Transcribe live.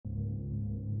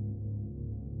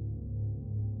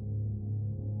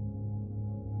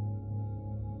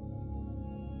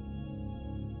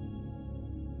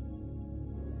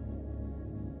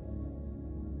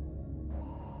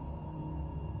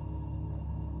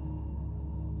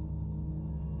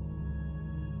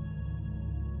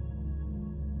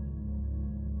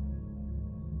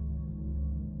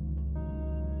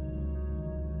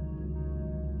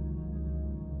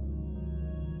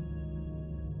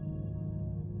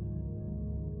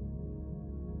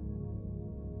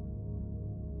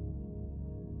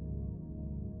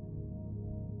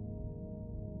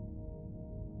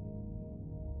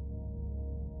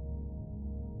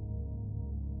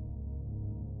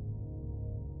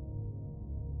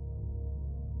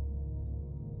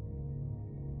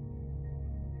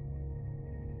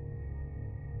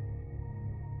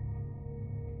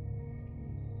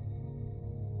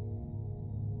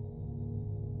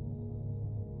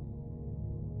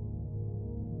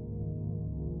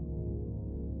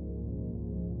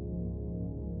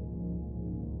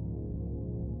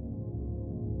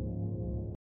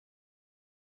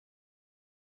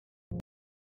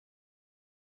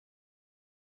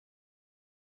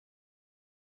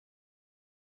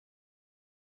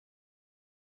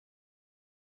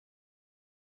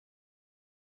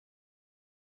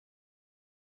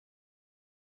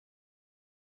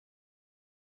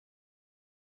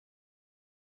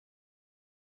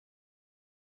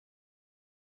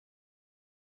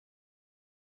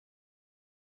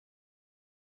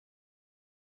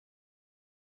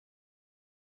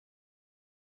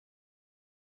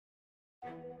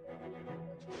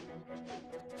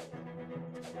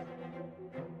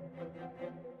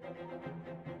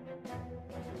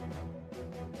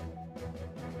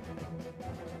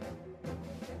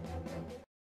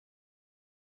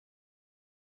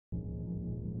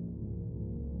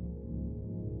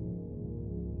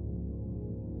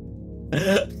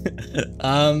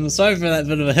Sorry for that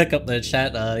bit of a hiccup there,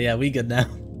 chat. Yeah, we good now.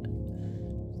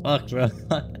 Fuck, bro.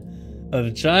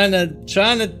 I'm trying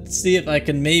to see if I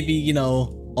can maybe, you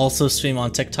know, also stream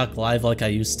on TikTok live like I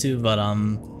used to, but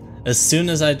as soon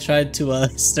as I tried to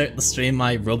start the stream,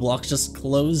 my Roblox just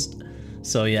closed.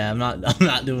 So yeah, I'm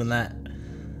not doing that.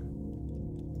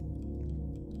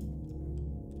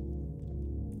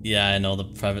 Yeah, I know the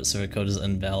private server code is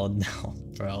invalid now,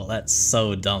 bro. That's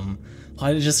so dumb.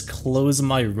 Why did it just close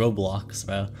my Roblox,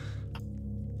 bro?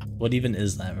 What even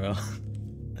is that, bro?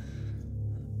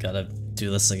 Gotta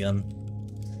do this again.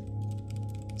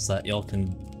 So that y'all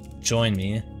can join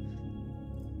me.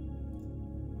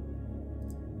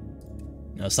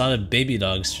 No, it's not a baby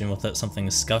dog stream without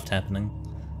something scuffed happening.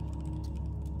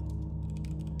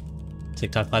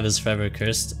 TikTok Live is forever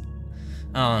cursed.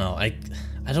 I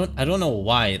don't know. I don't know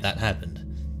why that happened.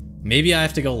 Maybe I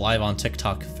have to go live on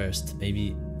TikTok first.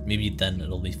 Maybe then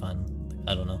it'll be fine.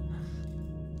 I don't know.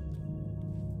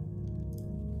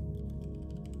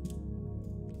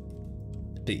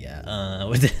 But yeah,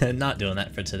 we're not doing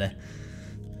that for today.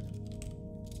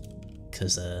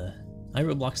 Cause my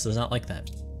Roblox does not like that,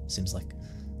 seems like.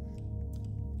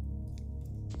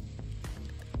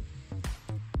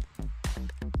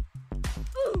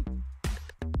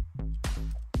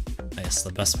 Nice,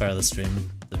 the best part of the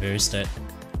stream, the very start.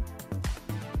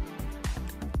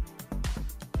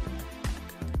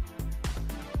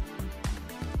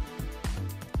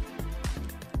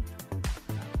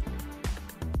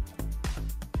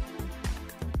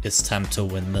 It's time to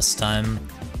win this time.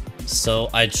 So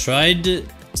I tried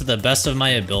to the best of my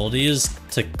abilities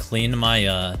to clean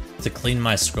my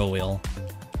scroll wheel.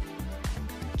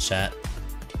 Chat.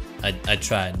 I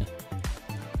tried.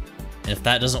 And if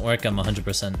that doesn't work, I'm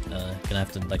 100% gonna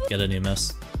have to like get a new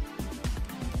mouse.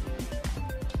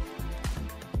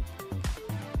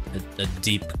 A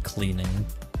deep cleaning.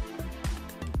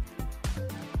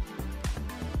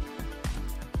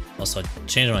 Also, I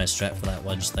changed my strat for that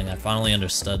wedge thing. I finally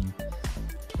understood.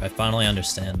 I finally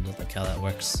understand like how that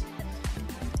works.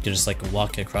 You can just like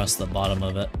walk across the bottom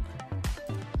of it.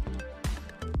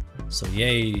 So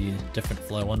yay, different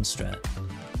floor 1 strat.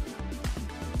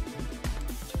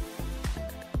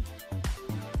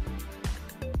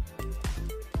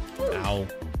 Ow.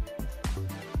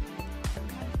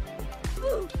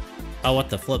 Oh, what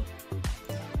the flip?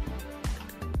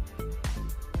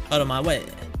 Out of my way.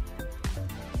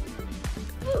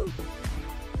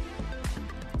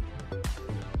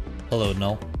 Hello,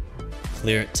 null.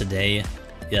 Clear it today.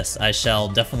 Yes, I shall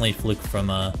definitely fluke from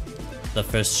the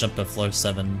first jump of floor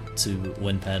 7 to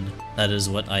WinPad. That is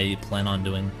what I plan on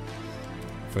doing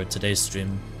for today's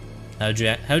stream. How'd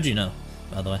you know,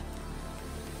 by the way?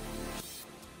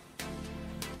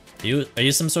 Are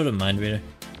you some sort of mind reader?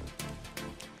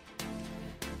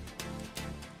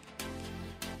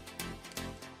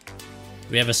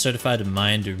 We have a certified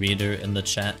mind reader in the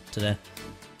chat today.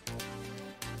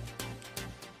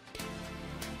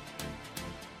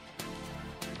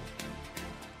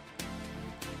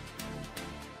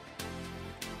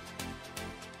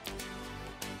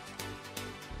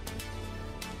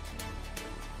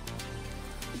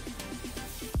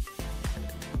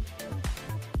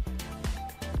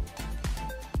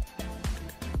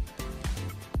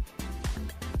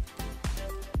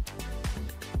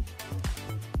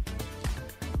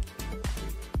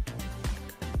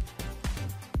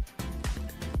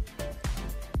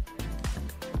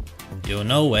 Yo,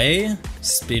 no way.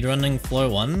 Speedrunning floor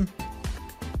 1?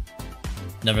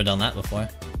 Never done that before.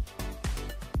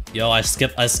 Yo, I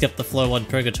skipped the floor 1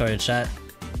 purgatory, chat.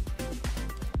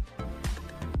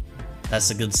 That's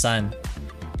a good sign.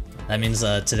 That means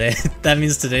today that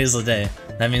means today's the day.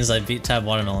 That means I beat Tab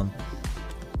Watermelon.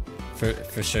 For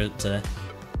sure today.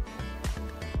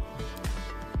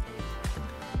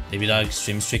 Baby dog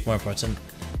stream streak more important.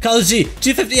 College G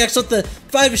 250x with the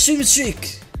 5 stream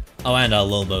streak. Oh, and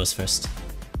Lil Bo's first.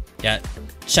 Yeah,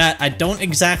 chat, I don't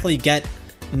exactly get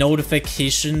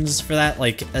notifications for that,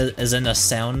 like, as in a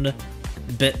sound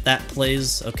bit that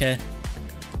plays, okay?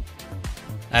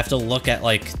 I have to look at,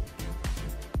 like,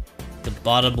 the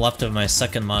bottom left of my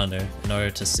second monitor in order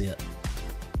to see it.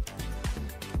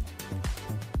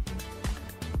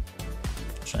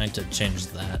 I'm trying to change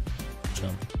that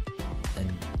jump.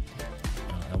 And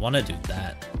I want to do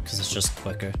that, because it's just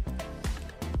quicker.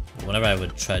 whenever I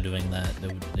would try doing that,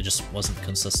 it just wasn't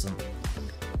consistent.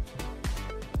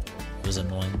 It was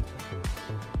annoying.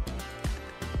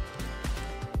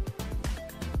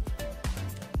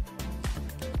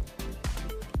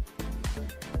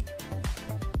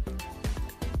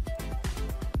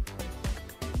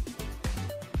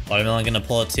 Watermelon gonna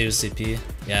pull a 2 CP.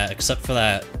 Yeah, except for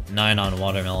that 9 on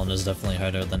Watermelon is definitely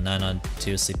harder than 9 on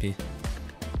 2 CP.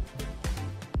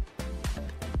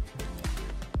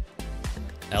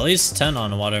 At least 10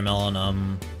 on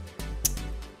Watermelon,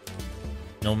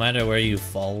 no matter where you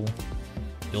fall,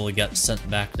 you'll get sent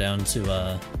back down to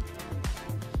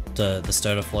the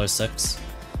start of floor 6.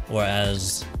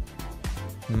 Whereas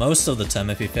most of the time,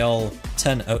 if you fail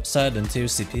 10 outside and 2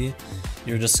 CP,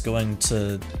 you're just going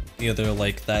to either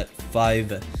like that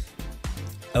 5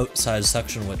 outside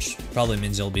section, which probably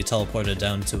means you'll be teleported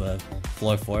down to a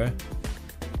floor 4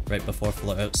 right before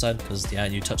floor outside, because yeah,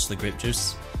 you touch the grape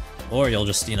juice, or you'll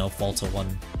just, you know, fall to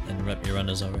 1 and your run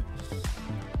is over.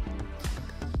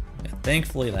 Yeah,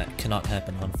 thankfully that cannot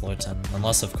happen on floor 10,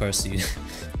 unless of course you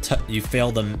you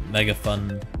fail the mega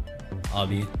fun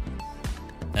obby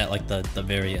at like the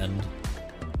very end.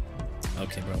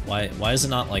 Okay, bro, why is it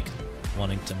not like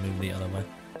wanting to move the other way?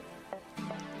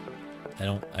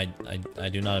 I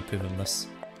do not approve of this.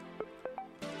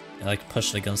 I like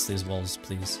push against these walls,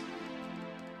 please.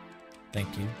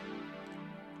 Thank you.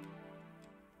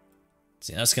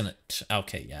 See, that's gonna...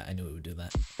 Okay, yeah, I knew it would do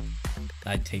that.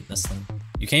 I hate this thing.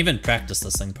 You can't even practice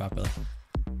this thing properly.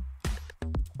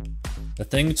 The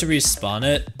thing to respawn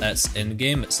it, that's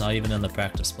in-game, it's not even in the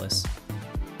practice place.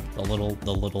 The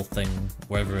little thing,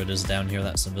 wherever it is down here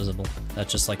that's invisible, that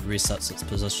just like resets its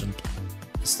position.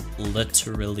 It's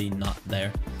literally not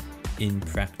there in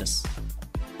practice.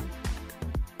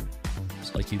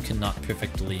 So like you cannot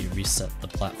perfectly reset the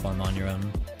platform on your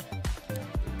own.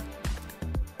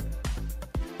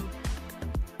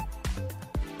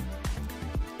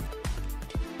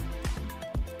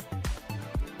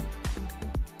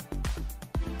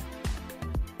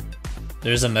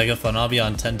 There's a mega fun obby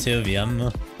on 10.2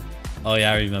 VM. Oh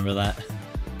yeah, I remember that.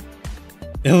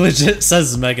 It legit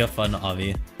says mega fun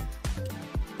obby.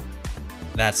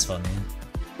 That's funny.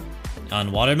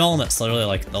 On Watermelon, it's literally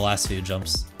like the last few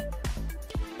jumps.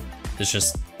 It's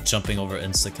just jumping over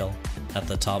insta-kill at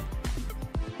the top.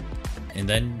 And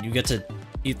then you get to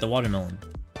eat the watermelon.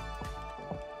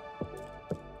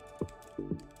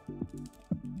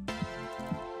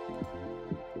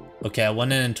 Okay, I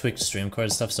went in and tweaked stream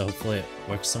cord stuff, so hopefully it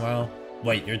works tomorrow.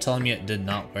 Wait, you're telling me it did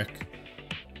not work?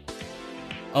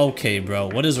 Okay, bro,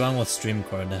 what is wrong with stream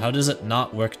cord? How does it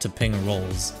not work to ping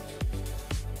rolls?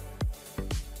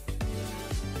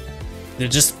 They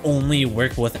just only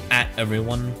work with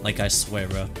 @everyone? Like, I swear,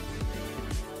 bro.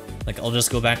 Like, I'll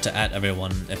just go back to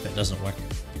 @everyone if it doesn't work.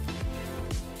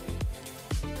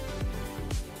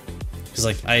 Because,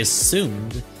 like, I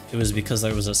assumed it was because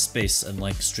there was a space and,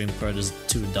 like, StreamCard is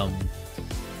too dumb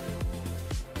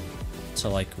to,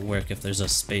 like, work if there's a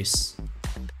space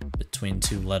between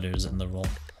 2 letters in the role.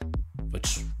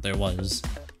 Which there was,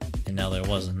 and now there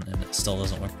wasn't, and it still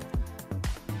doesn't work.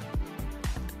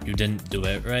 You didn't do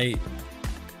it right.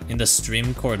 In the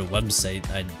StreamCord website,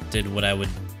 I did what I would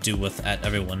do with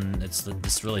 @everyone.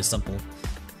 It's really simple.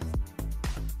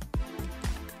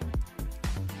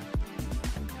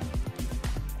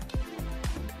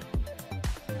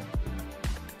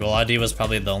 Roll ID was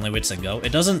probably the only way to go.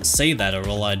 It doesn't say that a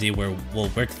roll ID will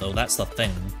work though, that's the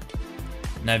thing.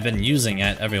 And I've been using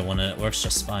 @everyone and it works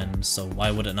just fine, so why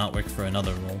would it not work for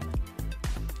another role?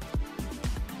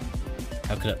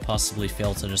 How could it possibly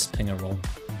fail to just ping a roll?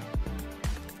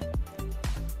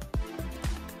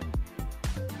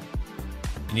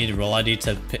 You need roll ID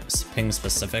to ping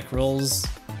specific roles?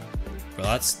 Bro,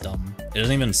 that's dumb. It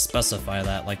doesn't even specify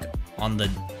that, like, on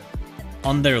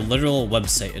their literal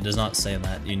website, it does not say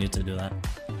that you need to do that.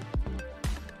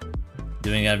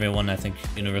 Doing @everyone, I think,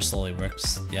 universally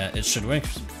works. Yeah, it should work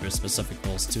for specific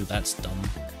roles too, that's dumb.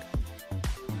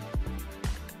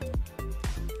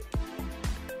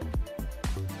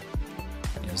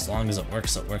 Yeah, as long as it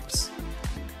works, it works.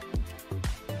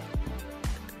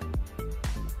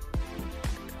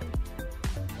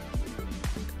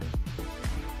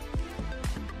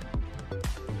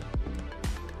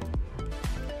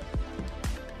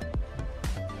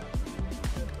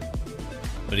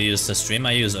 What do you use to stream?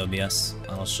 I use OBS.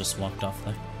 I was just walked off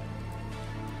there.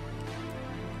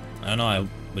 I don't know, I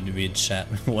would read chat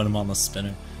when I'm on the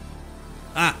spinner.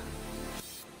 Ah!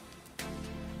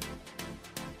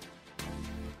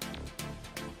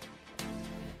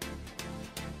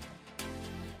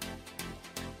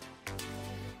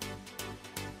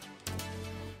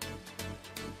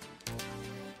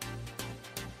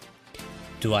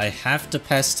 Do I have to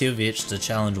pass TOVH to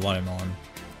challenge Watermelon?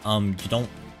 You don't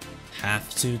have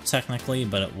to technically,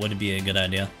 but it would be a good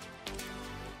idea.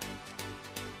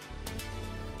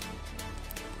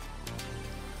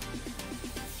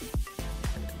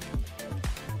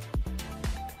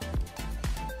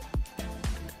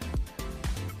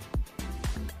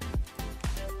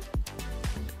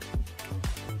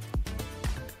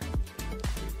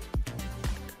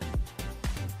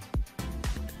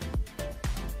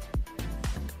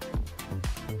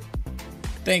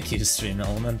 Thank you, Stream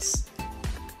Elements.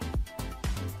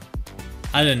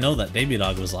 I didn't know that Baby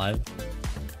Dog was live.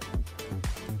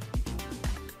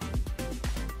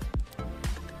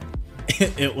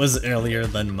 It was earlier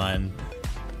than mine.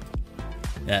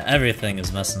 Yeah, everything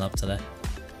is messing up today.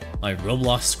 My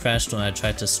Roblox crashed when I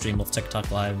tried to stream with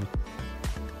TikTok Live.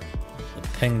 The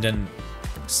ping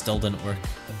still didn't work.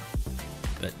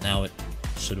 But now it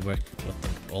should work with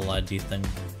the roll ID thing.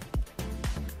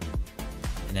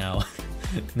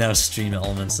 Now Stream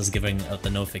Elements is giving out the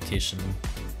notification,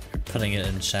 or putting it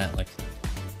in chat like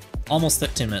almost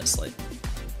 15 minutes late.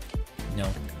 You know,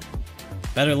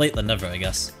 better late than never, I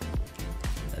guess.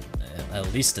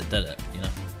 At least it did it, you know.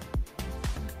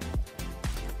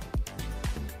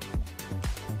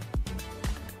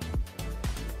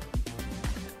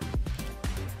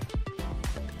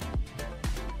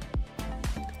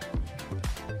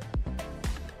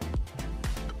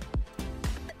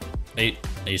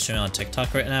 Are you streaming on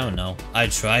TikTok right now? No. I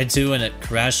tried to and it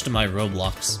crashed my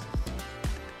Roblox.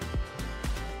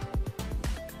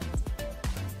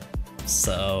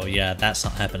 So yeah, that's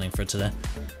not happening for today.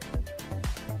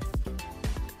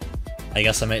 I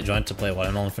guess I might join to play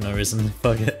Watermelon for no reason.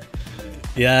 Fuck it.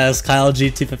 Yes, Kyle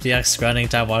G250X grinding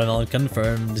time Watermelon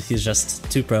confirmed. He's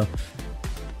just too pro.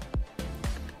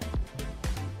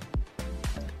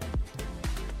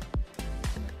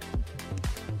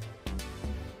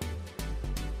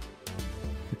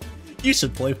 You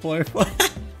should play 4.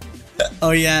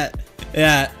 Oh yeah,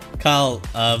 yeah. Kyle,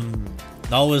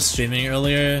 Null was streaming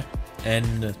earlier,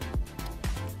 and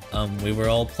we were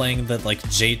all playing the like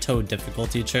J-Toe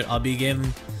difficulty chart obby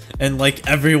game, and like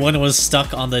everyone was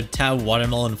stuck on the tab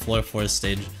Watermelon floor 4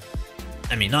 stage.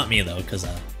 I mean, not me though, cause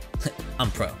I'm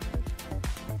pro.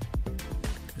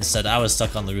 Instead, I was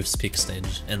stuck on the Roof's Peak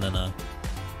stage, and then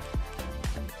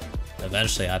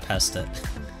eventually I passed it.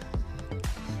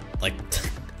 Like.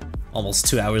 Almost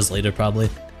 2 hours later, probably.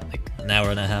 Like, an hour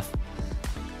and a half.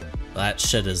 That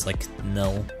shit is, like,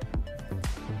 nil.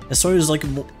 This story was, like,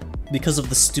 because of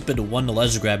the stupid one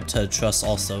ledge grab to trust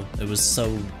also. It was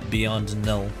so beyond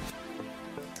nil.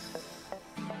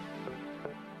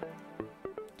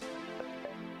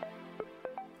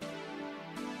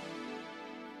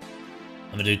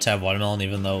 I'm gonna do tab Watermelon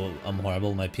even though I'm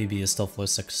horrible. My PB is still floor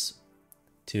 6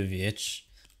 2VH.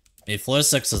 I mean, floor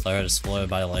 6 is the hardest floor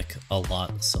by like a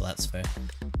lot, so that's fair.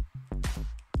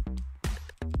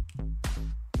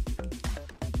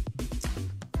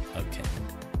 Okay,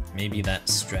 maybe that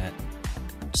strat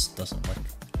just doesn't work.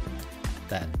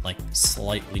 That like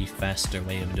slightly faster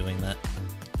way of doing that.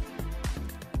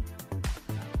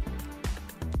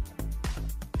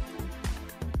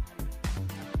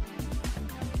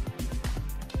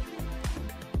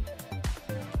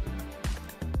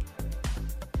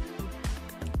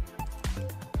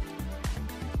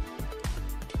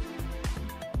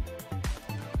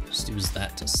 Just use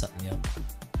that to set me up.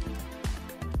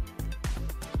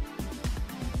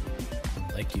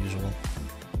 Like usual.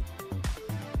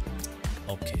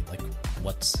 Okay, like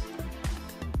what's...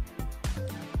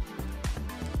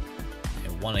 I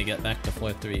want to get back to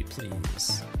floor 3,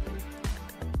 please.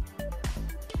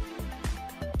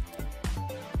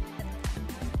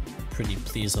 Pretty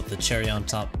pleased with the cherry on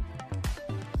top.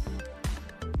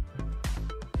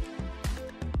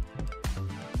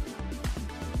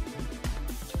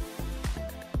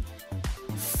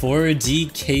 4D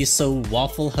Queso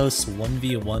Waffle House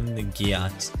 1v1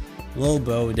 Giat. Lil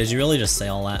bro, did you really just say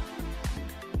all that?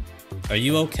 Are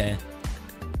you okay?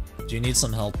 Do you need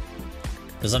some help?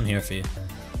 Because I'm here for you.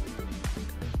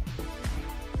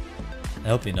 I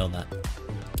hope you know that.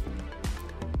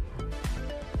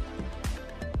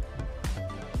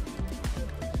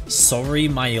 Sorry,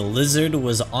 my lizard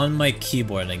was on my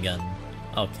keyboard again.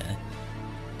 Okay.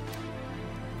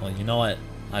 Well, you know what?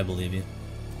 I believe you.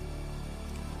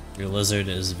 Your lizard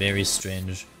is very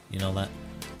strange. You know that?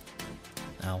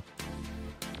 Ow.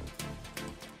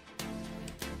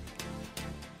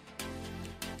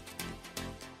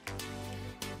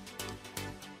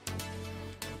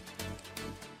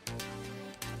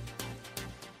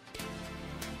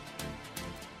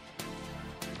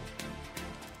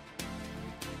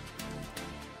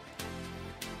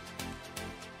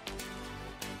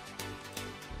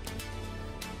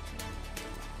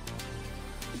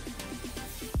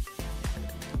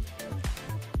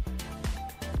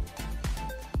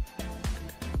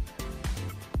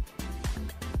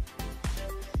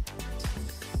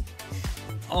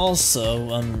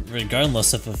 also,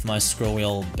 regardless if my scroll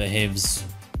wheel behaves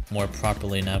more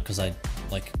properly now because I,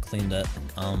 like, cleaned it,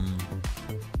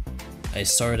 I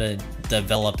sorta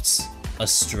developed a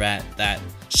strat that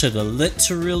should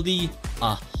literally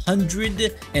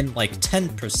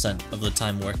 110% of the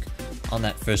time work on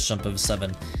that first jump of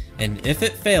 7. And if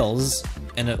it fails,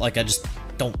 and it, like, I just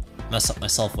don't mess up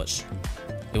myself, which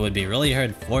it would be really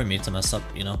hard for me to mess up,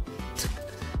 you know?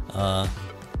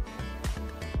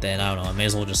 Then I don't know, I may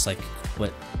as well just, like,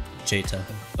 quit Jeta.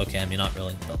 Okay, I mean, not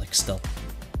really, but, like, still.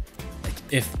 Like,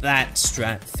 if that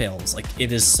strat fails, like,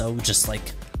 it is so just,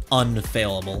 like,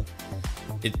 unfailable.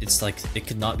 It's like, it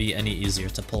could not be any easier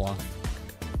to pull off.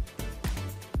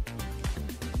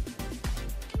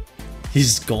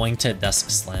 He's going to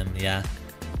desk slam, yeah.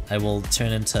 I will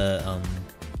turn into,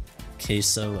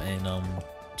 Queso and,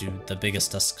 do the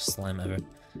biggest desk slam ever.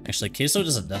 Actually, Queso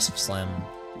doesn't desk slam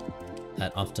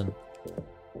that often.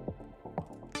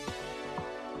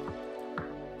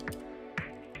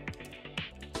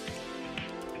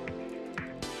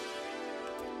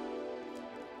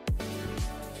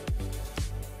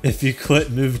 If you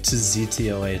quit, move to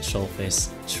ZTOA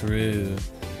trollface. True.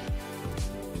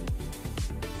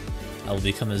 I will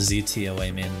become a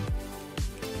ZTOA main.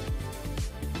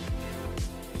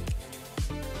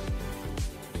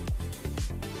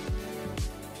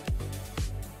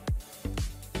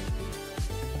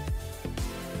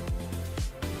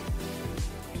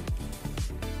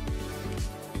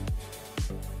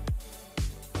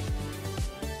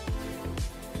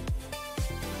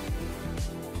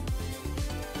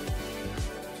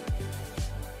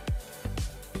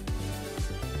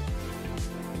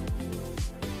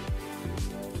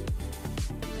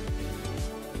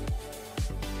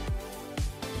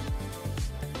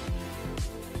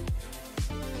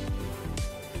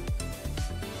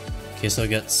 Queso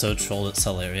gets so trolled, it's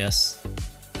hilarious.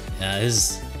 Yeah,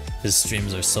 his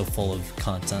streams are so full of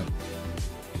content.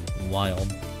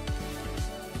 Wild.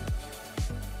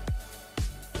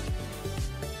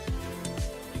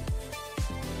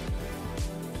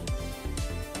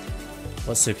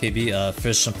 What's your PB?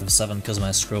 First jump of 7 because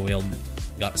my scroll wheel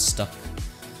got stuck.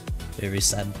 Very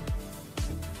sad.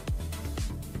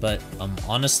 But I'm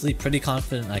honestly pretty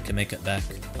confident I can make it back.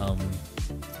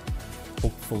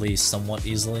 Hopefully somewhat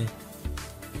easily.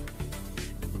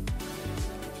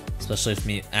 Especially with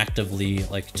me actively,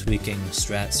 like, tweaking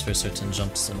strats for certain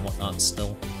jumps and whatnot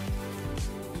still.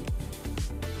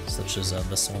 Such as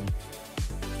this one.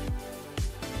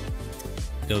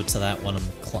 Go to that when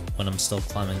I'm still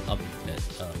climbing up.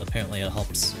 Apparently it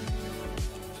helps.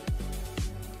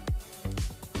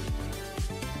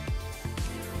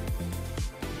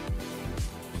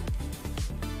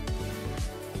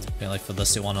 Okay, like for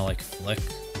this you wanna, like, flick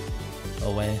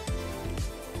away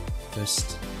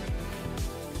first.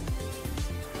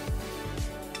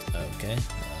 Okay,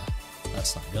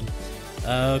 that's not good.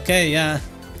 Okay, yeah,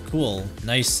 cool.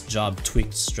 Nice job,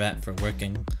 tweaked strat for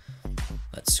working.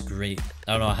 That's great.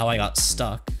 I don't know how I got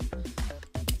stuck.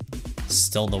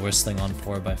 Still the worst thing on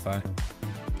 4 by far.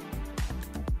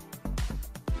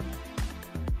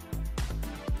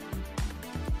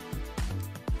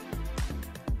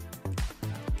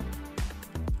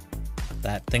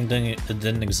 That thing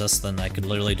didn't exist, then I could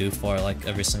literally do 4 like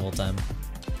every single time.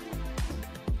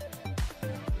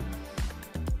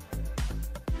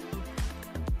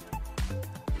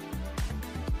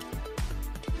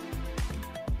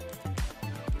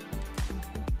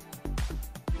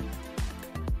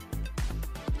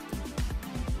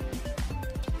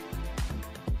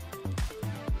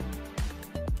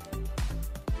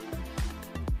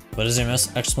 What is your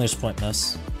miss? Exclamation point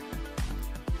miss.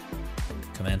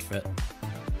 Command for it.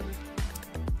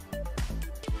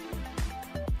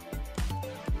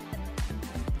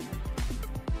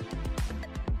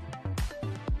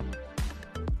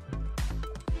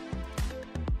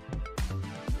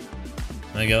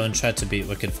 I'm gonna go and try to beat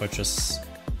Wicked Fortress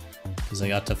because I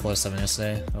got to floor 7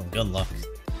 yesterday. Oh, good luck.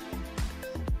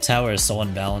 Tower is so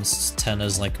unbalanced. 10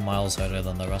 is like miles harder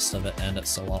than the rest of it, and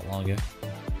it's a lot longer.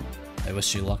 I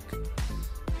wish you luck.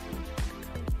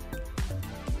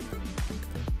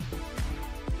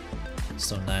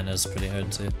 So 9 is pretty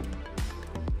hard too.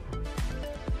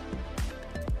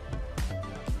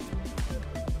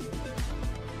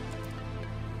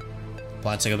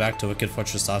 Plan to go back to Wicked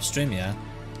Fortress off stream? Yeah.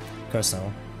 Of course I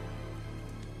will.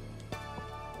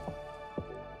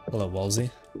 Hello,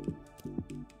 Wolsey.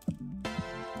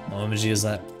 What emoji is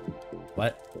that?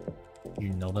 What? You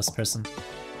know this person?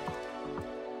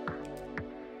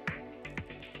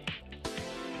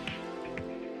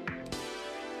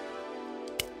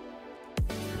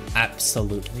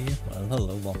 Absolutely. Well,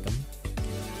 hello, welcome.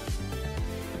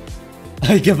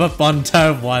 I give up on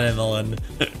Tower 1 and Melon.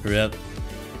 Rip.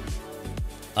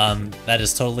 That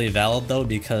is totally valid though,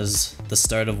 because the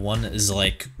start of 1 is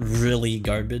like really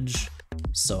garbage.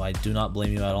 So I do not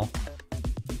blame you at all.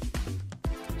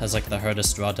 Has like the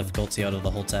hardest raw difficulty out of the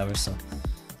whole tower, so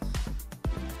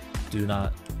do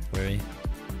not worry.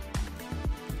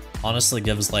 Honestly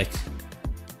gives like...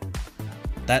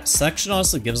 that section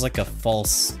honestly gives like a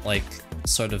false, like,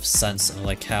 sort of sense of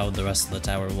like how the rest of the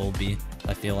tower will be,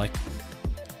 I feel like.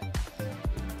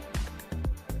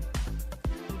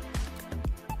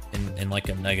 In like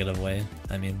a negative way,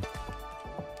 I mean.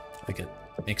 Like it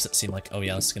makes it seem like, oh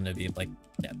yeah, it's gonna be like,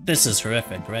 yeah, this is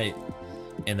horrific, right?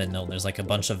 And then no, there's like a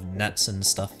bunch of nets and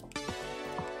stuff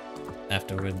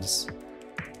afterwards.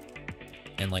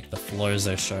 And like the floors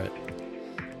are short.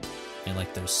 And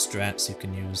like there's strats you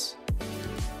can use.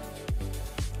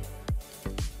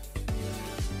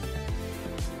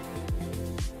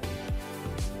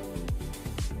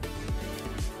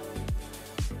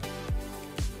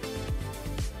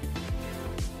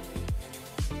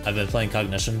 I've been playing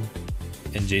Cognition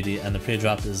in GD, and the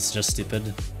pre-drop is just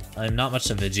stupid. I'm not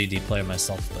much of a GD player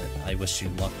myself, but I wish you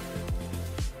luck.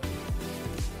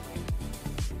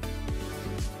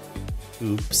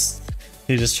 Oops.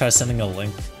 You just try sending a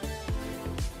link.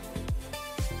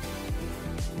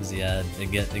 Yeah,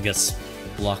 it gets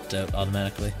blocked out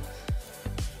automatically.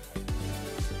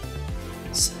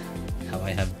 That's how I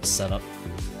have it set up.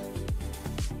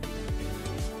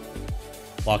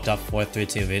 Walked off 4-3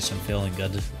 TVH, I'm feeling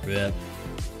good. Rip.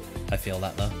 I feel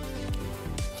that though.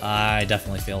 I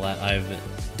definitely feel that. I've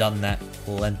done that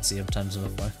plenty of times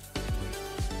before.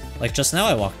 Like just now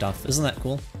I walked off, isn't that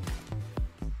cool?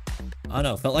 I don't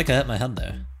know, felt like I hit my head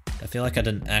there. I feel like I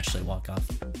didn't actually walk off.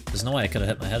 There's no way I could have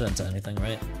hit my head into anything,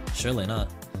 right? Surely not.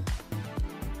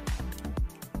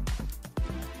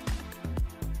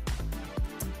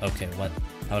 Okay, what?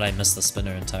 How did I miss the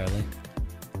spinner entirely?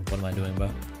 What am I doing, bro?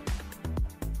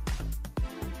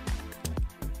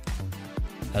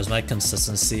 How's my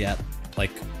consistency at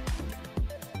like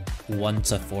 1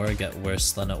 to 4 get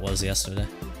worse than it was yesterday?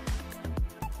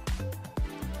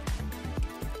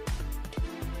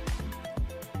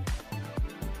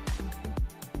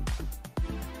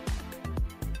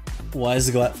 Why does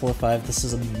it go at 4-5? This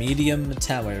is a medium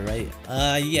tower, right?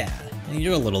 Yeah.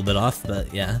 You're a little bit off,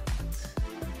 but yeah.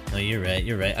 No, you're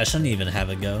right. I shouldn't even have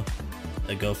a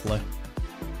go floor.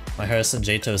 My Harris and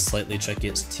Jato is slightly tricky,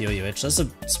 it's TOUH. That's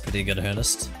a pretty good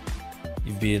hardest.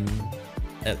 You've been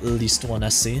at least 1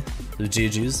 SC, the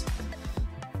GG's.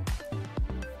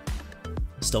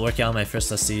 Still working on my first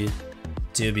SC.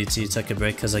 TOBT took a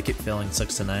break because I keep failing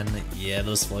 6 to 9. Yeah,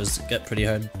 those floors get pretty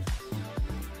hard.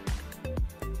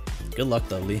 Good luck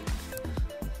though, Lee.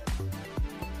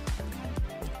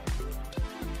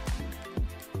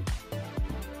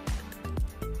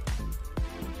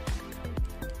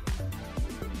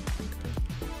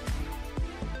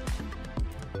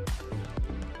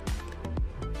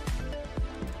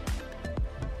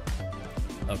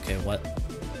 Okay, what?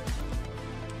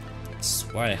 I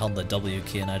swear I held the W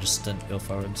key and I just didn't go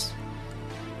forwards.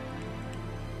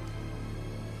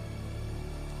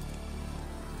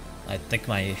 I think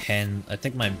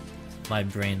my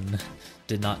brain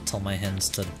did not tell my hands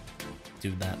to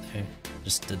do that there.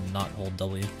 Just did not hold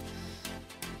W.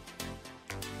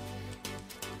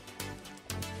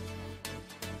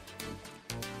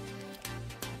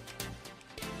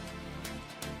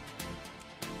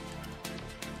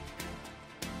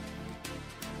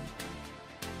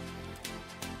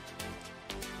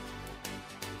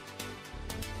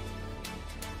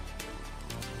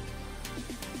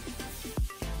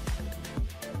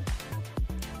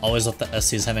 Always with the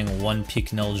SCs having 1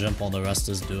 peak nil jump while the rest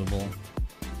is doable.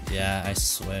 Yeah, I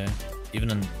swear.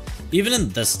 Even in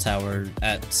this tower,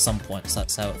 at some points,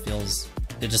 that's how it feels.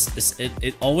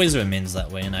 It always remains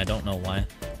that way, and I don't know why.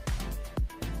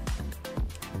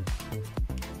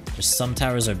 Just some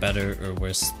towers are better or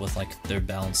worse with like their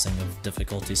balancing of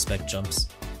difficulty spec jumps.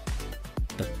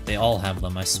 But they all have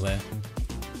them, I swear.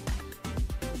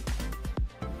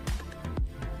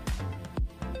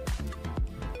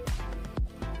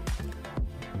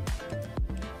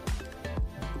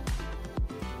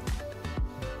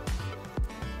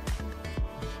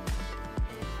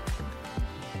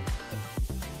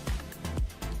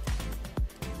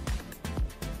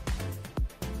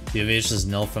 TVH is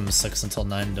nil from 6 until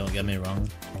 9, don't get me wrong.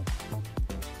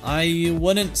 I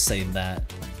wouldn't say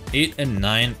that. 8 and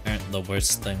 9 aren't the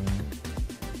worst thing.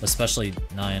 Especially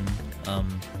 9.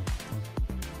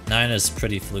 9 is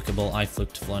pretty flukable. I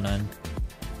fluked floor 9.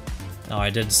 Oh, I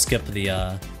did skip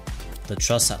the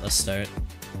truss at the start.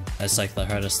 That's like the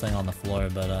hardest thing on the floor,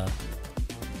 but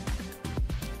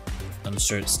I'm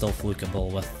sure it's still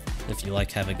flukable with if you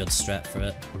like have a good strat for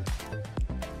it.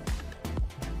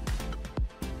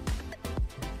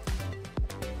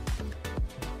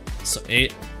 So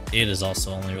 8 is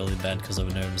also only really bad because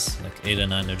of nerves. Like 8 and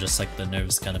 9 are just like the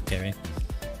nerves kind of carry.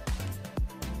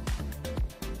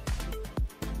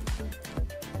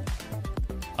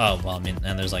 Oh well, I mean,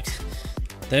 and there's like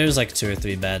 2 or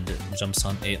 3 bad jumps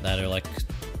on 8 that are like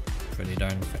pretty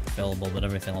darn failable, but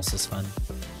everything else is fine.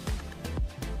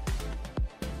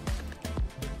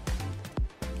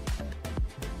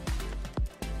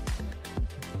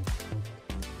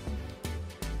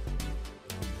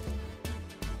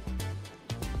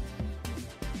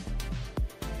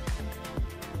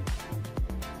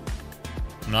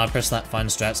 I'm not a person that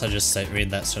finds strats, I just read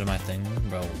that sort of my thing.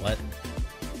 Bro, what?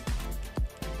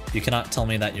 You cannot tell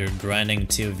me that you're grinding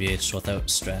 2 VH without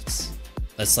strats.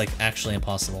 That's like actually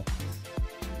impossible.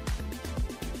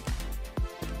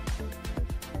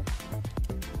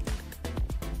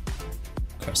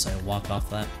 Of course I walk off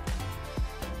that.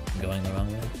 I'm going the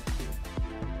wrong way.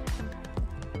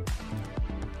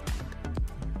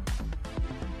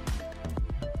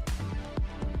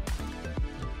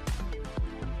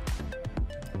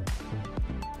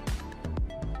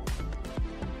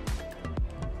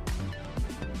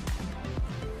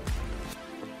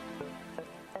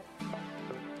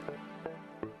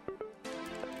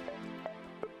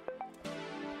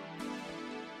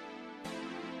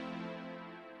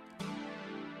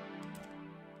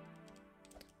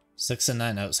 Six and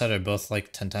 9 outside are both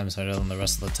like 10 times harder than the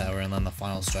rest of the tower, and then the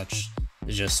final stretch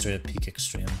is just straight up peak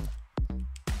extreme.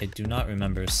 I do not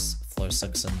remember floor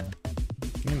 6 and...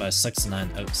 What do you mean by 6 and 9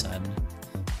 outside?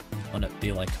 Wouldn't it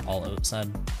be like all outside?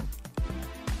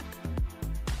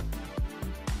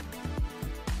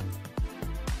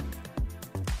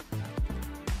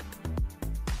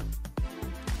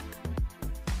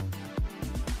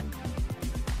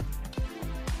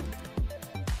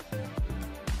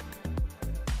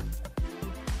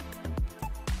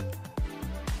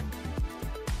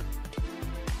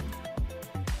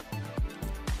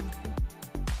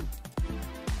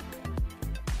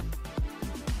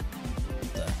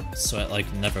 Sweat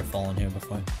like never fallen here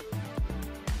before.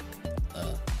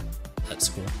 That's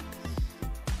cool.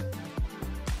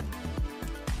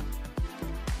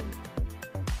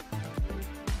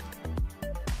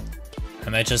 I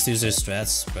might just use your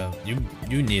strats, bro.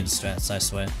 You need strats, I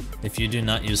swear. If you do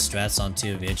not use strats on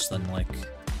 2 of each, then like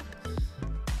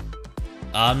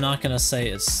I'm not gonna say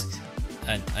it's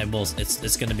I will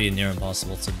it's gonna be near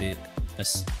impossible to beat.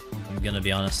 I'm gonna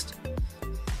be honest.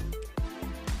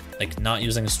 Like, not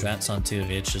using strats on 2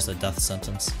 of each is a death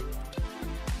sentence.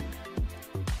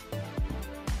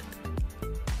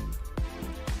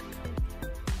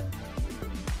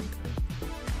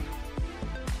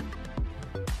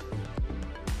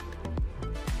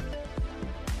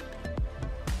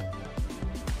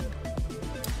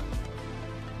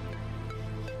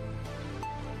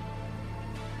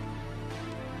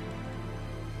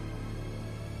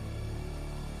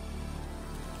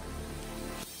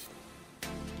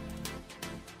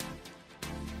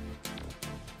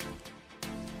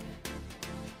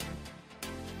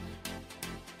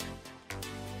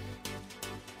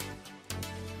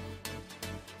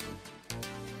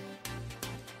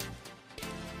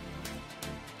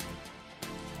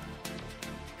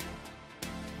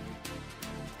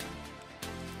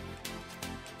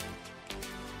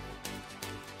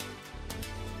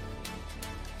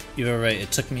 You were right,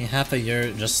 it took me half a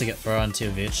year just to get far on 2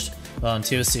 of each. But on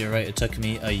TOC, you're right, it took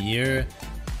me a year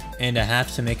and a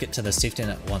half to make it to the safety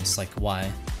net once. Like,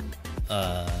 why?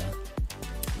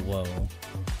 Whoa.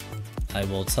 I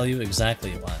will tell you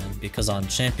exactly why. Because on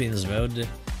Champions Road,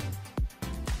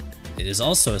 it is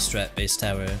also a strat-based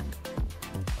tower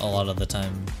a lot of the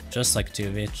time, just like 2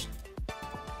 of each.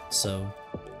 So,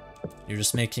 you're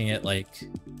just making it, like,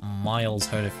 miles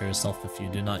harder for yourself if you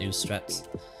do not use strats.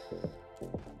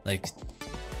 Like,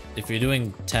 if you're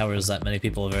doing towers that many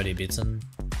people have already beaten,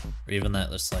 or even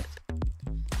that there's like,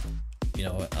 you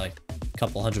know, like a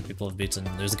couple hundred people have beaten,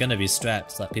 there's gonna be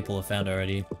strats that people have found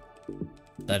already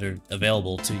that are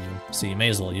available to you, so you may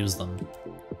as well use them.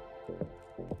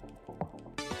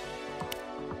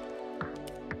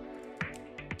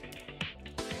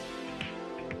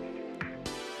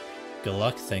 Good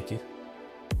luck, thank you.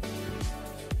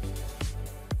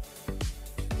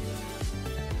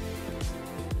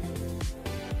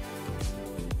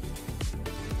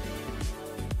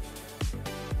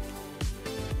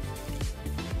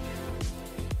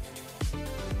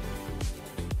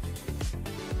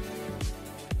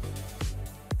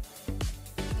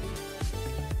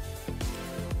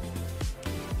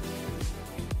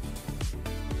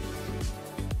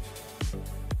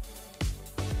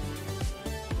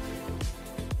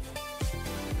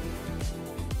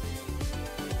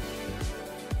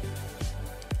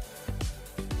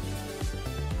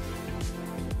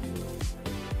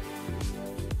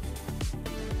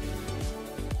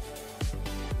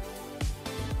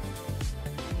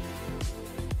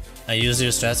 I used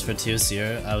your strats for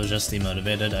TOCR, I was just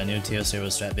demotivated. I knew TOCR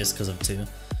was strat based because of 2.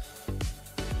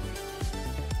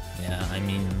 Yeah, I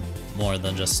mean more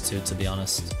than just 2 to be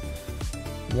honest.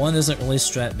 1 isn't really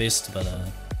strat based, but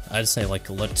I'd say like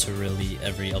literally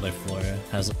every other floor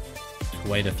has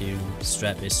quite a few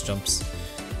strat based jumps.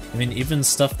 I mean even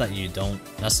stuff that you don't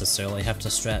necessarily have to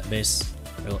strat base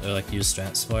or like use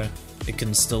strats for, it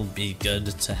can still be good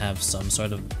to have some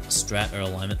sort of strat or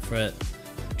alignment for it.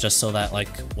 Just so that,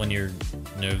 like, when you're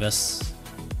nervous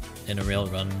in a real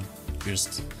run, you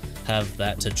just have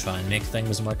that to try and make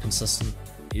things more consistent,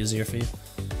 easier for you.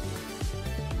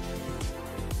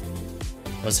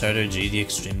 Was harder GD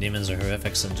Extreme Demons or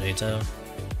Horrifics in JTO?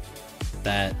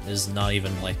 That is not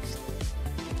even, like,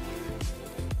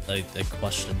 a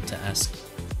question to ask.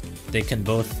 They can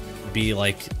both be,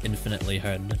 like, infinitely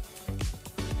hard.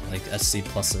 Like, SC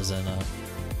pluses and, like,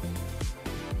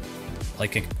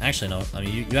 actually no, I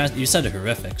mean, you said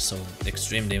horrific, so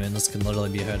Extreme Demons can literally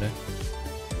be harder.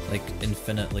 Like,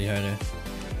 infinitely harder.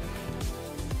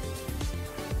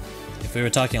 If we were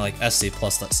talking like SC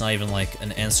plus, that's not even like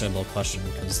an answerable question,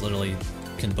 because literally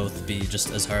can both be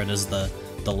just as hard as the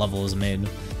level is made.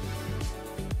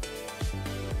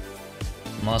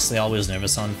 I'm honestly always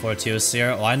nervous on 4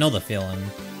 TOCR. Oh, I know the feeling.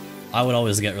 I would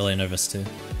always get really nervous too.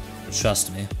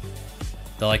 Trust me.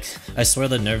 But like, I swear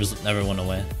the nerves never went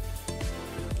away.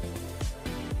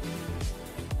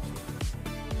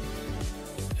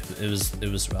 It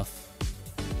was rough.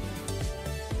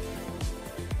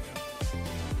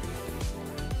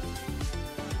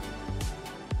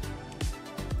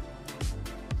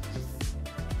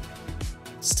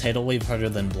 Is Tidal Wave harder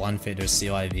than Blind Fade or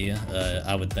COIV?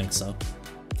 I would think so,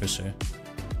 for sure.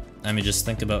 I mean, just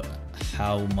think about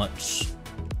how much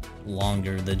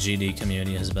longer the GD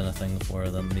community has been a thing for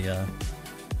than the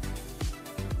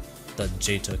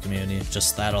JTO community.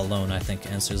 Just that alone, I think,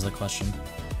 answers the question.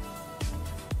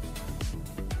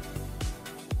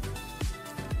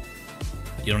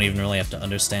 You don't even really have to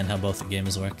understand how both the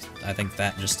games work. I think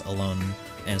that just alone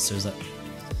answers it.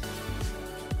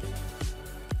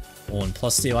 Oh, and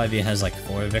plus COIV has like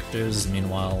 4 victors,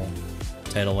 meanwhile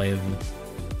Tidal Wave,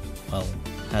 well,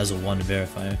 has 1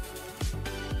 verifier.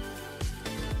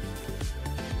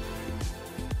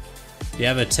 Do you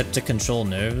have a tip to control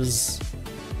nerves?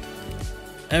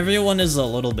 Everyone is a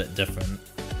little bit different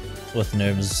with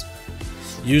nerves.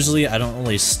 Usually I don't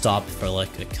really stop for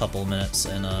like a couple minutes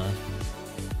and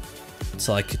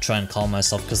to like try and calm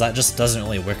myself, because that just doesn't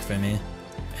really work for me,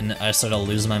 and I sort of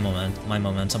lose my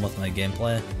momentum with my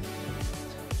gameplay.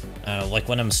 Like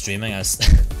when I'm streaming,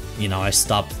 you know, I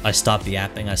stop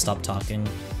yapping, I stop talking,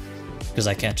 because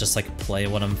I can't just like play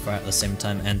what I'm for at the same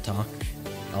time and talk.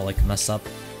 I'll like mess up.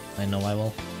 I know I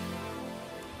will.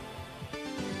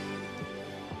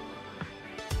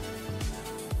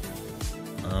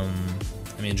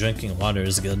 I mean, drinking water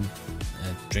is good.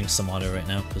 I drink some water right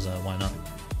now, because why not?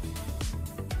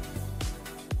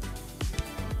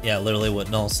 Yeah, literally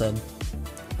what Null said.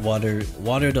 Water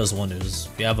does wonders.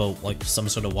 If you have like some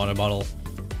sort of water bottle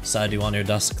side you on your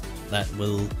desk, that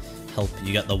will help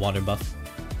you get the water buff.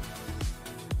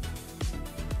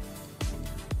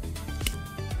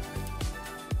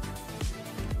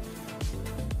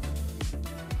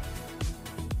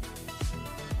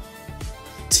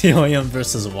 TOM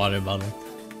versus water bottle.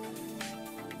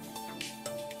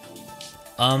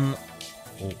 Oh,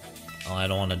 I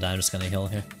don't want to die, I'm just gonna heal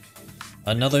here.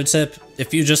 Another tip,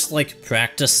 if you just like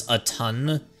practice a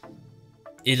ton,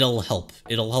 it'll help.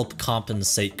 It'll help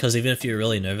compensate, because even if you're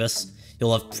really nervous,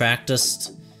 you'll have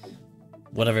practiced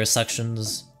whatever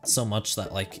sections so much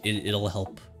that like it'll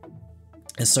help.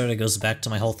 It sort of goes back to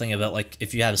my whole thing about like,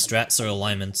 if you have strats or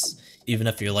alignments, even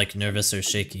if you're like nervous or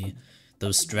shaky,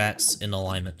 those strats in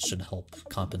alignment should help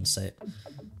compensate.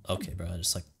 Okay, bro, I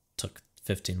just like took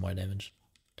 15 more damage.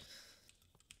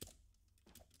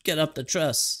 Get up the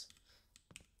truss.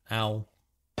 Ow.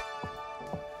 I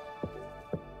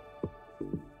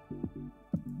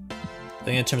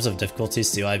think in terms of difficulty,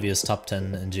 COIV is top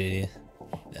 10 in GD.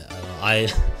 Yeah,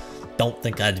 I don't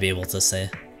think I'd be able to say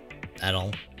at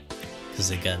all. Because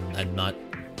again, I'm not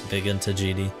big into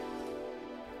GD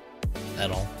at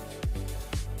all.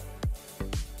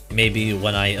 Maybe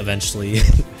when I eventually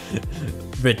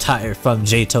retire from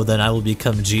JTO, then I will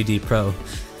become GD Pro.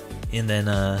 And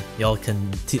then y'all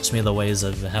can teach me the ways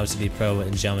of how to be pro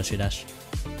in Geometry Dash.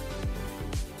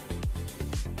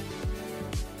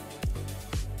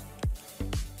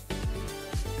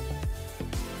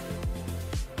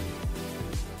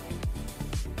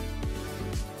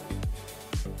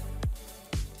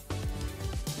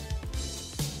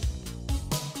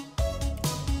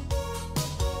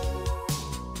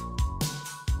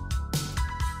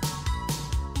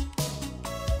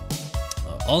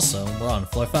 Also, we're on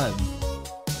floor 5.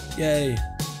 Yay!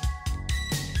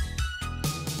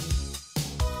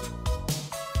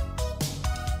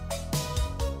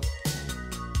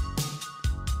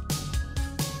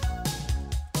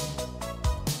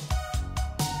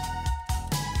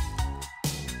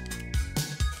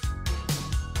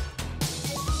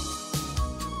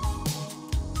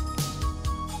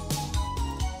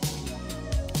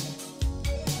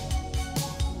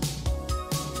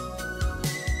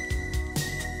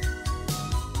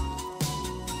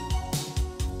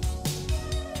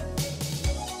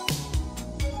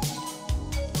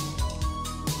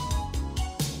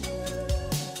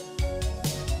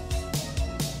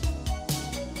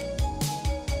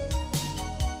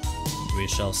 We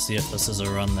shall see if this is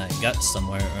a run that gets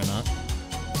somewhere or not.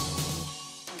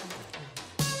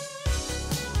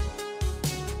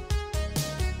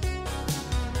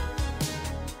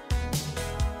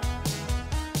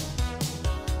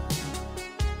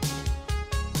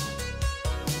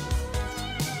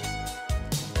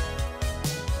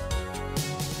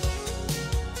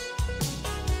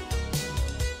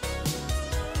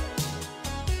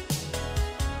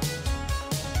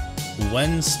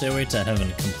 When Stairway to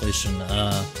Heaven completion?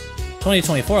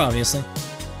 2024, obviously.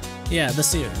 Yeah,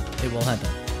 this year. It will happen.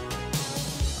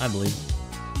 I believe.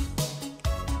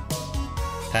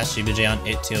 Pass GBJ on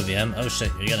 8 TOVM. Oh shit,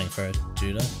 you're getting for it,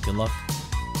 Judah. Good luck.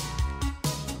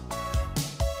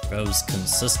 Bro's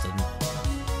consistent.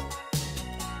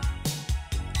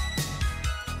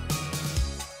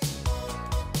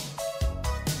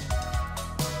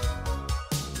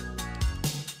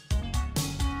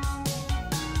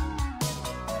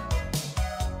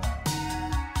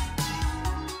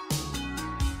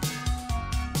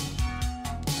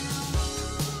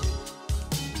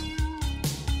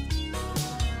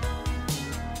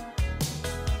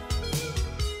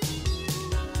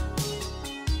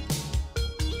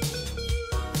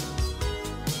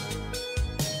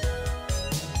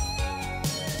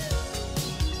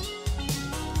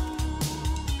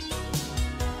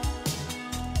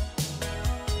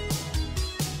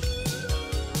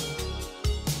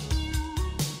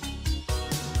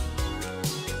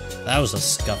 That was a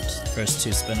scuffed first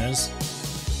 2 spinners.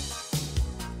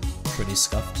 Pretty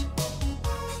scuffed.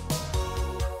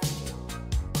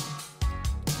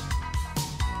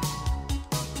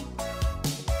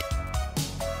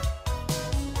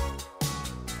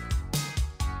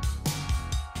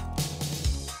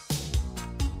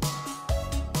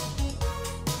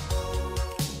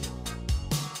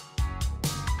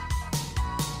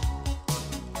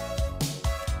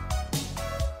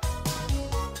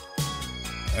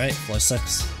 Alright, floor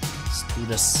 6. Let's do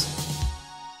this.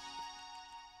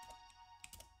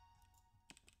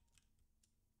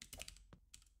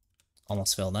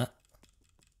 Almost failed that.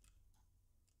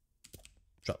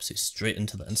 Drops you straight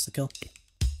into the insta-kill.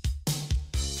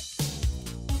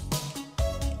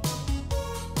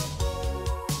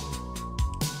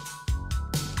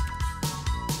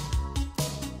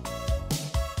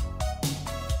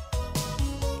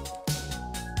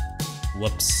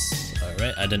 Whoops.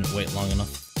 Alright, I didn't wait long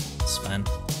enough. It's fine.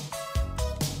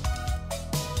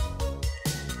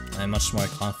 I'm much more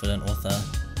confident with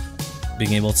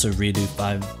being able to redo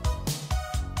 5.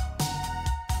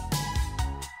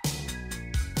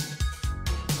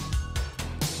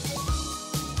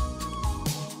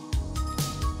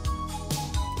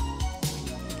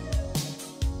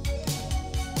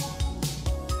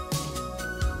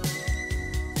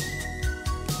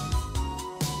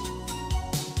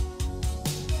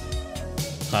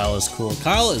 Kyle is cool.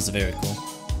 Kyle is very cool.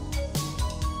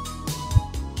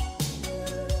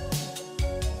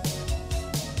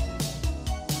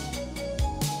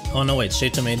 Oh no, wait,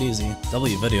 Shato made easy.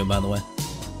 W video, by the way.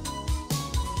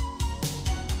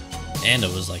 And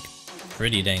it was like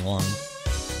pretty dang long.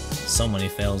 So many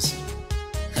fails.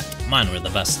 Mine were the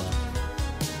best though.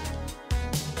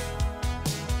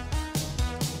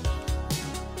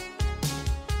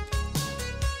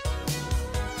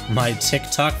 My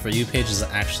TikTok for you page is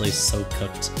actually so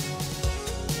cooked.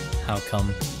 How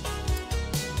come?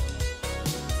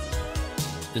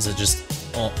 Is it just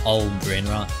all brain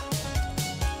rot?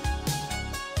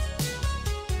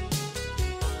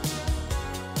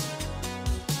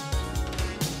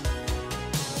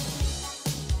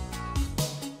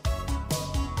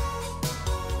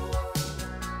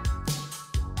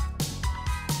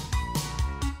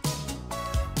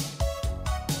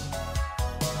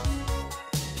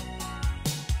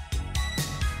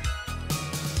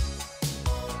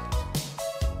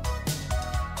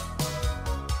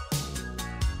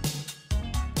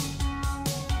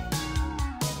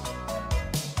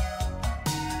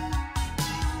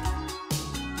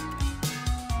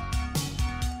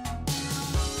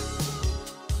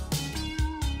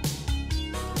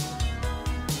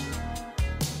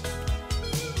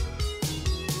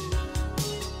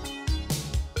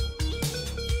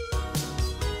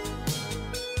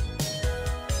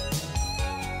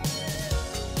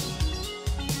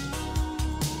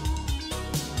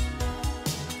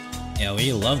 Yeah,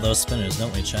 we love those spinners,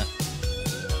 don't we, chat?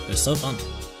 They're so fun.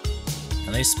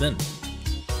 And they spin.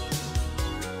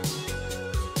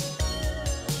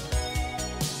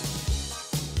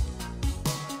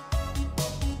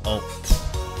 Oh,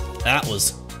 that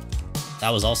was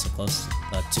also close.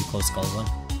 Too close call one.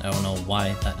 I don't know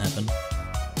why that happened.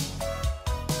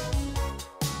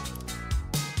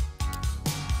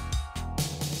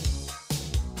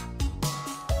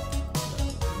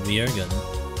 We are good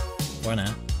for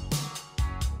now.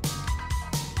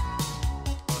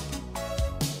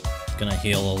 Gonna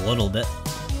heal a little bit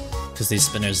because these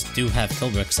spinners do have kill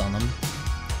bricks on them.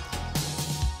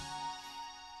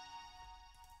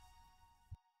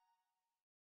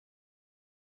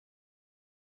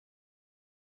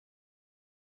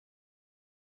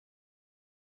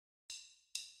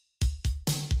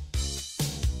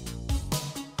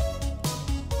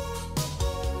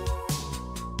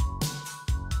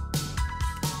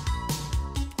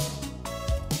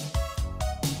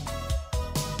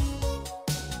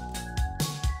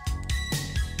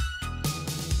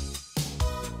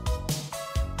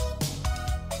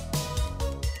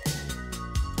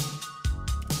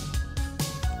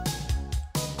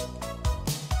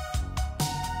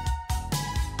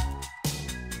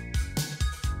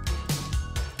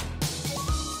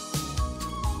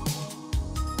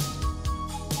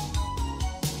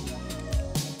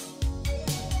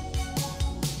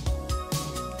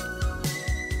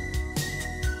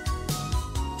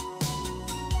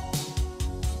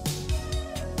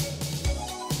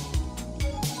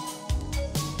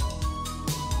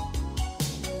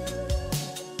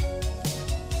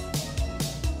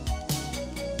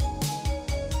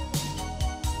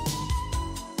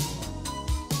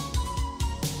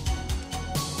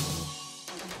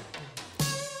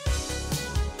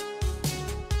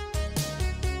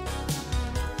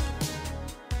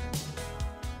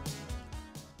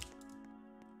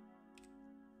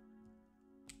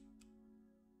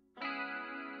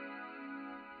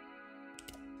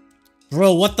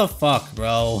 Bro, what the fuck,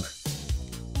 bro?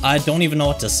 I don't even know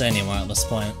what to say anymore at this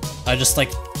point. I just,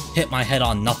 like, hit my head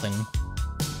on nothing.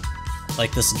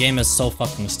 Like, this game is so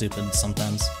fucking stupid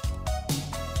sometimes.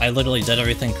 I literally did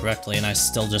everything correctly and I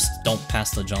still just don't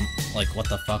pass the jump. Like, what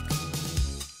the fuck?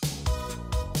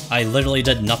 I literally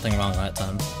did nothing wrong that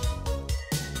time.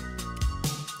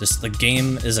 Just, the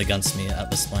game is against me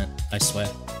at this point, I swear.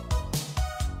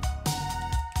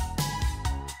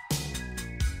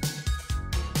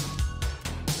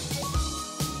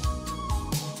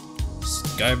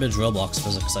 Garbage Roblox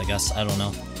physics, I guess. I don't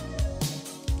know.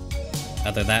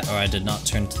 Either that or I did not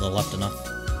turn to the left enough.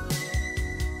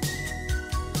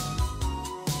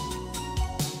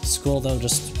 It's cool though,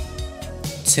 just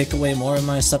take away more of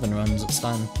my 7 runs, it's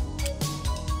fine.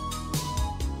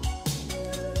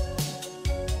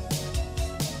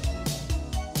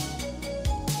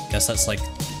 Guess that's like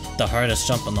the hardest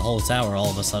jump in the whole tower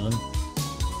all of a sudden.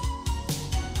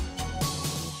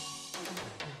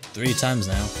 3 times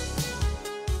now.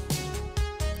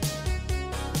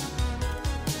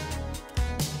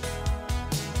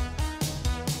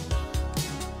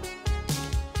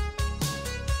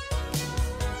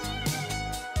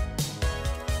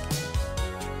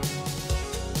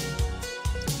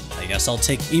 Guess I'll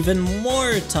take even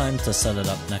more time to set it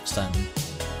up next time.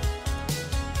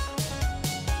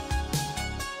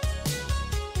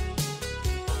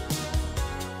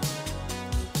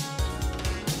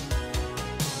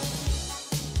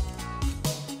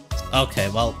 Okay,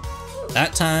 well,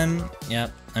 that time, yeah,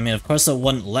 I mean, of course it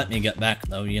wouldn't let me get back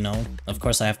though, you know? Of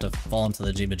course I have to fall into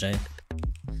the GBJ.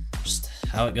 Just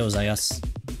how it goes, I guess.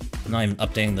 I'm not even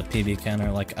updating the PB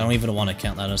counter, like, I don't even want to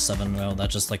count that as 7 row, that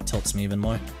just, like, tilts me even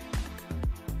more.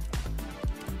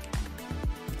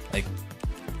 Like,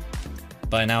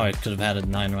 by now I could have had a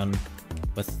 9 run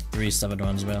with 3 7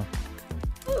 runs, bro.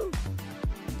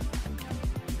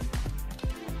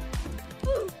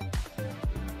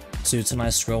 Two to my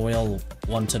scroll wheel,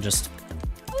 1 to just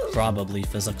probably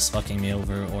physics fucking me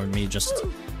over, or me just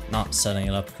not setting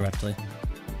it up correctly.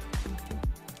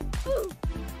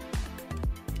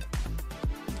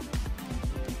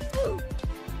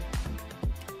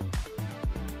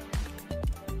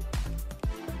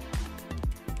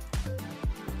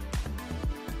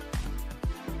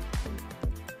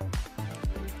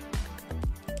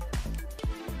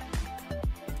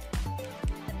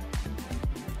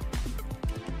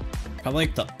 Probably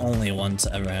like the only one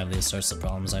to ever have these sorts of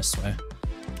problems, I swear.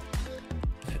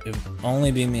 It would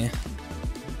only be me.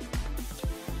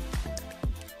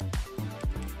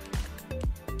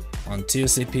 On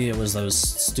TOCP it was those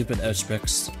stupid ouch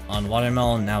bricks. On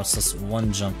Watermelon now it's just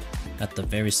 1 jump at the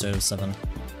very start of 7.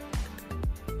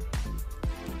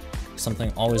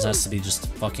 Something always has to be just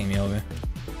fucking me over.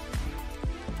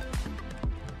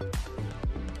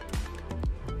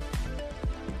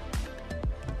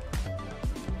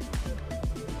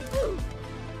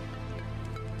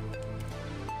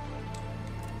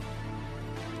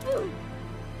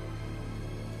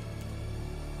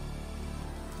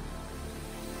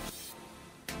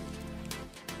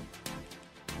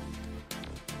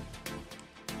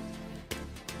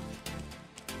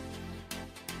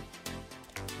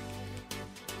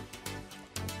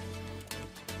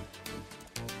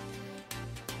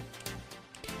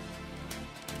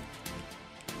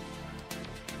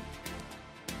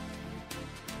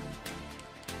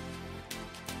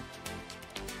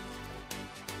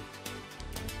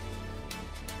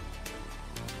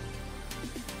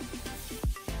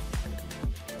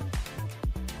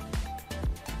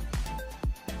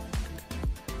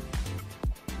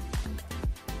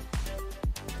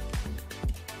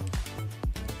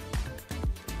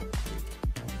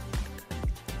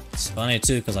 It's funny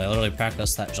too, because I literally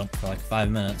practiced that jump for like 5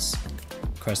 minutes.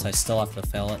 Of course, I still have to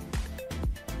fail it.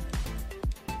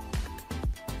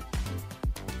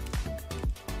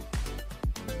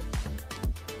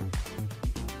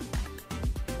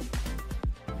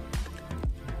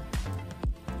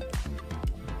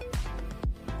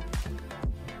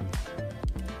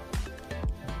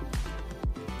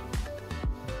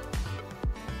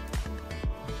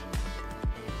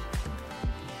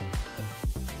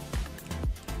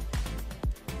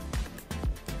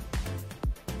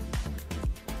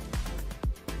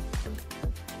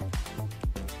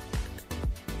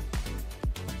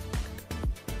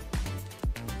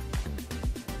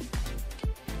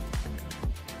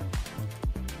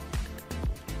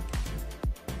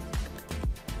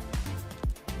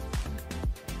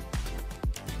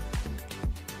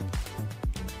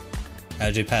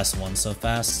 How'd you pass one so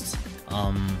fast?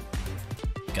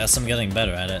 Guess I'm getting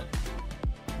better at it.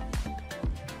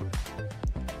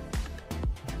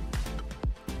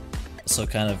 So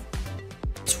kind of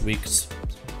tweaked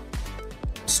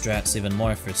strats even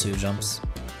more for 2 jumps.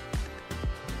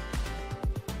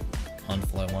 On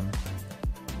floor 1.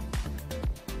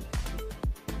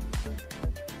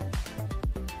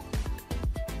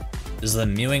 Is the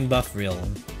mewing buff real?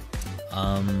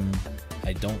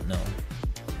 I don't know.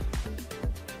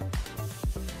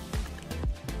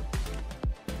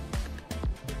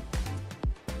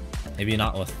 Maybe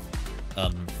not with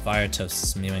Fire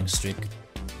Toast's mewing streak.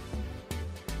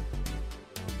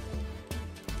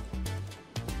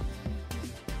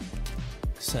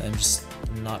 So I'm just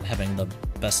not having the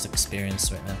best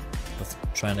experience right now with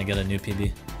trying to get a new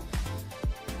PB.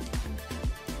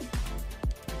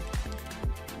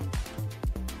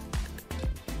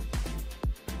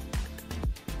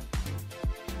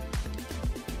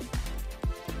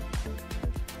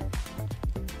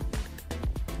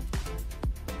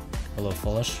 Hello,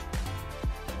 Foolish.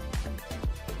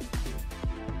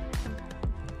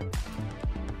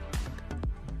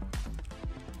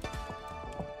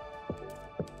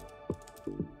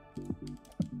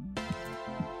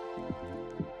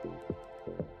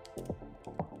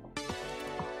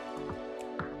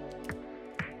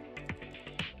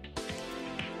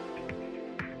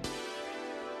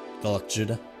 Good luck,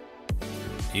 Judah.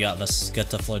 You got this. Get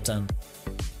to floor 10.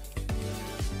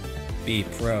 Be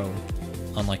pro.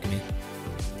 Unlike me.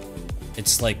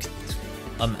 It's like,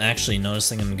 I'm actually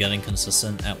noticing I'm getting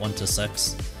consistent at 1 to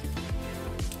 6.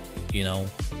 You know,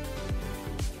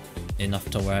 enough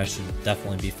to where I should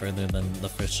definitely be further than the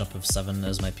first jump of 7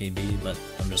 as my PB, but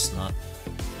I'm just not.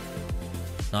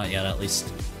 Not yet, at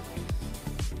least.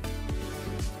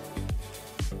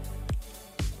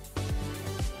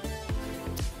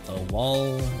 The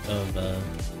wall of,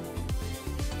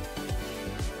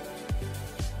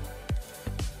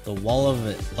 the wall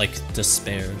of, like,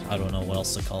 despair, I don't know what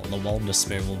else to call it, the wall of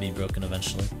despair will be broken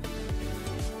eventually.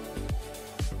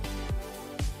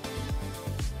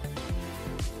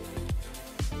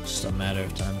 Just a matter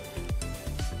of time.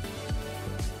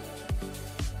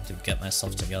 To get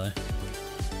myself together.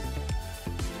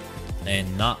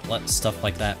 And not let stuff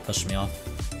like that push me off.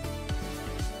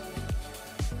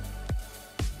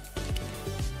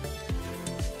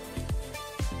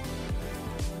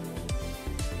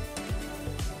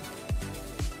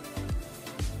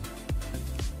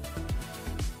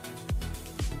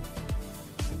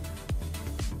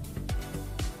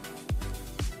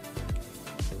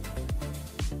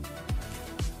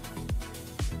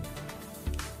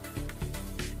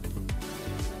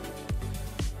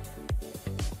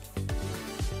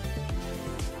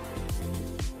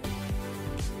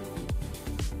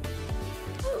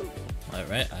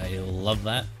 Alright, I love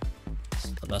that. It's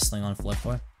the best thing on floor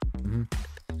 4.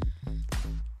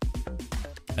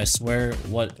 I swear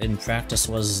what in practice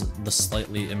was the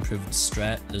slightly improved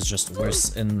strat is just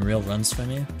worse in real runs for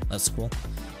me. That's cool.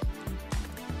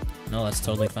 No, that's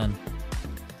totally fine.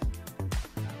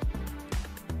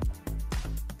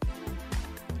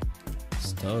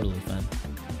 It's totally fine.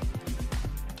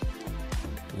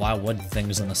 Why would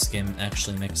things in this game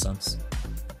actually make sense?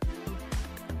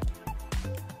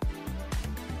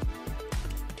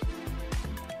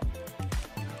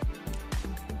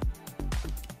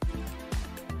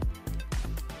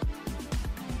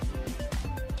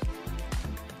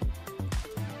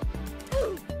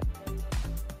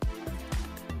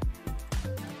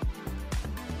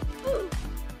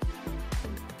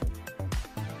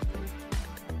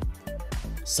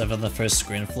 Except for the first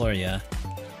screen floor, yeah.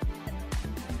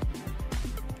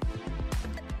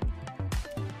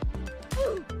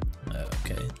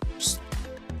 Okay, just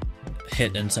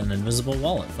hit into an invisible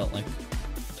wall, it felt like.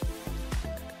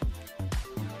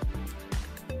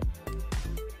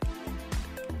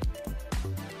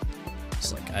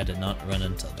 It's like I did not run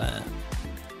into that,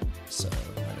 so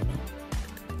I don't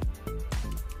know.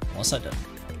 Unless I did.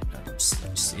 I'm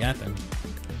just yapping.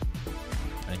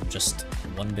 I'm just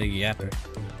one big yapper.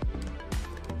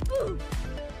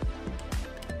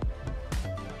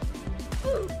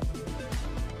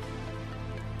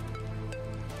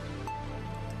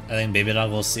 I think Baby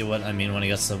Dog will see what I mean when he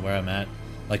gets to where I'm at.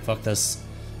 Like, fuck this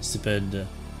stupid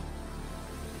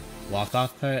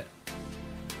walk-off part.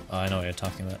 Oh, I know what you're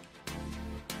talking about.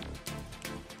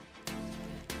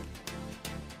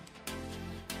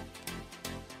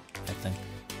 I think.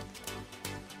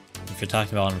 If you're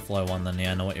talking about on floor 1, then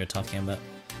yeah, I know what you're talking about.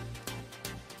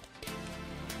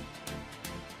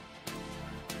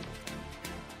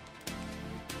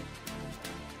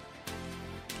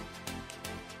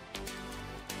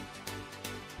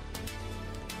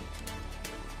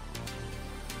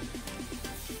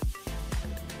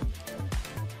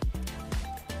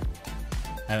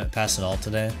 I haven't passed it all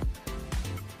today.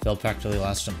 Failed practically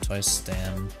last jump twice,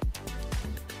 damn.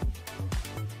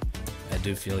 I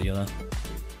do feel you though.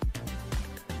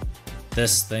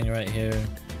 This thing right here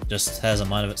just has a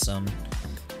mind of its own.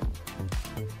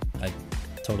 I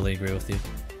totally agree with you.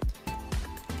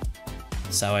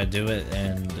 It's how I do it,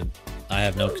 and I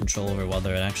have no control over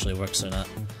whether it actually works or not.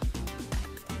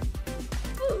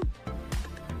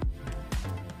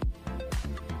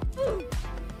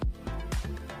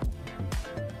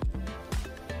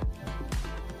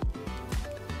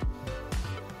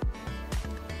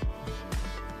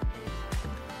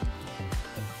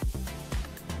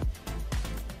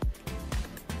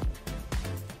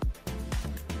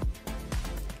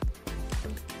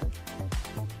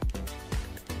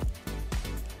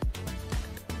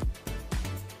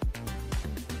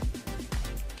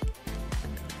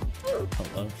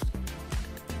 Hello.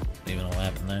 Don't even know what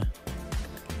happened there.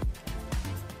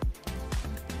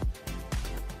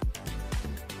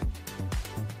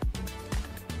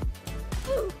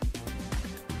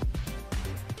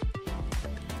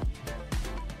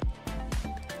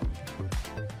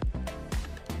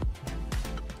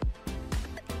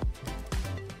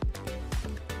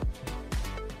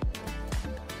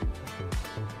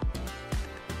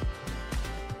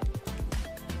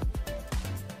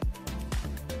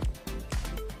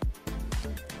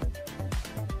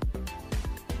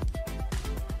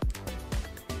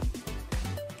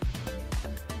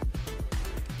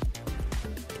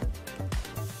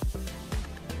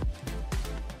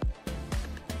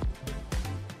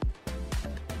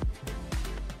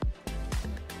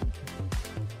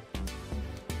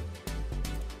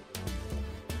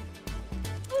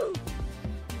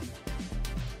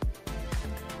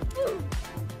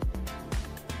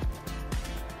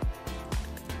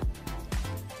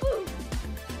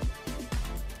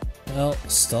 Well,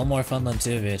 still more fun than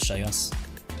 2vh, I guess.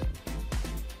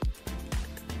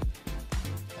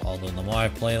 Although the more I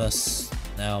play this,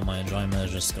 now my enjoyment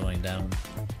is just going down.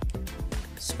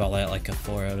 It's probably at like a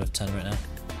 4 out of 10 right now,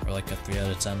 or like a 3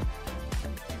 out of 10.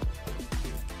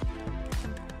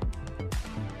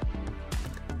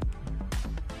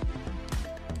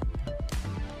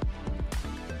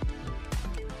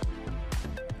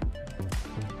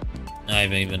 I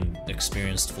haven't even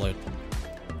experienced float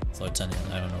 10 yet.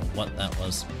 I don't know what that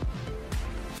was.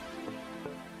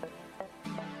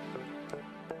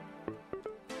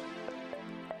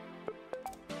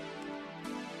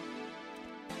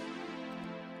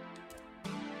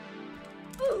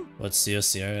 What's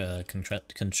COCR?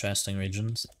 Contrasting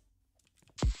regions?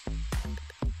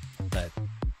 That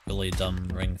really dumb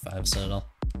Ring 5 said it all.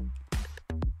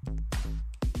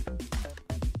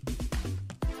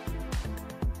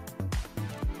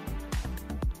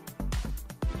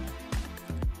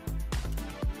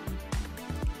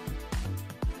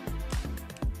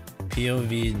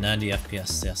 POV 90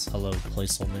 FPS. Yes, hello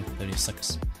placeholder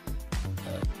 36.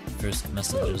 First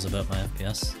messages about my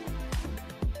FPS.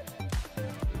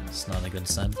 It's not a good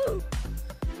sign.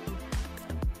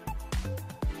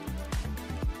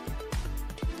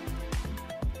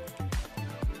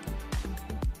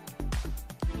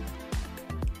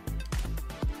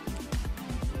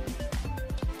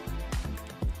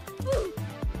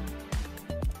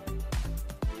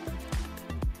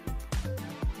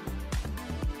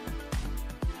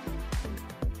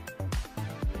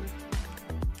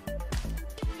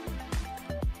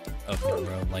 Okay,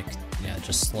 bro, like, yeah,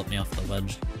 just slip me off the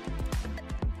ledge.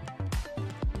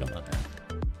 Come on,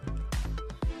 man.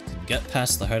 Get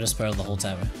past the hardest part of the whole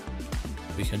tower.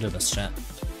 We can do this, chat.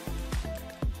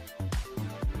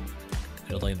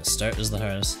 Really, the start is the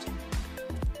hardest.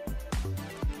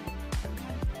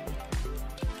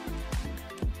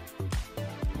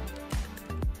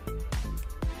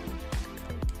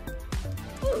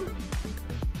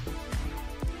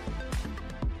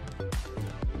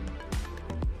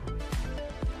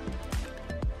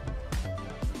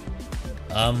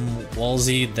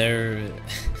 Walsey, there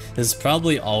has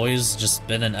probably always just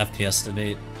been an FPS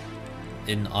debate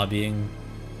in obbying.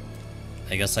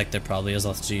 I guess like there probably is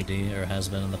with GD, or has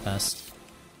been in the past.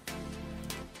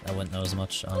 I wouldn't know as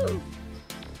much.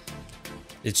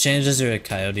 It changes your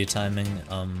coyote timing.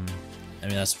 I mean,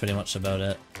 that's pretty much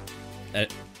about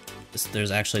it.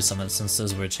 There's actually some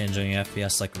instances where changing your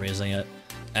FPS, like raising it,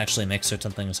 actually makes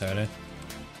certain things harder.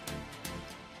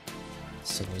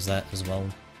 So there's that as well.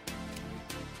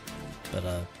 But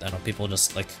I don't know, people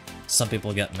just, like, some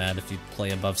people get mad if you play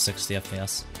above 60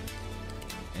 FPS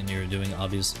and you're doing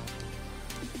obbies.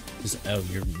 Oh,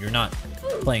 you're not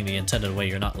playing the intended way,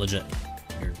 you're not legit.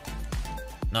 You're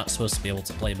not supposed to be able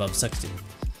to play above 60.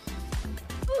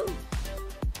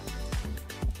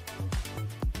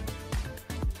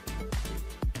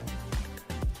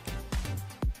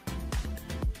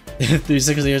 If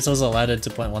 360 Hz was allowed at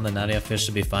 2.1, then 90 FPS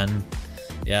should be fine.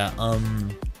 Yeah,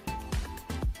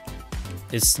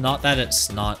 it's not that it's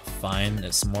not fine,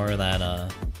 it's more that,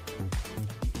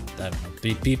 that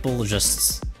people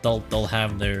just, they'll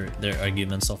have their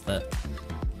arguments with it.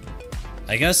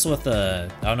 I guess with I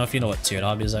don't know if you know what tiered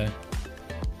hobbies are,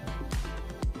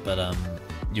 but,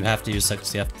 you have to use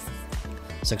 60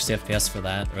 FPS for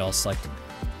that, or else, like,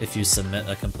 if you submit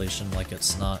a completion, like,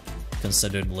 it's not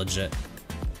considered legit,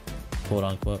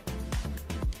 quote-unquote,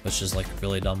 which is, like,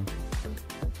 really dumb.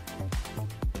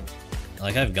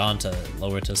 Like, I've gone to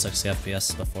lower to 60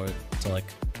 FPS before to, like,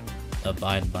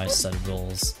 abide by said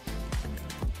rules.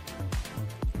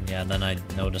 And yeah, then I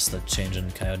noticed the change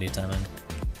in coyote timing.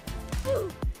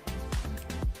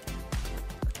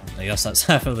 I guess that's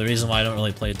half of the reason why I don't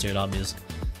really play tiered hobbies,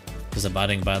 because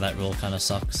abiding by that rule kind of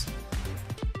sucks.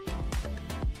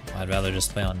 I'd rather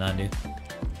just play on 90.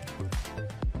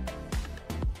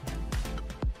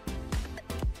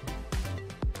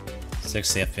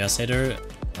 $60 FPS hater?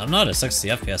 I'm not a 60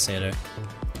 FPS hater.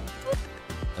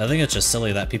 I think it's just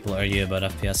silly that people argue about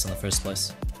FPS in the first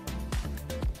place.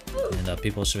 And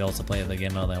people should be able to play the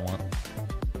game how they want.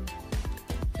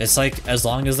 It's like, as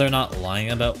long as they're not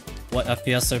lying about what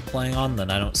FPS they're playing on,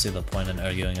 then I don't see the point in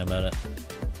arguing about it.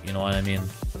 You know what I mean?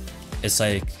 It's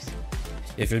like,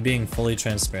 if you're being fully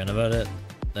transparent about it,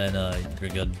 then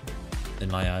you're good, in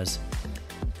my eyes.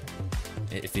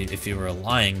 If you were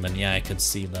lying, then yeah, I could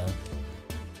see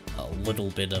a little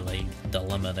bit of a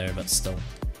dilemma there, but still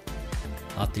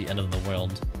not the end of the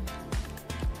world.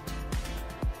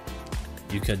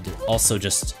 You could also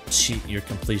just cheat your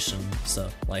completion, so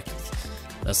like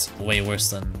that's way worse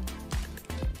than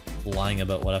lying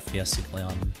about what FPS you play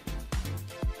on,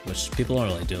 which people don't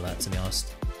really do that, to be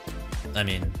honest. I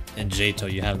mean, in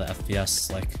JTO you have the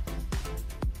FPS like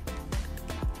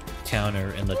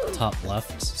counter in the top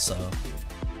left, so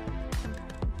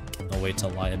no way to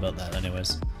lie about that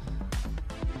anyways.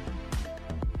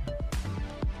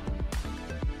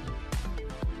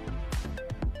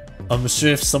 I'm sure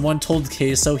if someone told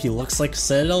Queso he looks like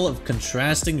Citadel of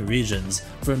Contrasting Regions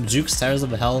from Juke's Towers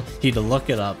of Hell, he'd look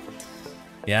it up.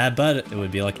 Yeah, but it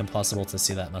would be like impossible to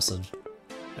see that message.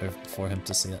 Or for him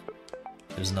to see it.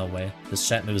 There's no way. This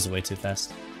chat moves way too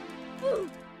fast.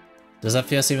 Does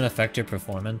FPS even affect your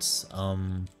performance?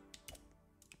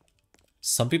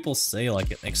 Some people say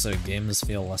like it makes their games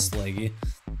feel less laggy.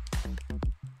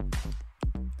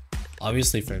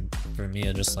 Obviously for me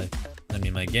it just like, I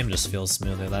mean, my game just feels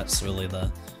smoother. That's really the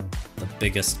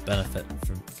biggest benefit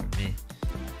for me.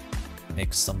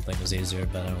 Makes some things easier,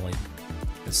 but really,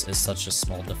 it's such a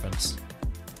small difference.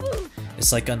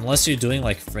 It's like, unless you're doing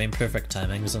like frame perfect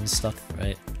timings and stuff,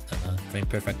 right? frame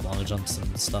perfect long jumps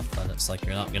and stuff, then it's like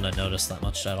you're not gonna notice that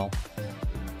much at all.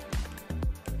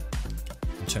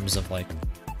 In terms of like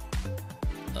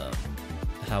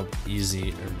how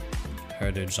easy or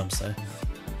harder jumps are.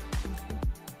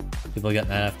 People get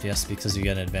mad FPS because you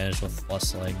get an advantage with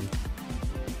less lag.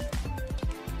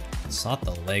 It's not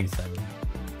the leg thing.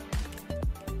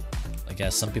 I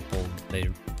guess some people, they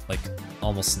like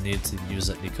almost need to use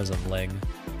it because of lag,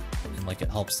 and like it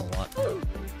helps a lot.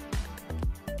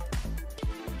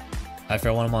 I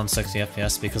for one, I'm on 60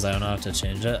 FPS because I don't know how to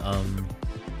change it.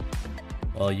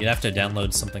 Well, you'd have to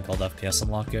download something called FPS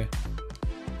Unlocker,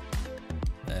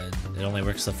 and it only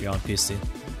works if you're on PC.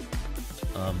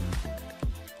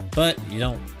 But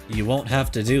you won't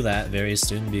have to do that very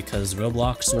soon because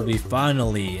Roblox will be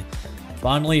finally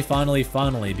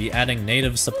be adding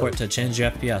native support to change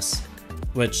your FPS,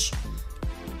 which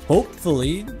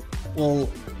hopefully will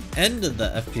end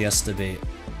the FPS debate.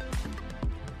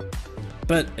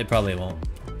 But it probably won't,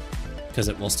 because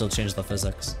it will still change the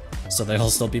physics. So there will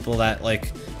still people that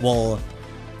like will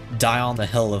die on the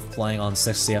hill of playing on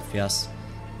 60 FPS,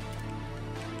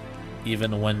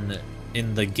 even when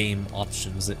in the game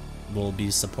options it will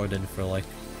be supported for like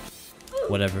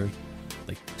whatever,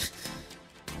 like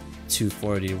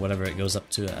 240 or whatever it goes up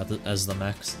to as the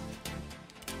max.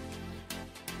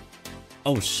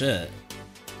 Oh shit.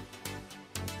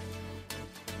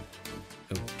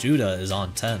 Oh, Judah is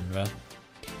on 10, bro.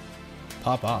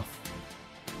 Pop off.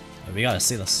 Oh, we gotta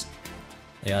see this.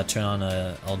 They gotta turn on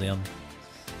LDM.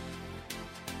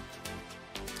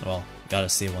 Well, gotta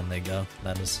see when they go,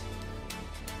 that is.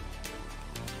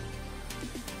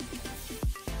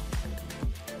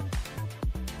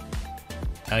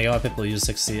 I get why people use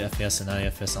 60 FPS and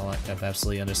 90 FPS on I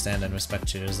absolutely understand and respect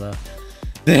cheaters though.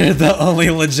 They're the only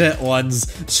legit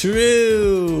ones.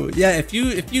 True! Yeah, if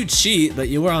you cheat but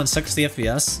you were on 60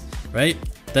 FPS, right?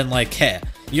 Then like, hey,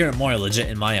 you're more legit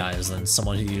in my eyes than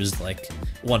someone who used like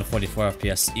 144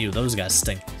 FPS. Ew, those guys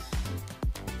stink.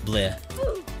 Bleh.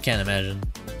 Can't imagine.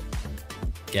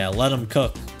 Yeah, let them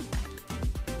cook.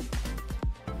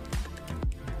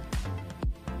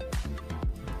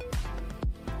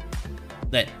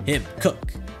 Let him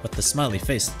cook with the smiley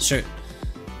face shirt.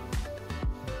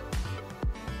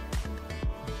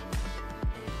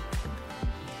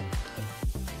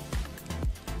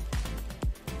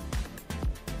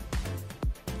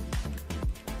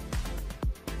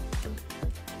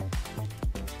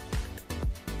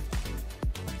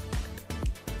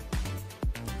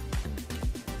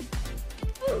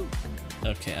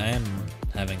 Okay, I am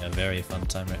having a very fun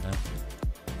time right now.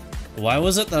 Why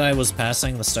was it that I was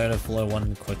passing the start of floor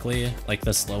 1 quickly, like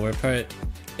the slower part,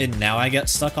 and now I get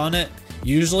stuck on it?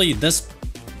 Usually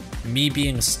me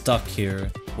being stuck here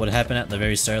would happen at the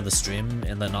very start of the stream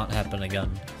and then not happen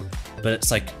again. But it's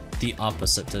like the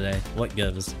opposite today. What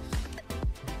gives?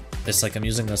 It's like I'm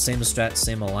using the same strats,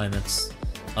 same alignments.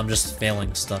 I'm just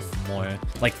failing stuff more.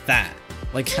 Like that.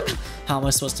 Like, how am I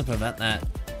supposed to prevent that?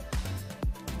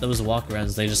 Those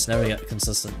walkarounds, they just never get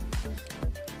consistent.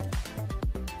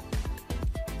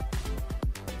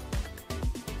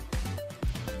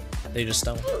 They just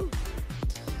don't.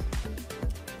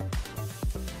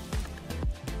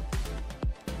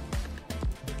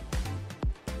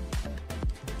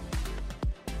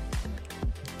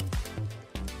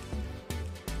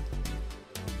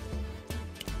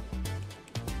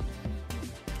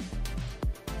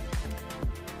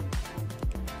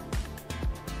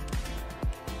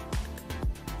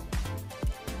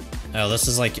 Oh, this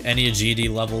is like any GD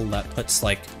level that puts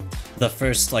like the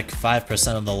first like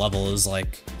 5% of the level is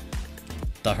like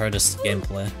the hardest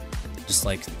gameplay. Just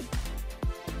like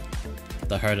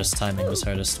the hardest timing was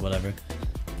hardest, whatever.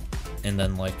 And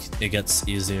then like it gets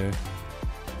easier.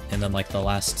 And then like the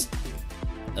last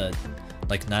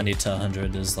like 90 to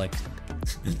 100 is like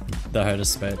the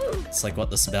hardest part. It's like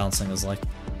what this balancing is like.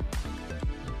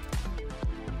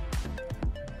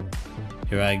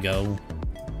 Here I go.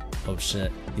 Oh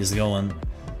shit, he's going.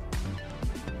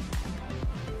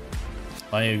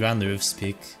 Why don't you go on the roof's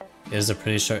peak? It is a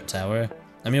pretty short tower.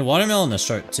 I mean, Watermelon is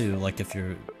short too, like if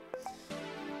you're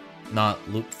not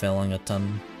loop filling a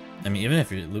ton. I mean, even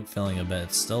if you're loop filling a bit,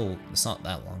 it's not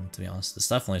that long, to be honest. It's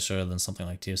definitely shorter than something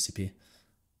like TOCP.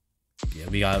 Yeah,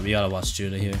 we gotta watch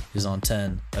Judah here. He's on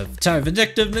 10 of Tower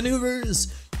Vindictive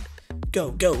Maneuvers! Go,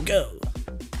 go, go!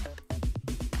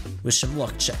 Wish him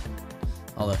luck, chat.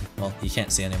 Although, well, he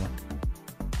can't see anyone.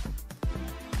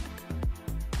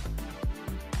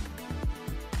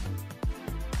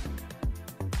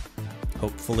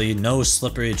 Hopefully no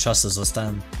slippery trusses this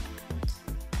time.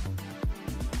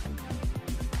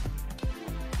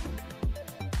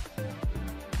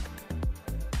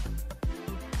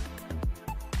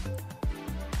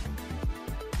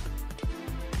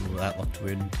 that looked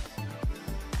weird.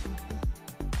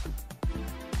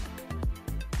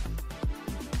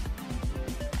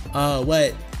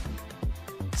 Wait.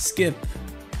 Skip.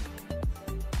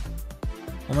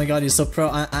 Oh my god, he's so pro.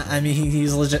 I mean,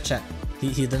 he's legit, chat.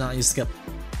 He did not use skip.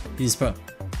 He's pro.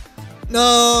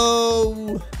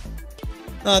 No!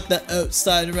 Not the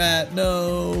outside rat,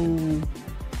 no!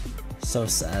 So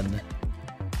sad.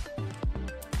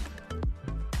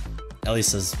 At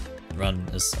least his run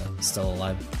is still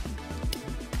alive.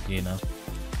 You know.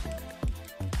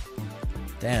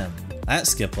 Damn, that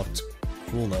skip looked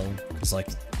cool though. Cause like,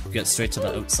 you get straight to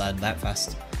the outside that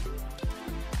fast.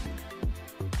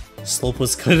 Slope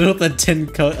was coated with a thin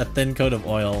coat of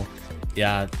oil.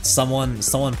 Yeah, someone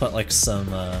put like some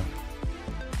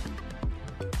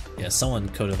yeah, someone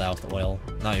coated that with oil.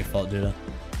 Not your fault, dude.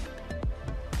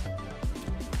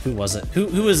 Who was it?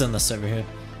 Who was in the server here?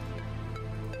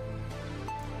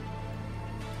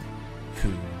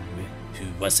 Who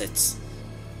was it?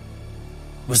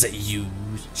 Was it you,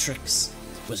 Trix?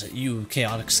 Was it you,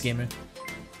 Chaotic Scammer?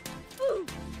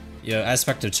 Yo,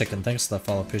 Aspect of Chicken, thanks for the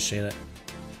follow, appreciate it.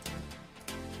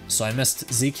 So I missed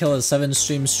Zkilla's 7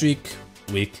 stream streak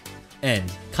week,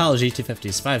 and College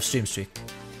E250's 5 stream streak.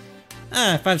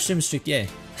 Ah, 5 stream streak, yay.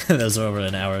 Those were over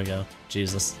an hour ago.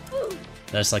 Jesus.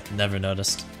 I just like never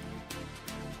noticed.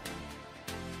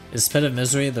 Is Pit of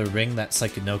Misery the ring that's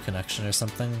like no connection or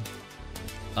something?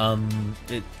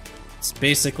 It's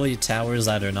basically towers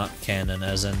that are not canon,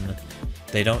 as in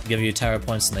they don't give you tower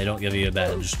points and they don't give you a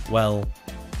badge. Well,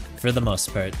 for the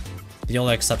most part. The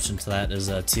only exception to that is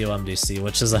TOMDC,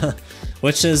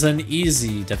 which is an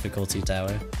easy difficulty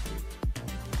tower.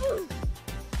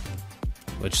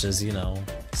 Which is, you know,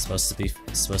 supposed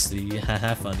to be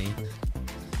haha funny.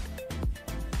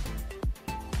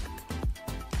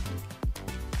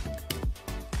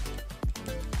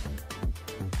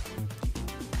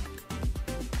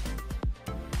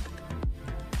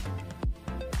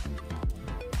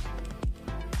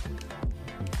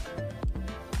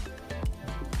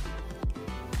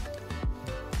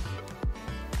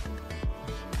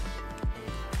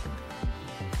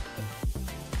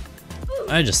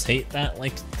 I just hate that,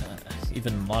 like,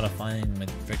 even modifying my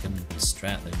freaking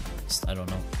strat, I don't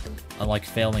know. I'm like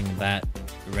failing that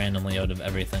randomly out of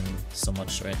everything so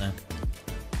much right now.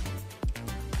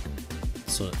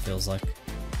 That's what it feels like.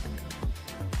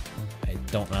 I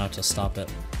don't know how to stop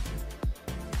it.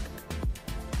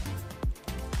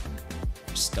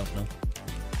 Just don't know.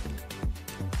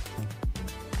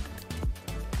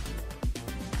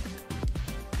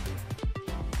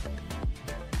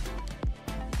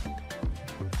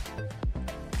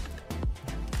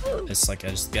 It's like I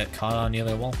just get caught on the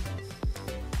other wall.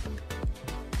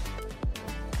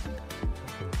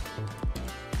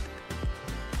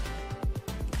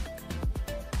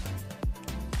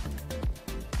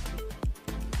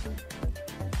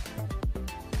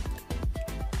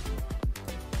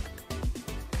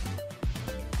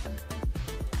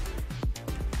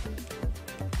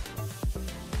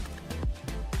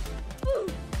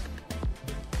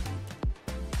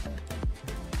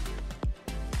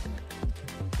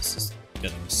 This is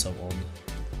getting so old.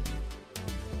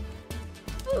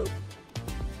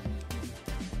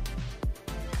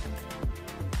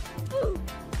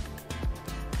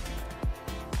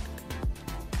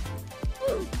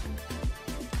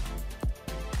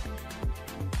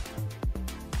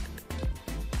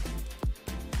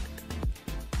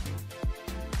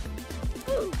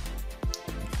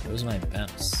 Where's my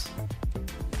bounce?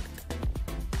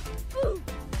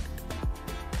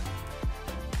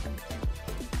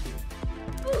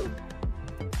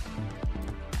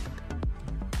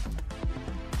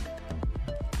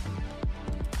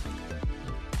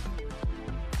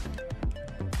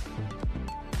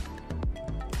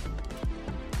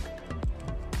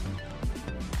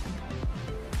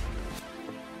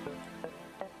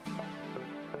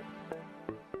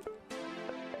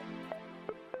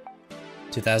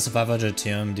 $2,500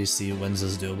 TMDC wins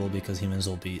is doable because humans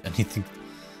will be anything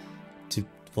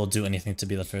will do anything to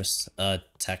be the first.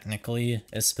 Technically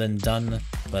it's been done,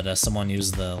 but someone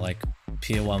used the like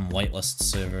POM whitelist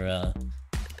server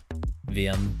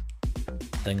VM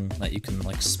thing that you can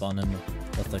like spawn in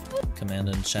with the command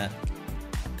in chat.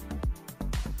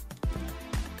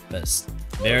 But it's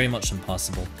very much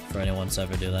impossible for anyone to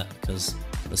ever do that because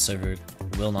the server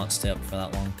will not stay up for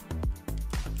that long.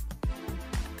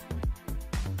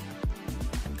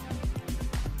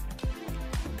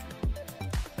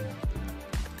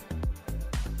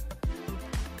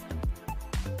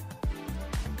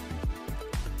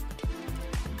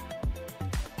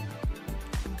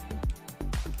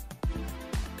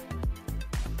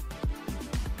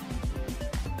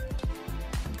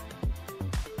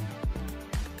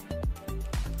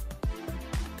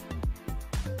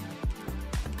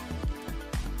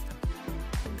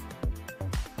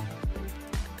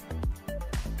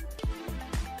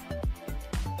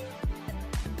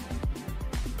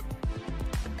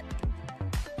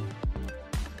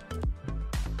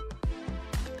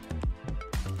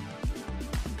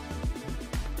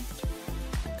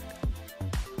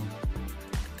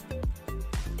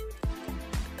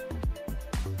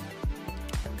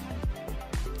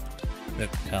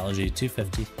 Rip, Ecology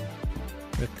 250.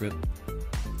 Rip, rip.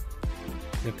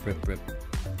 Rip, rip, rip.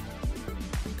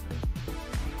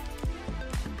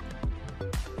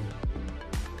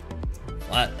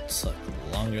 That took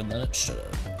longer than it should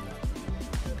have.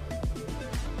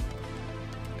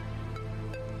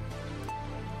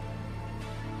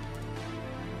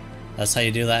 That's how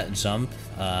you do that jump,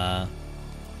 I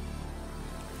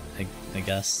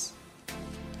guess.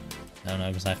 I don't know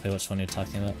exactly which one you're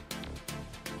talking about.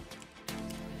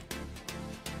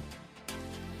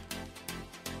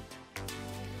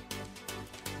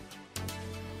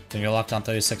 Finger locked on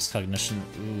 36 cognition.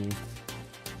 Ooh.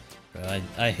 Bro,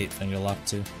 I hate finger lock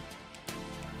too.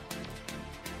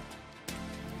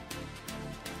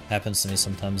 Happens to me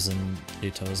sometimes in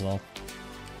Rito as well.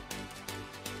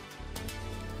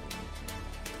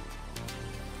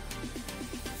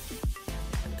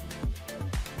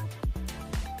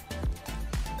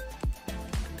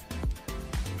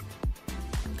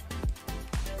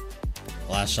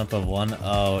 Last jump of 1?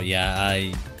 Oh yeah,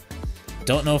 I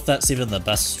don't know if that's even the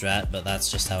best strat, but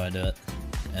that's just how I do it,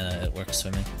 and it works for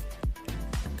me.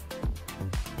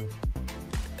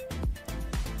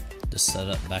 Just set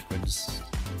it up backwards.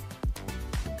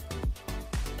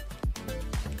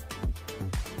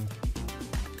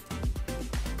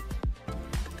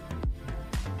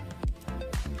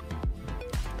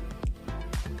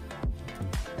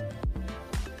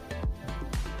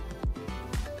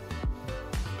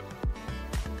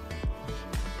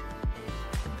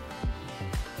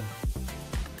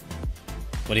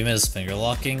 What do you mean is finger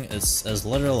locking? It's as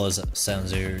literal as it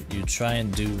sounds. You try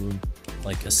and do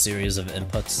like a series of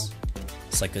inputs.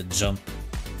 It's like a jump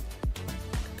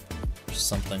or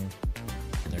something.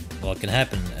 Well, it can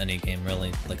happen in any game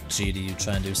really. Like GD, you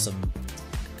try and do some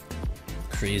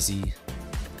crazy,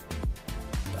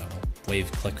 I don't know,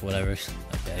 wave click, whatever.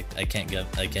 Okay, I can't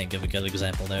give a good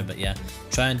example there, but yeah,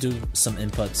 try and do some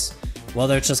inputs.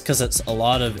 Whether it's just because it's a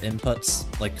lot of inputs,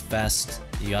 like fast,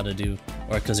 you gotta do,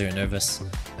 or because you're nervous,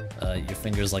 your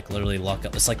fingers like literally lock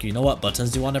up. It's like you know what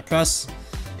buttons you want to press,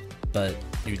 but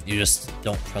you just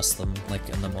don't press them like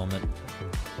in the moment.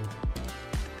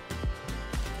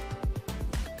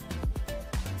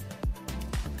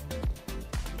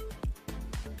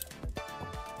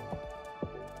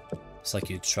 It's like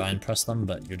you try and press them,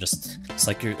 but you're just it's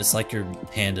like your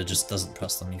hand, it just doesn't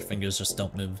press them. Your fingers just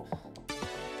don't move.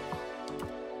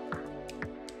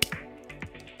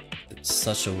 It's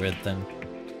such a weird thing.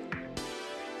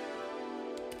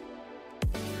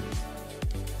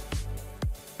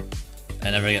 I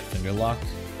never get finger lock.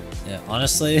 Yeah,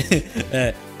 honestly,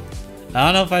 I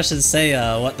don't know if I should say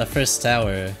what the first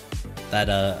tower that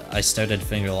I started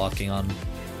finger locking on.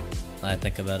 When I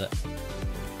think about it,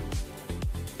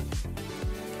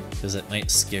 because it might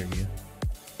scare you.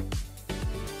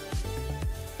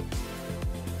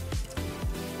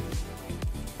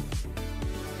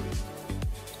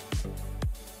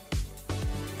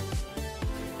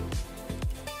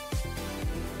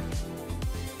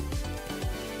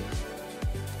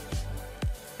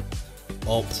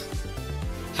 Alt.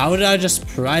 How did I just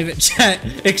private chat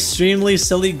extremely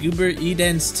silly goober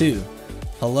E-dance 2?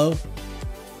 Hello?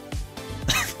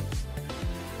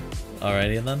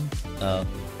 Alrighty then.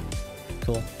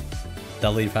 Cool.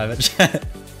 Delete private chat.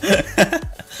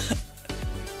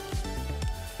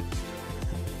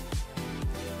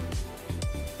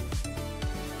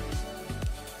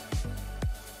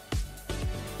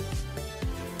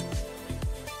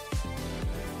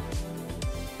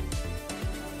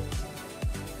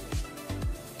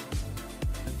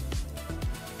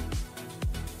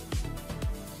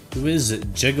 Who is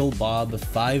it?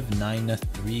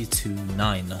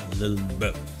 JiggleBob59329, little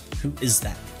bro. Who is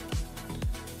that?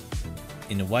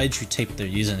 And why did you type their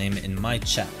username in my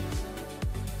chat?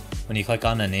 When you click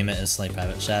on and name it instantly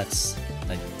private chats.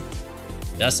 I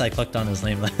guess I clicked on his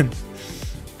name then.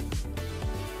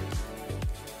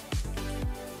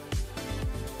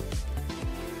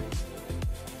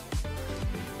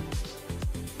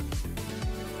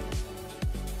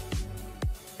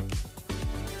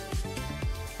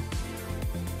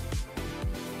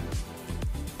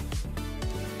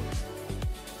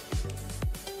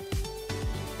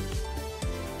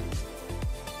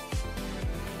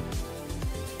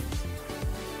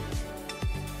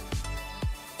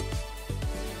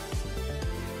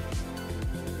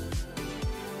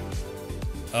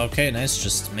 Okay, nice.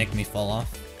 Just make me fall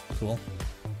off. Cool.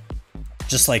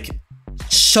 Just like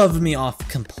shove me off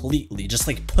completely. Just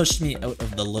like push me out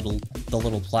of the little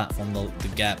platform, the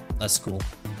gap. That's cool.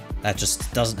 That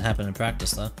just doesn't happen in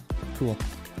practice though. Cool.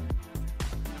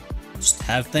 Just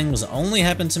have things only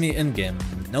happen to me in game.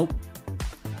 Nope.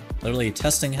 literally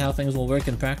testing how things will work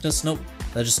in practice. Nope,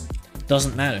 that just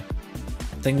doesn't matter.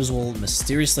 Things will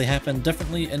mysteriously happen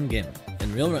differently in-game,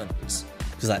 in real runs.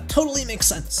 Because that totally makes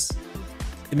sense.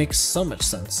 It makes so much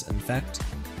sense, in fact.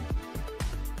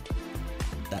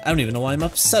 That I don't even know why I'm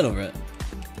upset over it.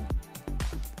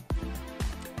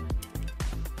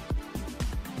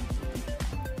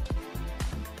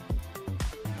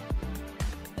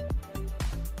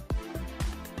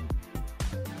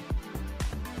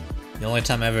 The only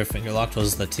time I ever finger locked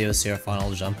was the TOCR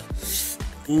final jump.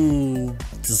 Ooh,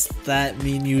 does that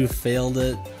mean you failed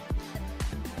it,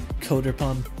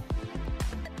 Coderpon?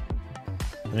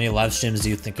 How many live streams do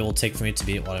you think it will take for me to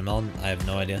beat Watermelon? I have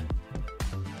no idea.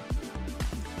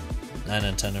 9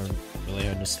 and 10 are really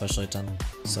hard, especially 10,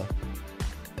 so.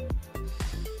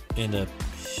 And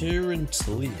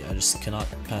apparently, I just cannot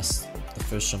pass the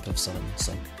first jump of 7,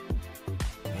 so.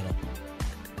 You know.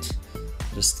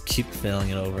 Just keep failing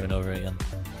it over and over again.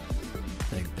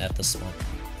 Like, at this point.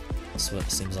 That's what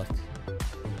it seems like.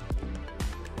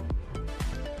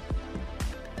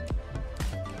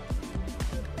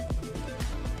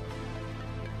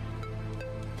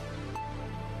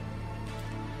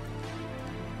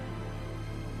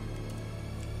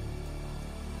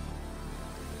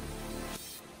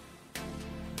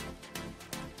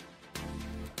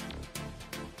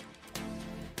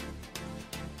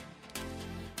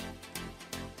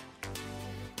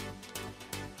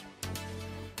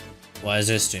 Why is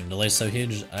their stream delay so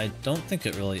huge? I don't think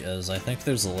it really is. I think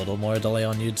there's a little more delay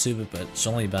on YouTube, but it should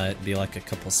only be like a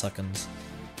couple seconds.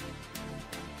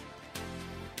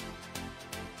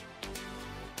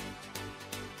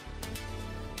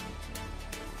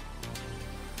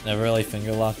 Never really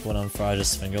finger lock when I'm fried,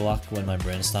 just finger lock when my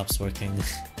brain stops working.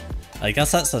 I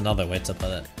guess that's another way to put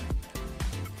it.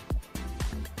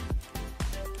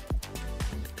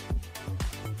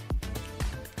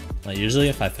 Like, usually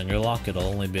if I finger lock, it'll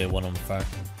only be when I'm far.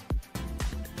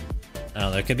 I don't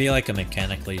know, there could be like a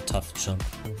mechanically tough jump.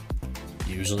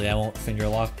 Usually I won't finger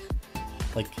lock,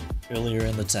 like, earlier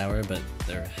in the tower, but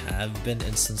there have been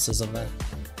instances of that.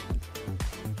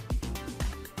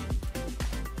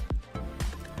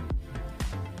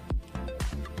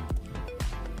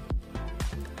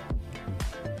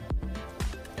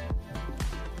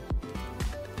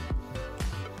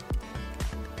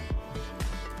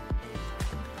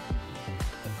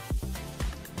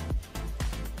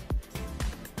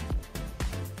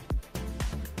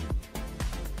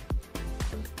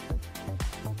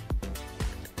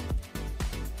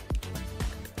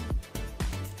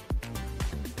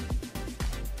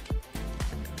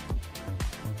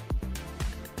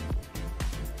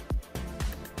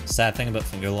 Sad thing about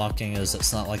finger locking is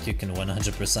it's not like you can win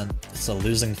 100%, so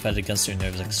losing fed against your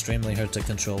nerves is extremely hard to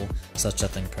control such a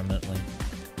thing permanently.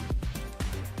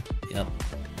 Yep,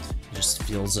 it just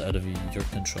feels out of your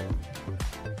control.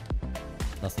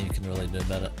 Nothing you can really do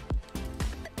about it.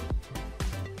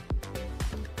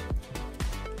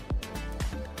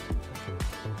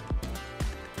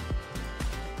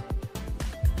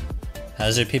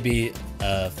 How's your PB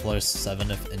floor 7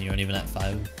 and you aren't even at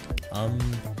 5?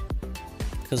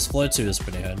 Because floor 2 is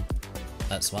pretty hard.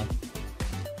 That's why.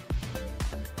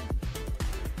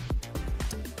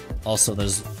 Also,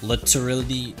 there's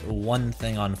literally one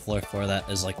thing on floor 4 that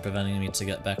is like preventing me to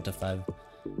get back to 5.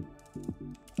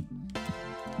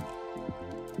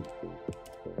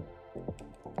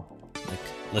 Like,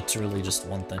 literally just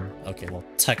one thing. Okay, well,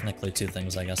 technically 2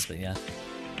 things, I guess, but yeah.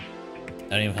 I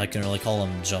don't even know if I can really call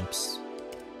them jumps.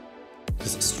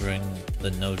 Because it's during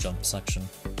the no jump section.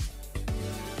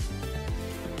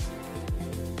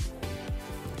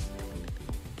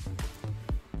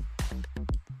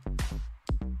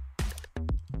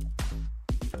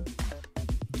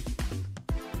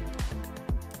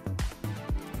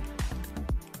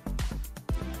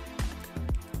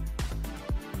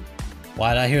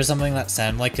 Why did I hear something that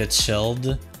sounded like a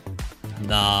chilled?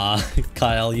 Nah,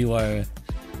 Kyle, you are...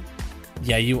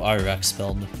 Yeah, you are Rex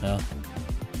build, yeah.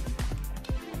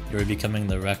 You're becoming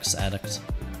the Rex addict.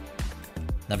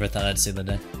 Never thought I'd see the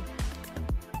day.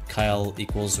 Kyle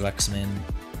equals Rex main.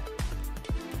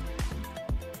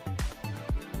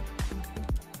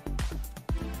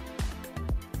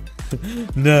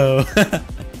 No!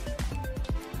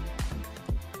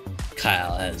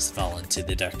 Kyle has fallen to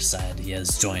the dark side. He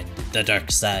has joined the dark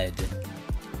side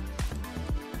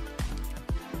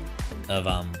of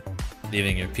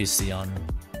leaving your PC on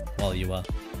while you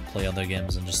play other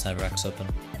games and just have Rex open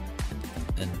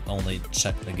and only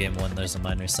check the game when there's a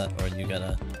minor set or you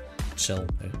gotta chill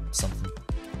or something.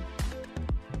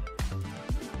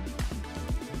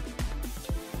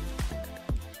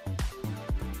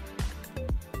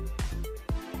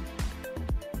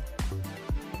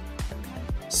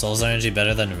 Souls RNG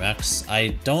better than Rex?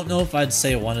 I don't know if I'd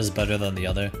say one is better than the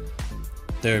other.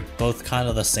 They're both kind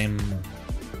of the same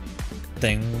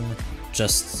thing,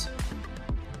 just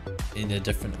in a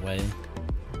different way.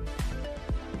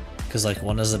 Because like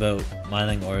one is about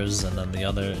mining ores and then the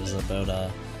other is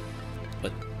about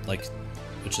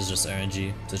which is just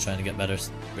RNG to trying to get better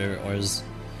rare ores.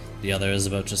 The other is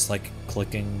about just like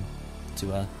clicking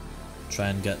to try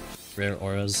and get rare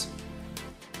auras.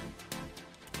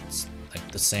 It's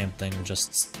like the same thing,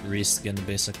 just reskinned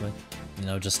basically. You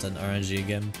know, just an RNG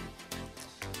game.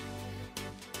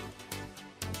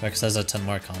 Rex has a ton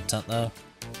more content though.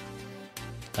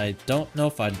 I don't know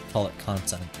if I'd call it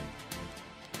content.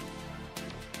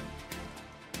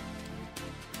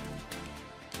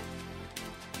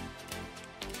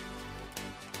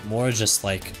 More just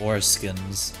like ore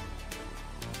skins.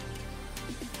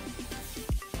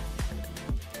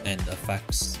 And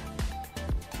effects.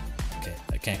 Okay,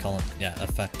 I can't call them, yeah,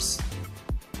 effects.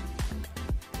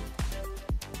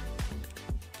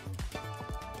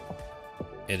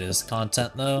 It is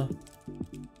content though.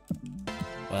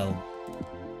 Well,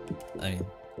 I mean,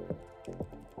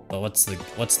 but what's the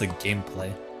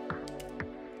gameplay?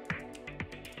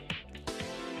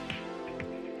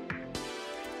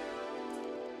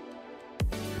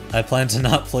 I plan to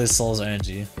not play Souls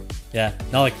RNG. Yeah,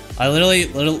 no, like I literally,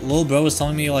 little bro was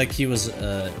telling me like he was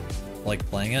like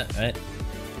playing it, right?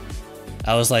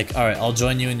 I was like, all right, I'll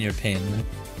join you in your pain.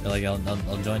 Like I'll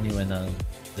join you in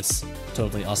this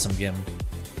totally awesome game.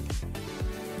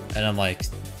 And I'm like,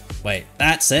 wait,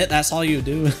 that's it? That's all you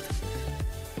do?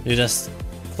 You just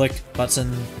click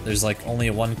button. There's like only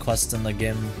one quest in the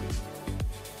game,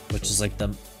 which is like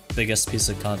the biggest piece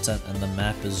of content, and the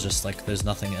map is just like there's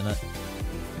nothing in it.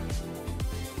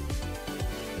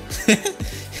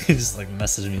 He just like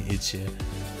messaged me each year.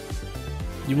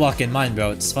 You walk in mine,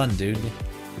 bro, it's fun, dude.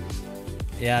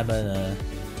 Yeah, but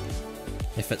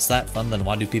if it's that fun, then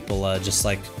why do people just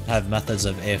like have methods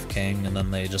of AFKing and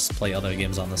then they just play other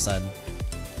games on the side?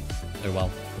 Or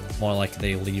well, more like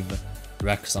they leave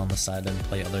Rex on the side and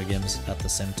play other games at the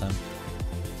same time,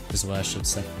 is what I should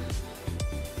say.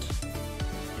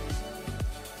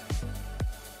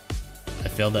 I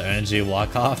feel the RNG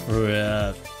walk off,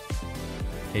 or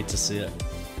hate to see it.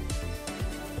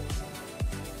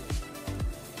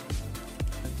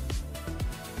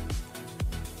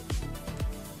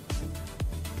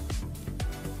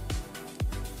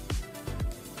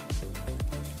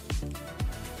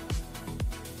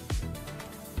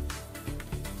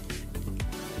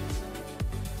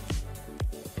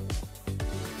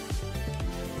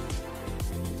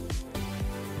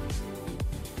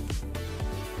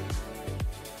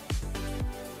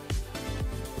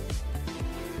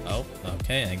 Oh,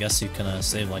 okay, I guess you can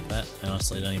save like that. I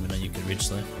honestly don't even know you could reach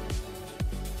there.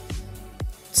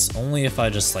 It's only if I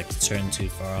just like turn too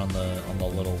far on the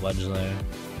little wedge there.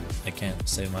 I can't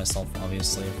save myself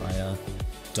obviously if I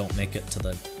don't make it to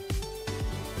the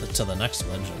next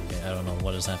wedge. Okay, I don't know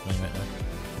what is happening right now.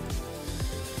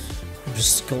 I'm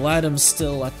just glad I'm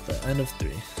still at the end of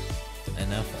 3. And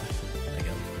now 5.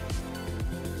 Again.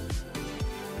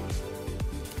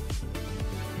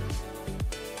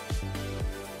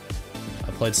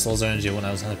 I played Souls RNG when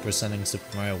I was 100%ing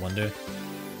Super Mario Wonder.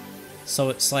 So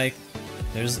it's like,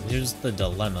 here's the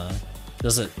dilemma.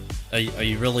 Are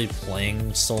you really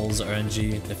playing Souls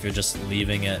RNG if you're just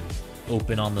leaving it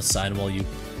open on the side while you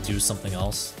do something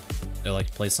else? Or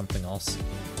like play something else?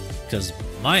 Because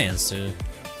my answer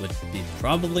would be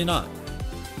probably not.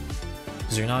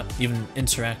 Because you're not even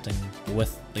interacting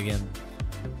with the game.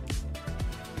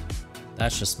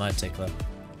 That's just my take though.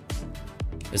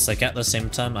 It's like at the same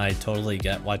time I totally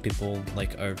get why people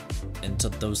like are into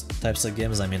those types of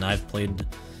games. I mean, I've played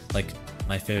like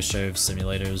my fair share of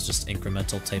simulators, just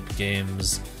incremental type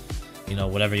games, you know,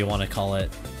 whatever you want to call it,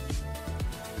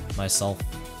 myself.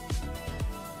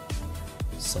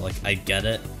 So like I get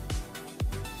it.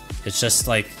 It's just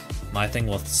like my thing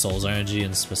with Souls RNG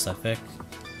in specific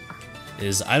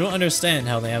is I don't understand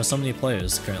how they have so many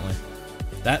players currently.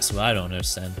 That's what I don't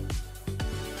understand.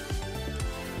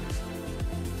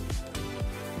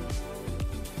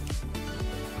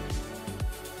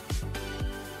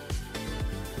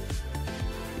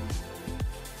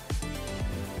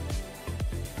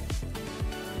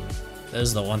 That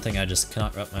is the one thing I just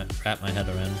cannot wrap my head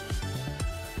around.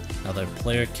 Now their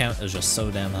player count is just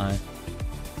so damn high.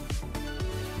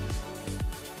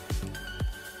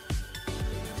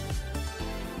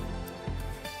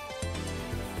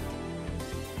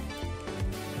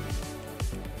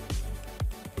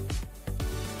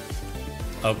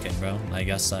 Okay, bro. I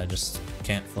guess I just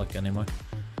can't flick anymore.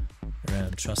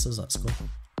 Random trusses, that's cool.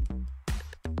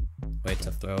 way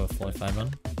to throw a 45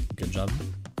 run. Good job.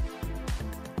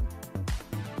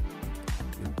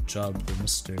 Good job,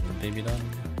 Mr. Baby Dog.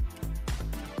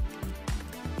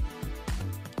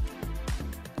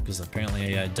 Because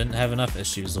apparently I didn't have enough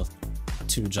issues with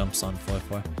 2 jumps on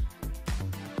 4-4.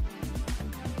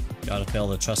 Gotta fail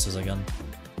the trusses again.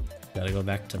 Gotta go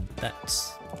back to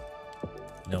bets.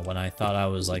 You know, when I thought I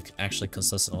was like actually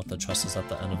consistent with the trusses at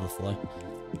the end of the floor.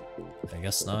 I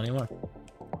guess not anymore.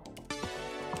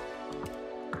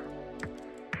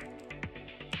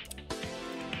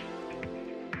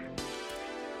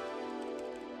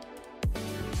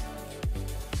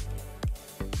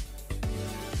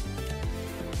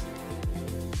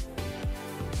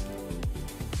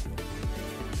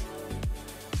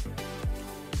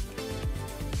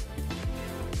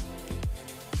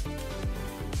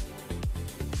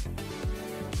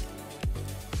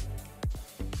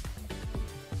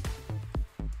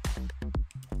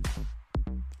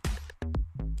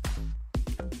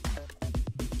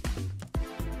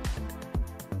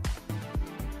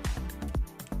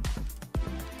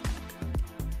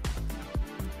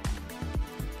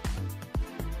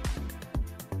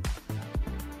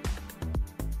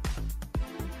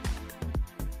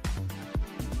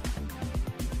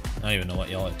 I don't even know what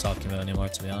y'all are talking about anymore,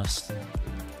 to be honest.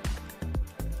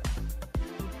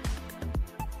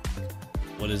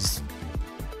 What is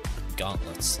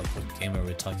gauntlets? Like, what game are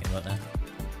we talking about now?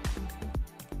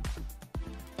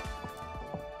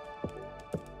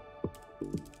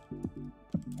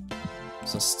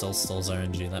 So still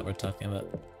RNG that we're talking about.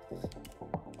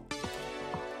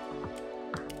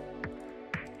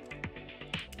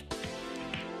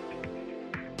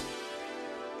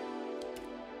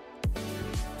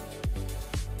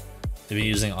 To be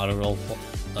using auto roll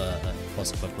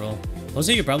plus quick roll.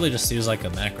 Also, you could probably just use like a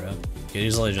macro. You could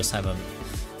easily just have a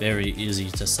very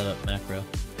easy to set up macro.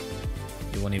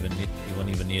 You wouldn't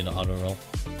even need an auto roll.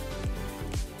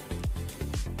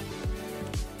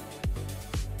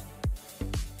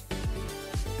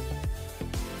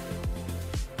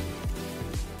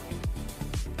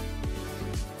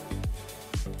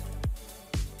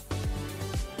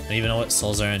 I don't even know what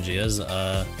Souls RNG is.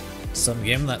 Some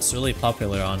game that's really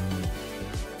popular on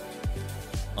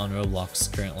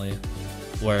Roblox currently,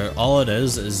 where all it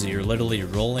is you're literally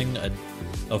rolling a,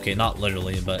 okay, not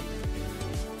literally, but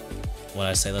when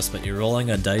I say this, but you're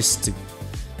rolling a dice to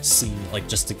see, like,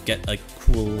 just to get a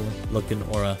cool looking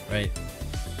aura, right?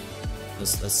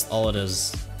 That's all it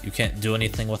is. You can't do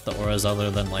anything with the auras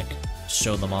other than like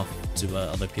show them off to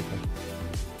other people.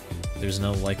 There's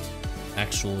no like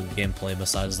actual gameplay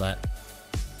besides that.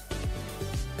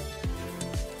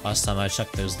 Last time I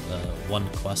checked, there's one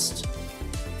quest,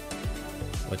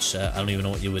 which I don't even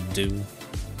know what you would do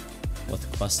with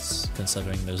quests,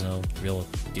 considering there's no real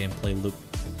gameplay loop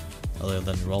other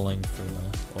than rolling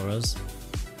for auras.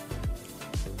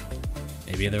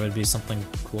 Maybe there would be something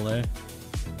cool there.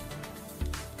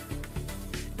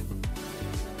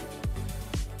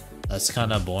 That's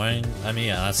kind of boring. I mean,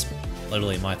 yeah, that's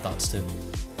literally my thoughts too.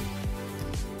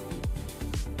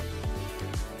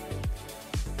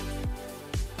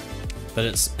 But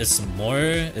it's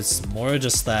more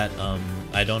just that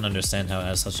I don't understand how it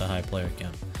has such a high player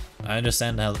count. I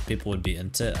understand how people would be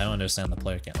into it. I don't understand the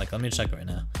player count. Like, let me check right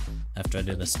now after I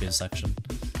do the speed section.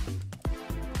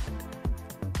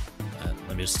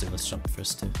 Let me just do this jump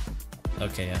first too.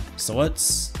 Okay, yeah. So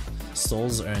what's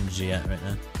Souls RNG at right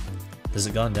now? Has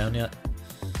it gone down yet?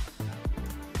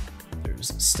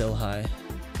 There's still high.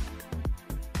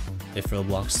 If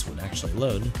Roblox would actually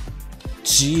load.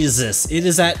 Jesus, it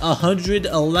is at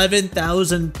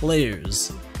 111,000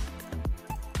 players.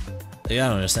 Yeah, I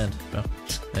don't understand, bro.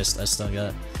 I just don't get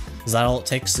it. Is that all it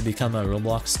takes to become a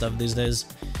Roblox stuff these days?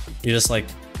 You just like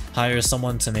hire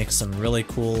someone to make some really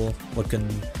cool looking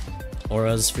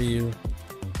auras for you,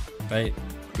 right?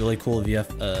 Really cool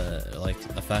like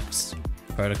effects,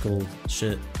 particle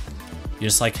shit. You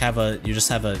just like have a just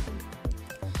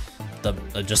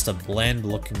a bland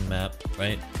looking map,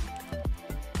 right?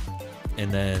 And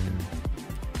then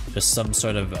just some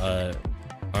sort of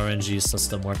RNG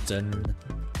system worked in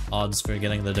odds for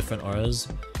getting the different auras.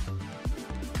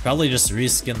 Probably just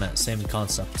reskin that same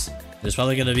concept. There's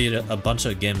probably gonna be a bunch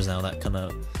of games now that come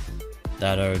out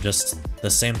that are just the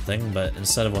same thing, but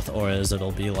instead of with auras,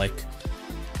 it'll be like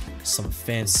some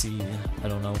fancy, I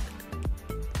don't know,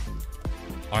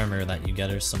 armor that you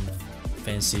get or some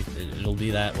fancy, it'll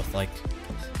be that with like,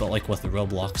 but like with the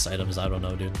Roblox items, I don't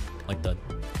know, dude. Like the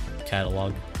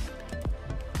catalog.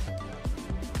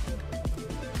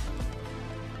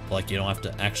 But like you don't have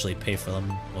to actually pay for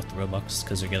them with the Robux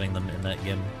because you're getting them in that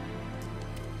game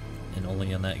and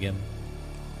only in that game.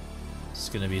 It's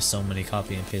gonna be so many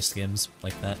copy and paste games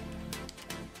like that.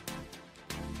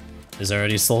 There's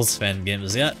already Souls fan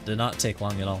games. Yeah, did not take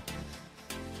long at all.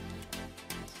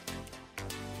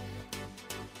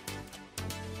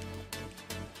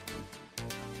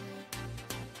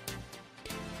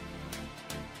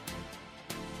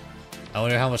 I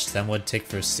wonder how much time would take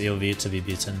for COV to be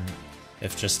beaten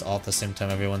if just all at the same time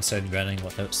everyone started grinding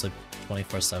without sleep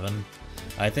 24/7.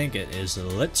 I think it is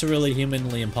literally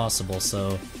humanly impossible,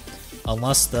 so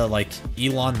unless the like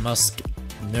Elon Musk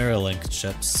Neuralink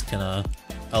chips can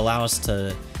allow us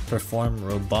to perform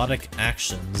robotic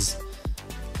actions,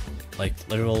 like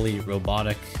literally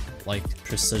robotic, like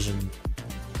precision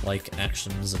like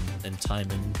actions and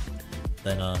timing,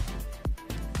 then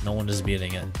no one is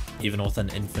beating it, even with an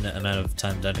infinite amount of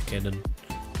time dedicated.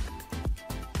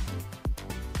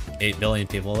 8 billion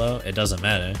people though, it doesn't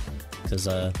matter, because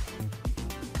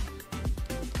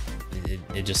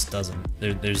it just doesn't.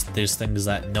 There's things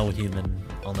that no human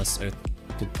on this earth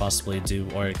could possibly do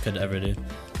or it could ever do.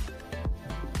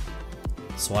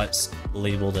 That's why it's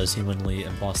labeled as humanly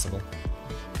impossible.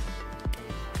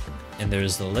 And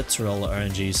there's the literal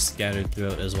RNG scattered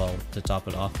throughout as well to top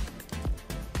it off.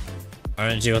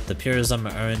 RNG with the purism,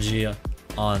 RNG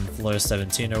on floor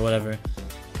 17 or whatever.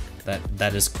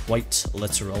 That is quite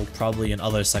literal, probably in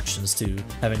other sections too,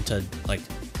 having to like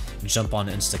jump on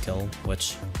insta-kill,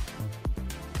 which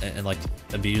and like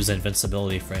abuse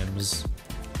invincibility frames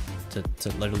to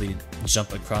literally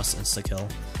jump across insta-kill.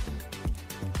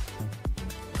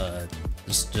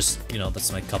 Just you know,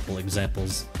 that's my couple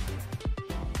examples.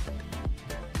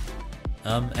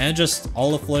 And just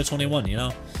all of floor 21, you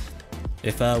know?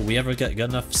 If we ever get good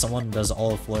enough, someone does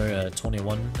all of floor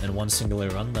 21 in one singular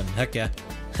run, then heck yeah.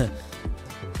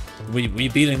 we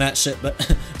beating that shit, but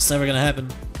it's never gonna happen.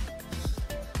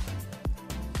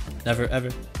 Never ever.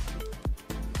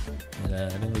 And I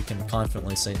think we can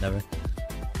confidently say never.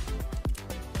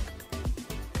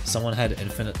 Someone had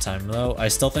infinite time though. I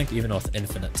still think even with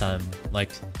infinite time,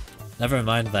 like, never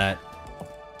mind that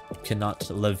you cannot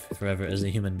live forever as a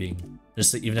human being.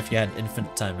 Just even if you had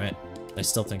infinite time, right? I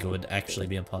still think it would actually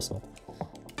be impossible.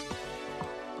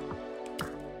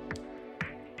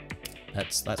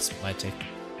 That's my take.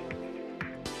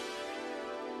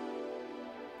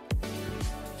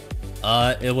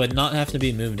 It would not have to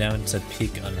be moved down to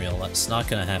peak Unreal. That's not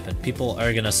gonna happen. People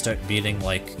are gonna start beating,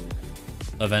 like,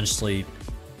 eventually,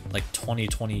 like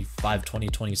 2025,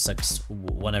 2026,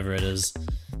 whenever it is.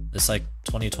 It's like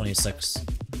 2026.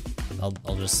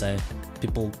 I'll just say.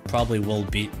 People probably will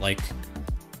beat, like,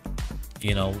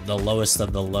 you know, the lowest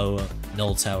of the low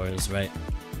nil towers, right?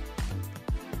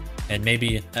 And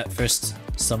maybe at first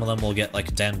some of them will get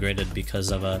like downgraded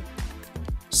because of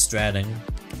stratting,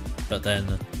 but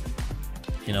then,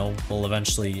 you know, we'll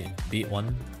eventually beat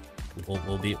one.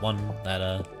 We'll beat one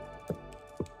that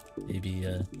maybe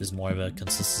is more of a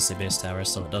consistency based tower,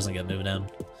 so it doesn't get moved down.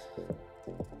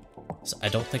 So I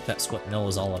don't think that's what nil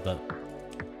is all about.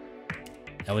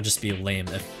 That would just be lame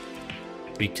if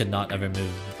we could not ever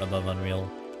move above Unreal.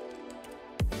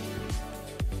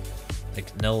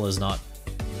 Like, nil is not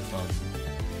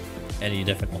any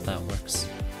different with how it works.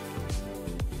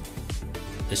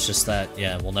 It's just that,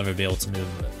 yeah, we'll never be able to move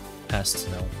past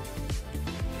nil.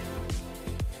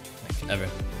 Like, ever.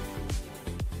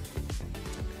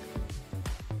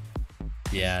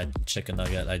 Yeah, chicken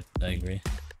nugget, I agree.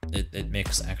 It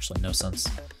makes actually no sense.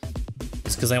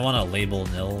 It's because they want to label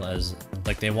nil as,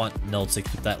 like, they want nil to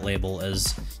keep that label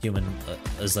as human,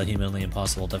 as the humanly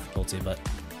impossible difficulty, but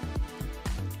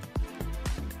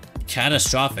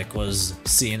catastrophic was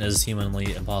seen as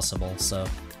humanly impossible, so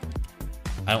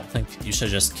I don't think you should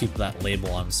just keep that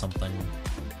label on something.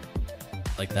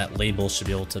 Like, that label should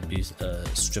be able to be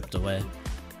stripped away.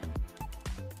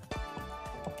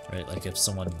 Right, like if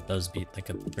someone does beat like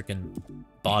a freaking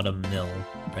bottom nil,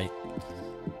 right?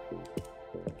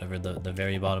 Whatever, the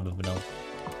very bottom of nil.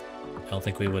 I don't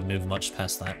think we would move much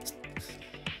past that.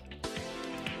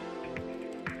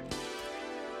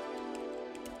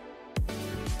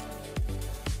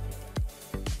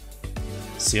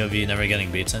 COV never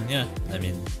getting beaten? Yeah, I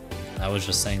mean, I was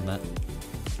just saying that.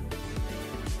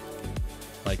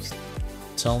 Like,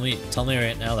 tell me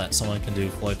right now that someone can do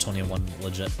floor 21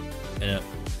 legit. And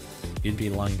you'd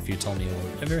be lying if you told me it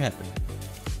would ever happen.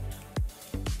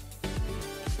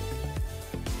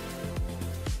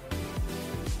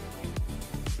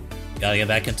 Gotta get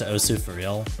back into Osu for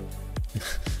real.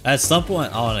 At some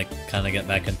point, I want to kind of get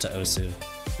back into Osu.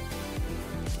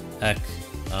 Heck,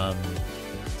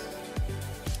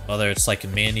 whether it's like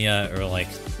Mania or like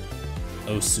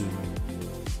Osu,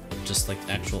 just like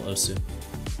actual Osu.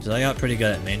 Because I got pretty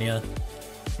good at Mania.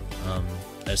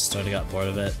 I sort of got bored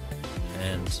of it,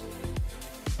 and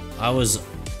I was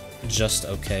just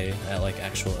okay at like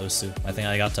actual Osu. I think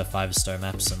I got to 5-star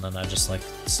maps and then I just like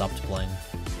stopped playing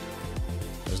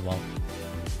as well.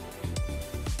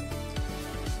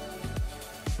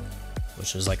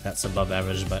 Which is like, that's above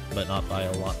average, but not by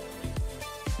a lot.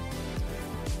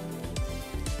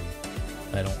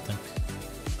 I don't think.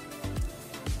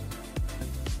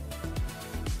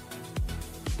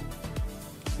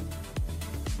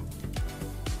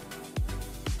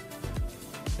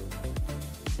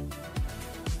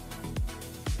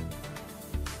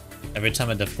 Every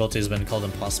time a difficulty has been called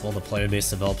impossible, the player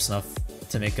base develops enough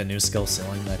to make a new skill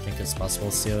ceiling. I think it's possible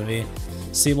with COV.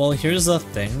 See, well, here's the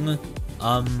thing.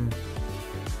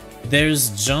 There's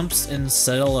jumps in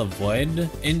Settle a Void,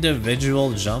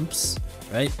 individual jumps,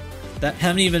 right? That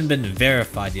haven't even been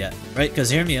verified yet, right? Because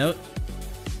hear me out.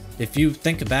 If you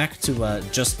think back to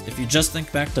if you just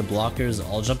think back to Blocker's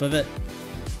all jump of it,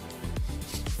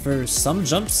 for some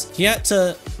jumps he had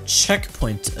to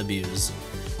checkpoint abuse.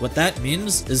 What that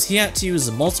means is he had to use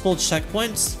multiple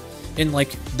checkpoints in like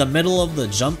the middle of the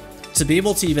jump to be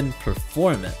able to even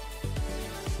perform it.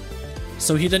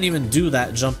 So he didn't even do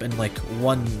that jump in like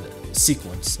one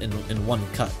sequence, in one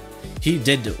cut. He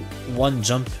did one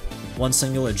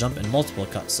singular jump in multiple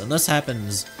cuts, and this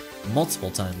happens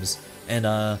multiple times. And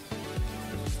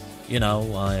you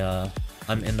know,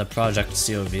 I'm in the Project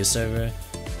COV server,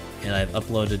 and I've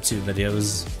uploaded 2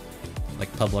 videos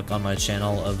like public on my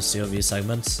channel of COV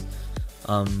segments.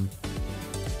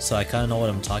 So I kind of know what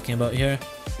I'm talking about here.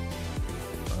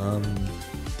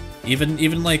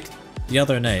 Even like the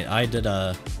other night, I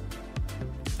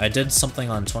did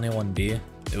something on 21B.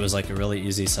 It was like a really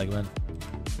easy segment.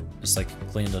 Just like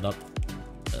cleaned it up,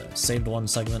 saved one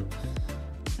segment.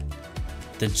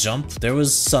 The jump, there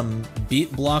was some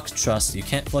beat block truss. You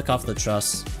can't flick off the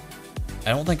truss. I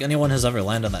don't think anyone has ever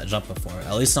landed that jump before,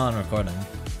 at least not on recording.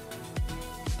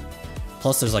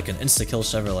 Plus there's like an insta-kill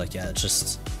shiver, like, yeah, it's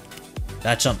just...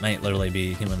 That jump might literally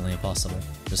be humanly impossible.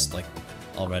 Just like,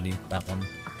 already, that one.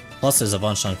 Plus there's a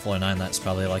bunch on floor 9 that's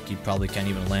probably like, you probably can't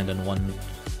even land in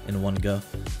one go.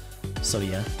 So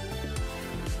yeah.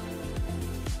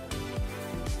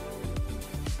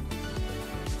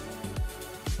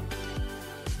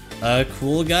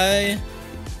 Cool guy?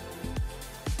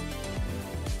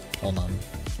 Hold on.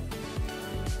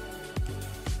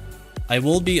 I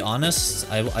will be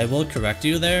honest, I will correct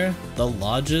you there. The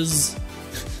lodges,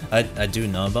 I do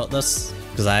know about this,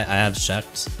 because I have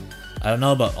checked. I don't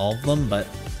know about all of them, but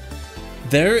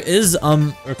there is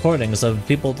recordings of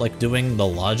people like doing the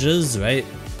lodges, right?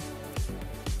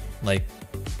 Like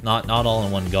not all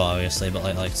in one go obviously, but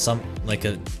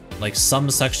like some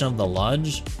section of the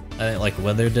lodge. I think like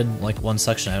Wither did like one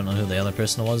section, I don't know who the other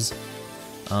person was.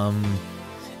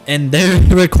 And their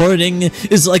recording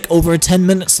is like over 10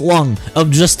 minutes long of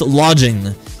just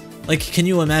lodging. Like, can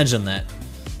you imagine that?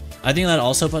 I think that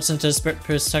also puts into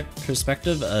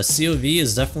perspective, COV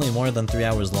is definitely more than 3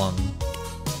 hours long.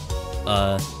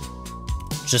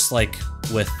 Just like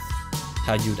with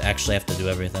how you'd actually have to do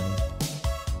everything.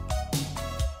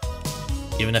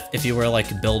 Even if you were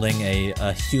like building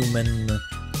a human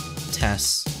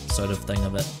task sort of thing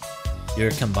of it.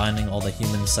 You're combining all the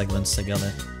human segments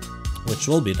together. Which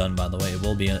will be done, by the way. It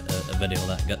will be a video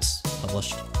that gets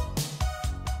published.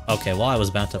 Okay, well I was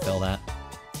bound to fail that.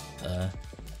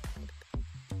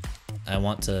 I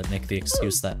want to make the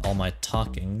excuse that all my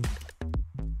talking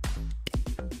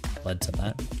led to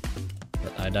that.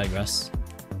 But I digress.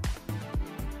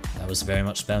 That was very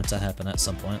much bound to happen at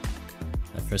some point.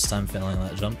 My first time failing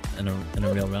that jump in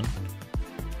a real run.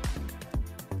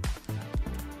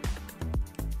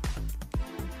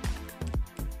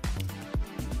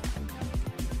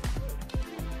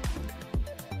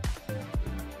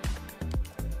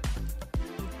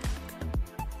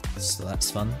 So that's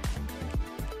fun.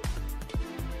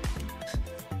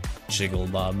 Jiggle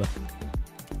Bob.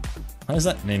 Why is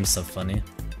that name so funny?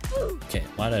 Okay,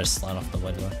 why did I slide off the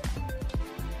way door?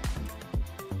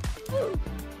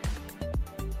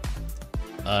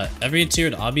 Every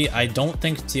tiered obby, I don't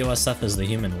think TOSF is the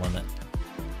human limit.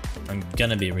 I'm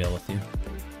gonna be real with you.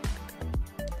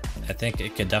 I think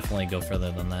it could definitely go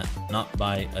further than that. Not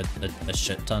by a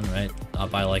shit ton, right?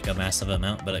 Not by like a massive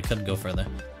amount, but it could go further.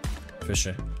 For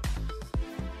sure.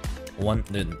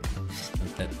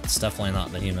 It's definitely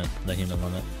not the human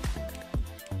limit.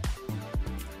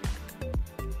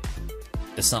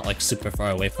 It's not like super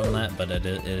far away from that, but it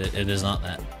is not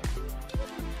that.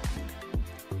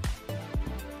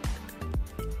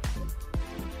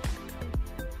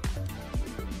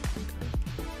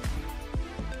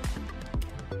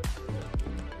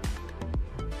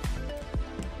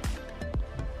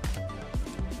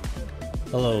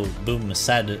 Hello, Boom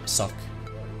Sad Sock.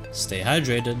 Stay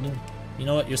hydrated. You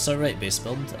know what, you're so right, base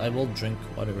build. I will drink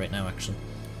water right now, actually.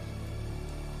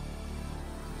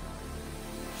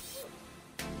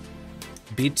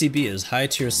 BTB is high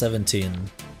tier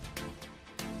 17.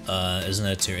 Isn't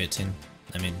it tier 18?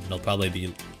 I mean, it'll probably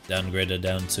be downgraded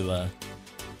down to the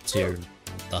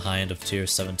high end of tier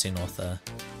 17 with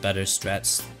better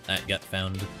strats that get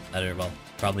found, that are, well,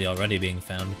 probably already being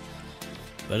found.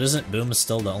 But isn't Boom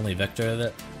still the only victor of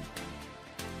it?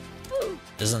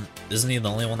 Isn't he the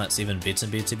only one that's even beaten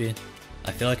BTB?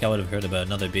 I feel like I would have heard about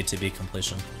another BTB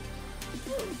completion.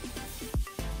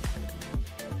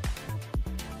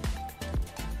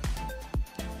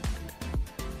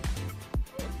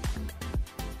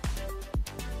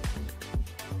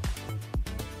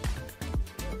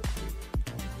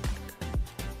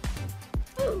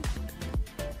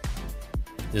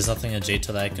 There's nothing in J2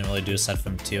 that I can really do aside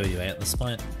from TOUA at this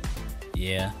point.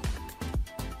 Yeah.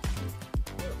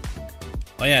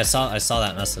 Oh yeah, I saw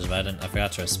that message, but I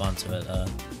forgot to respond to it.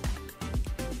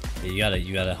 Yeah,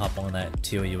 you gotta hop on that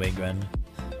TOUA grind.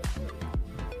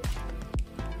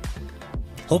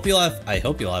 I hope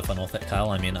you'll have fun with it, Kyle.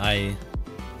 I mean, I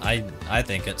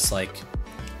think it's like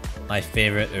my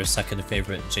favorite or second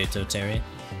favorite J2 Terry.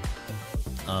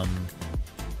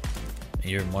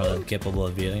 You're more than capable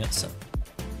of beating it, so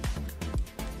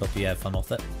hope you have fun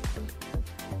with it.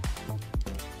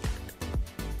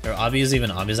 Are obbies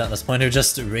even obbies at this point, or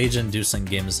just rage-inducing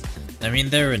games? I mean,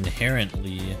 they're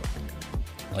inherently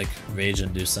like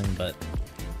rage-inducing, but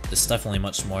it's definitely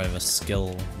much more of a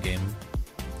skill game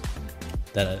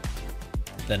than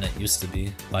it used to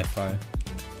be, by far.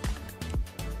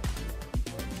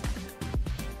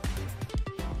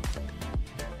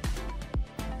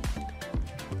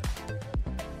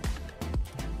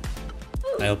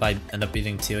 I hope I end up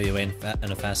beating TOUA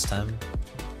in a fast time.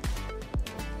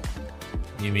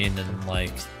 You mean in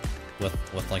like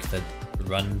with like the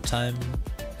run time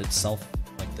itself,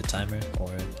 like the timer,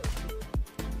 or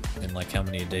in like how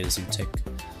many days you take?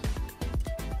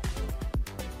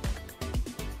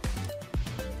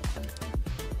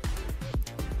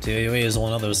 TOUA is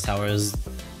one of those towers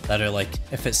that are like,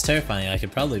 if it's terrifying, I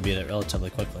could probably beat it relatively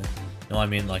quickly. No, I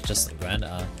mean like just the grind.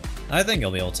 I think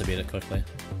I'll be able to beat it quickly.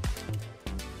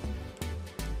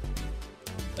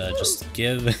 Just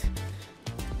give.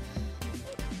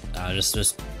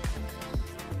 Just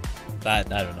I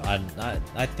don't know.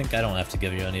 I think I don't have to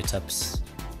give you any tips,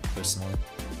 personally.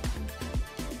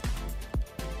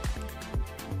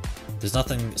 There's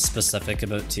nothing specific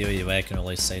about TOUA I can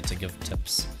really say to give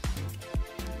tips.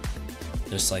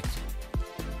 Just like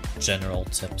general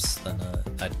tips than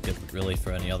I'd give really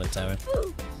for any other tower.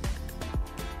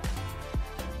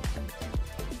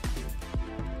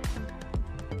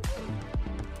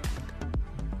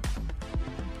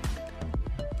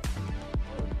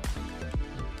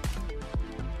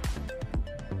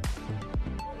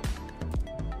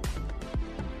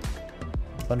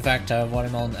 Fun fact, Tower of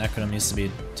Watermelon acronym used to be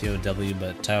TOW,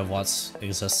 but Tower of Watts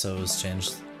exists, so it was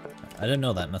changed. I didn't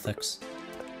know that, Mythics.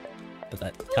 But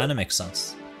that kinda makes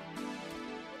sense.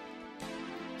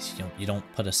 You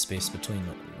don't put a space between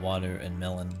water and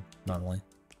melon, normally.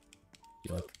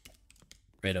 You like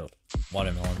right out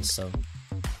watermelon, so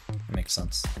it makes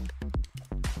sense.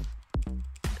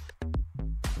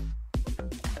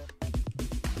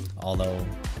 Although,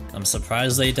 I'm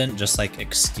surprised they didn't just like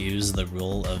excuse the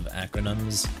rule of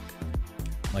acronyms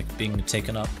like being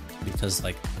taken up, because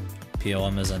like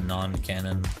POM is a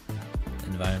non-canon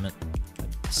environment.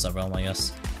 Subrealm, I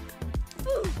guess.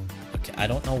 Okay, I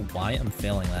don't know why I'm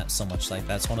failing that so much. Like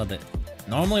that's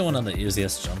normally one of the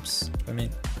easiest jumps for me.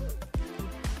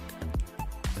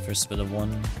 First bit of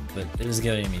one, but it is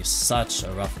giving me such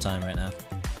a rough time right now.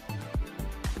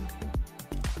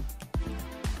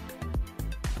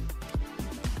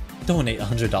 Donate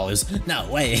 $100. No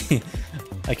way!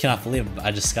 I cannot believe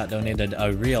I just got donated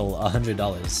a real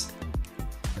 $100.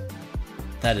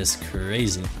 That is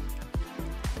crazy.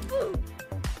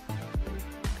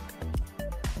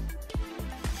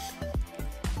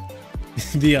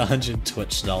 Be 100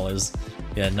 Twitch dollars.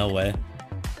 Yeah, no way.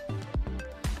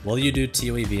 Will you do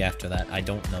TOEV after that? I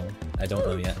don't know. I don't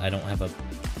know yet. I don't have a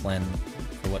plan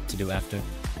for what to do after.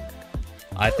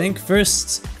 I think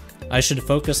first I should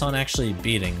focus on actually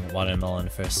beating Watermelon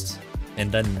first, and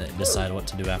then decide what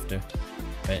to do after.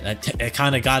 Right? I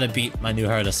kind of gotta beat my new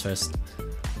hardest first.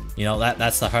 You know,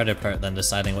 that's the harder part than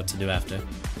deciding what to do after.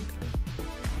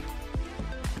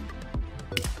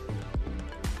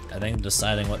 I think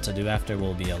deciding what to do after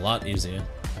will be a lot easier.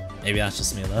 Maybe that's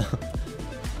just me though.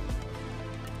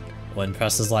 When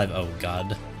Press is live, oh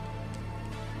god.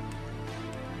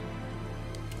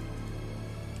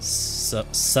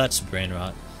 such brain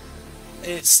rot.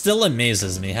 It still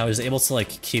amazes me how he's able to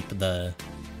like keep the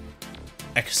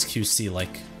XQC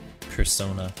like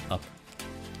persona up.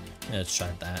 I'm gonna try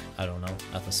that. I don't know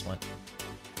at this point,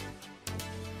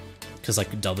 because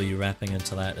like W wrapping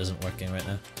into that isn't working right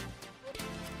now.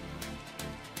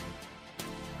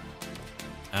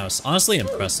 I was honestly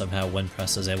impressed of how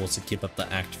WinPress is able to keep up the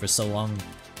act for so long,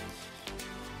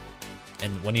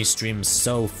 and when he streams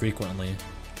so frequently.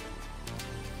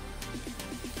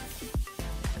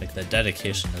 Like the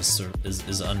dedication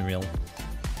is unreal.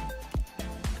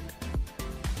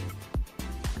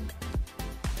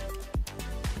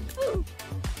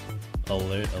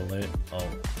 Alert, alert. Oh.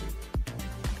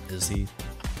 Is he?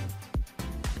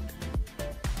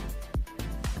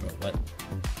 Bro, what?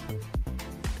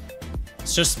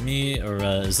 It's just me, or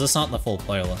is this not the full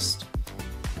player list?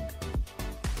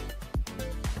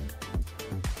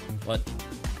 What?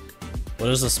 What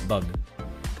is this bug?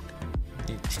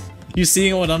 You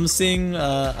seeing what I'm seeing?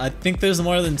 I think there's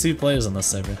more than 2 players on this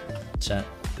server. Chat.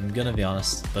 I'm gonna be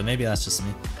honest, but maybe that's just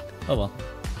me. Oh well.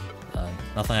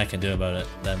 Nothing I can do about it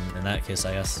then in that case,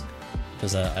 I guess.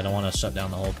 Because I don't want to shut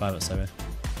down the whole private server.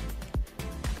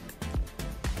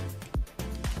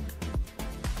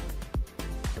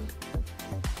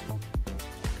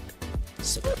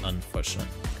 So unfortunate.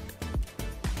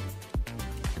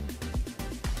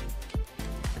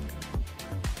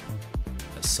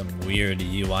 That's some weird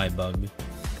UI bug.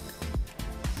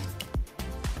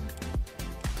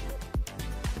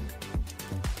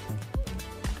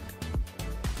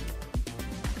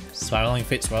 Spiraling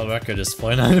Fate's world record is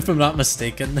 49 if I'm not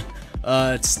mistaken.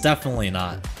 It's definitely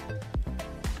not.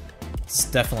 It's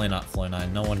definitely not floor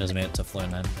 9. No one has made it to floor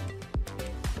 9.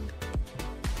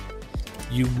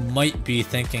 You might be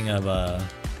thinking of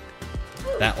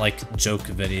that like joke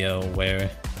video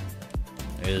where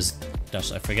there's,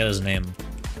 gosh, I forget his name.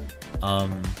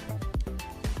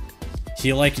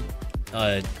 He like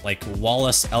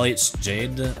Wallace LH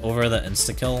Jade over the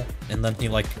insta-kill, and then he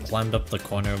like climbed up the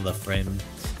corner of the frame.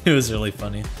 It was really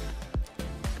funny.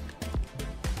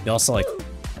 He also like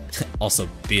also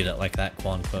beat it like that,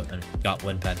 quote unquote, and got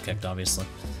WinPad kicked obviously.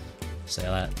 So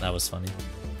yeah, that was funny.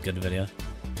 Good video.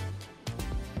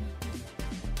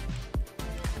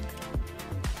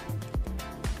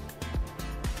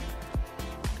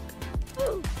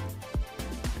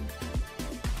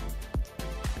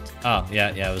 Oh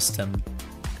yeah, it was Tim.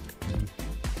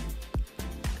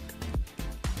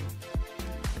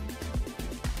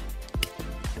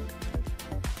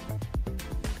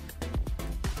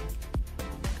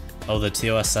 Oh, the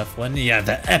TOSF win? Yeah,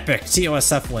 the epic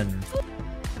TOSF win!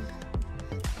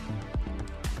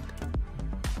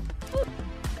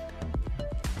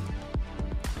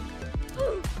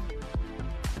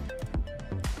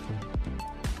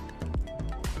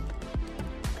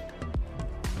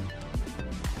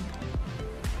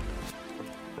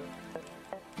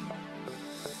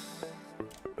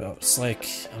 Bro, it's like,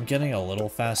 I'm getting a little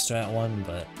faster at one,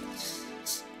 but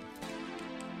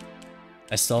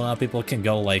I still don't know how people can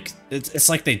go like, it's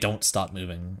like they don't stop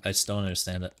moving. I just don't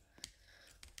understand it.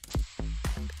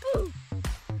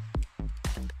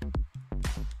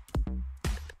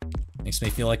 Makes me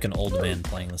feel like an old man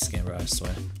playing this game, bro, I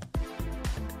swear.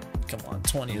 Come on,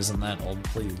 20 isn't that old,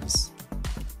 please.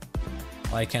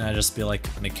 Why can't I just be like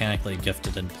mechanically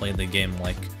gifted and play the game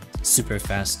like super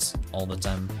fast all the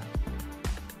time?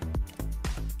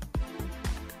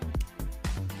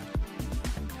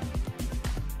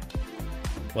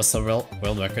 What's the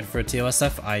world record for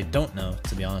TOSF? I don't know,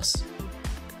 to be honest.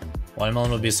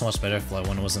 Watermelon would be so much better if that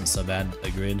one wasn't so bad.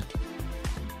 Agreed.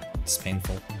 It's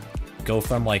painful. Go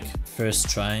from like first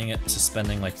trying it to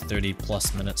spending like 30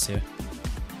 plus minutes here.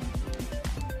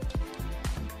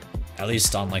 At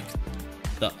least on like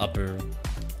the upper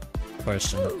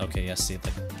portion. Okay, yes, see,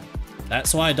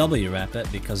 that's why I W wrap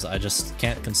it, because I just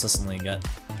can't consistently get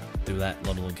through that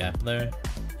little gap there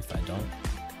if I don't.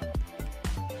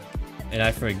 And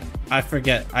I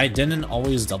forget, I didn't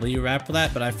always W wrap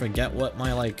that, but I forget what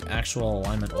my like actual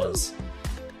alignment was.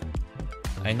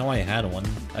 I know I had one,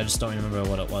 I just don't remember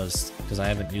what it was, because I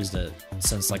haven't used it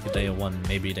since like day 1,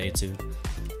 maybe day 2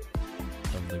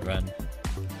 of the grad.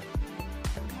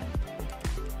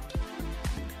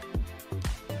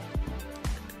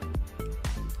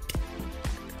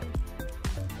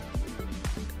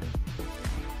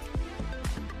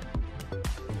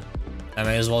 I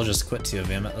may as well just quit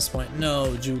TOVM at this point.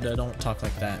 No, Judah, don't talk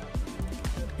like that.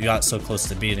 You got so close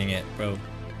to beating it, bro.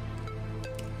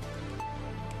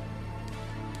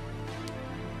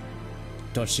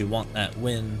 Don't you want that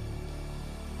win?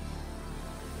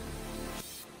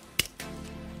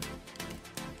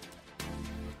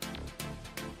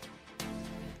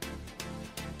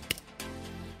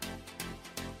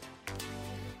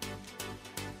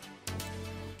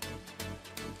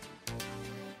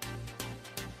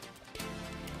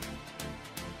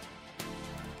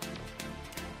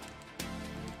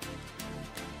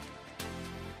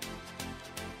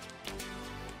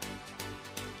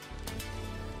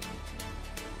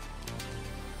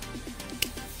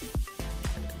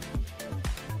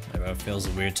 It feels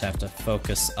weird to have to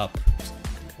focus up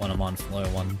when I'm on floor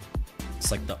 1.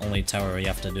 It's like the only tower where you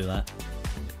have to do that.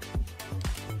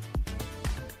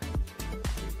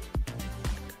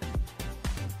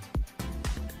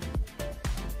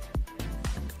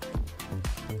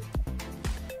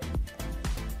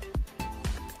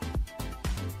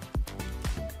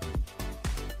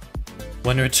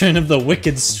 When return of the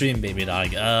Wicked stream, baby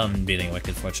dog. Beating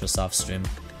Wicked Fortress off stream.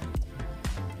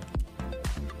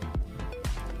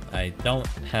 I don't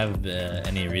have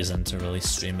any reason to really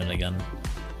stream it again.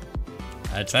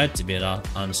 I tried to beat it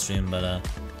on stream, but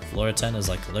floor 10 is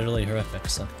like literally horrific,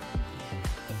 so.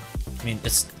 I mean,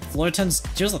 it's floor 10's,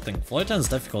 here's the thing, floor 10's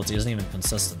difficulty isn't even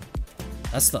consistent.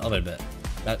 That's the other bit.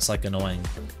 That's like annoying.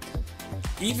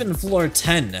 Even floor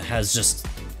 10 has just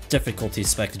difficulty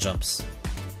spec jumps.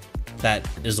 That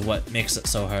is what makes it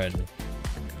so hard.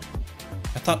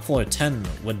 I thought floor 10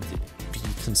 would be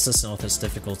consistent with its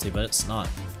difficulty, but it's not.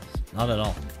 Not at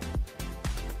all.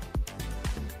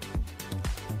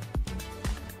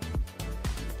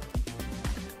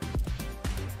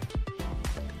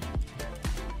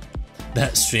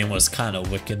 That stream was kind of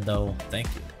wicked though, thank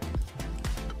you.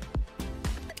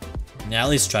 Yeah, at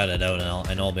least tried it out and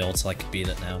I know I'll be able to like beat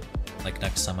it now. Like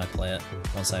next time I play it,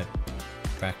 once I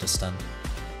practice 10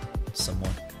 some more.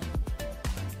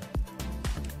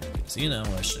 Because you know,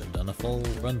 I should have done a full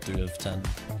run through of 10,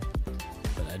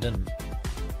 but I didn't.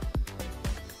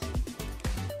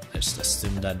 I just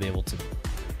assumed I'd be able to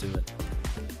do it.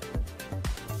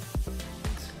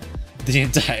 The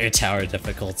entire tower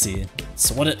difficulty.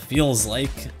 It's what it feels like,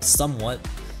 somewhat.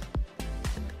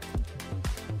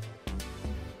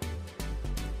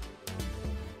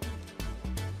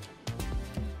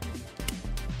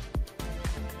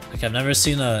 Like, I've never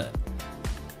seen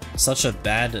such a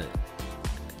bad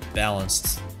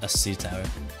balanced SC tower.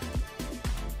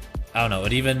 I don't know,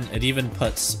 it even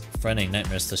puts Friending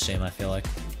Nightmares to shame, I feel like.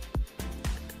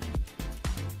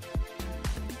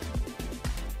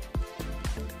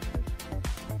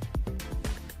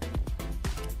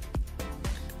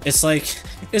 It's like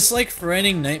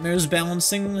Friending Nightmares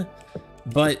balancing,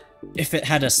 but if it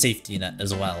had a safety net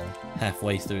as well,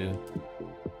 halfway through.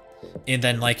 And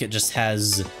then like it just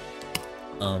has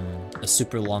a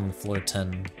super long floor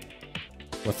 10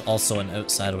 with also an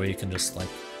outside where you can just like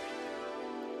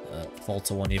fall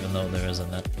to one even though there is a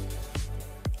net.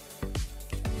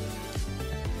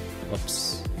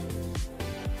 Whoops.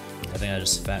 I think I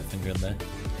just fat fingered there.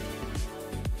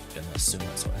 Gonna assume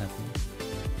that's what happened.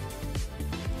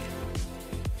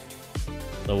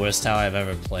 The worst tower I've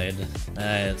ever played.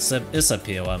 It's a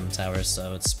POM tower,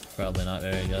 so it's probably not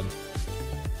very good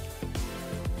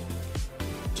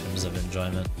in terms of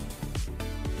enjoyment.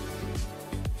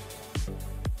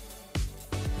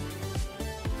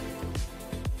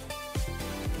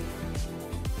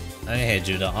 I mean, hey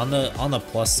Judah, on the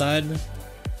plus side,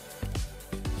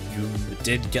 you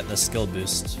did get the skill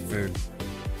boost for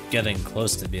getting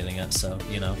close to beating it, so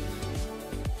you know.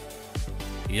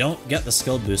 You don't get the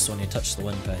skill boost when you touch the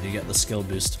wind pad, you get the skill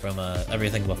boost from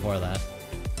everything before that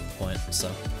point, so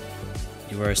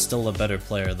you are still a better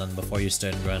player than before you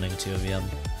started grinding 2VM.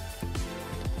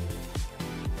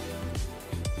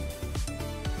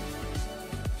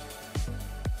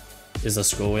 Is the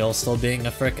scroll wheel still being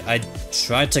a frick? I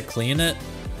tried to clean it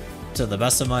to the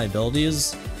best of my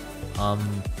abilities.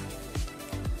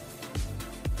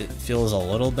 It feels a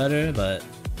little better, but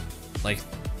like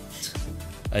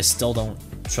I still don't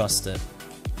trust it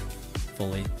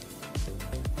fully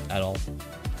at all.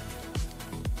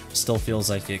 Still feels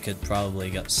like it could probably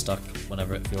get stuck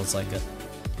whenever it feels like it.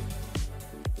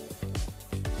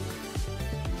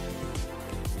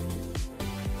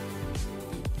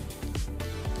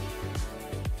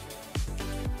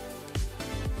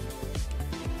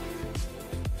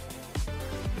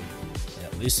 Yeah,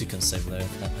 at least you can save there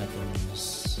if that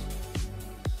happens.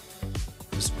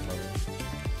 Just play.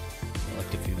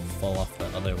 Like if you fall off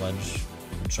that other ledge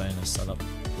and trying to set up.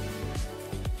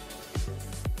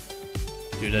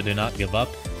 Judah, do not give up.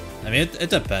 I mean,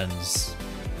 it depends.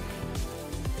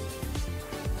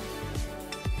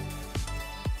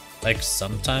 Like,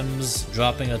 sometimes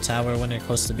dropping a tower when you're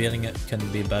close to beating it can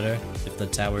be better. If the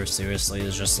tower seriously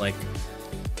is just like,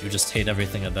 you just hate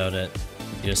everything about it.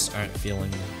 You just aren't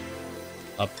feeling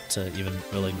up to even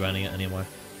really grinding it anymore.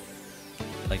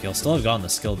 Like, you'll still have gotten the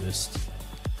skill boost.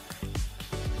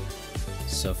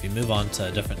 So if you move on to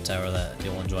a different tower that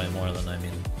you'll enjoy more, then I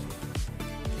mean,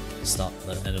 it's not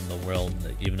the end of the world,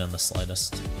 even in the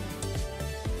slightest.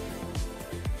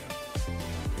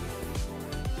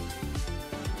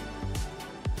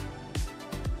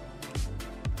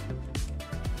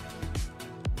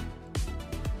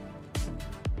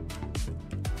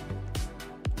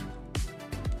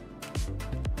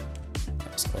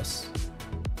 close.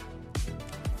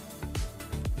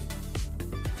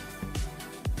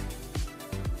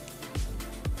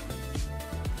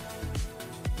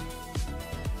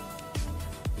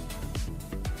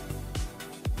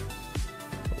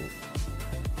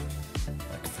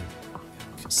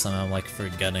 Somehow I'm like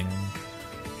forgetting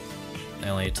I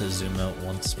only need to zoom out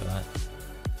once for that.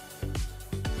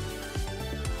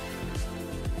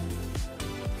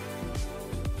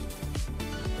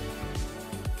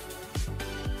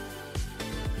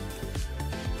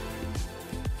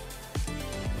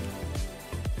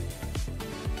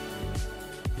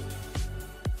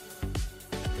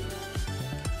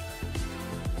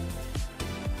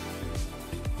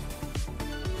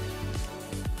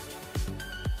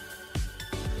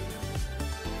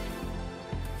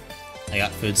 I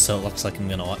got food, so it looks like I'm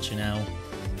gonna watch you now.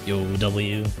 Yo,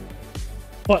 W.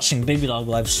 Watching Baby Dog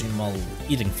livestream while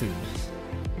eating food.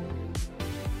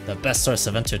 The best source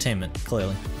of entertainment,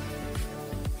 clearly.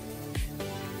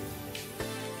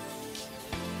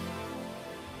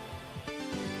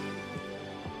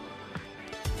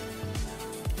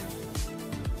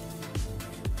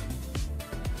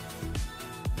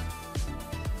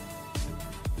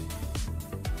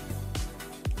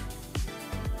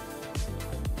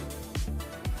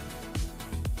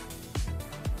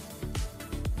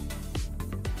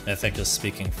 Mythic is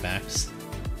speaking facts.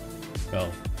 Bro,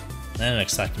 I didn't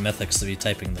expect Mythics to be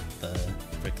typing the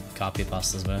freaking copy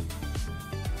pastas, bro.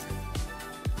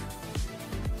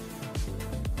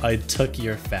 I took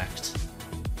your fact.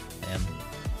 Damn.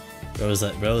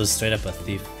 Bro is straight up a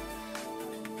thief.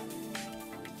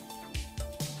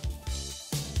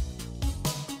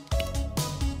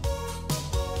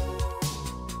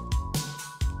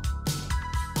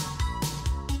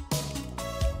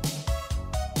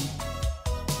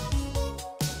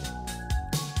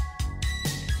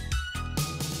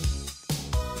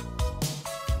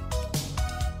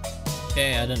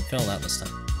 Okay, I didn't fail that this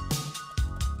time.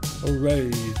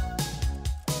 Hooray!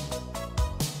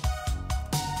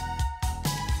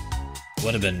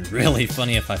 Would have been really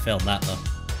funny if I failed that though.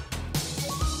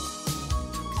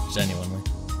 Genuinely.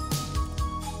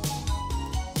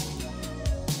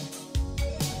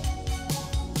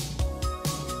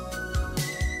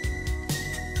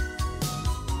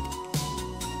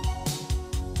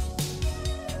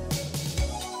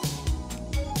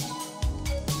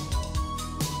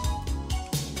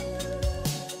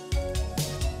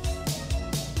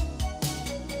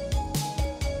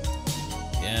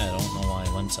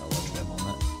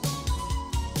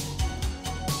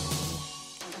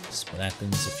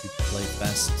 Happens if you play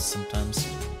fast sometimes.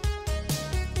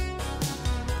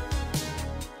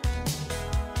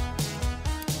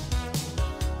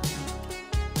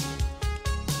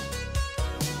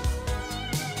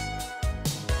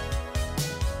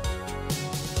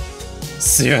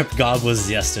 Syrup Gob was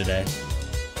yesterday.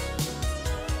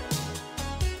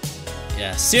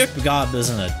 Yeah, Syrup Gob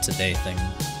isn't a today thing.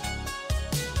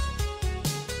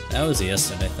 That was a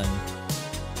yesterday thing.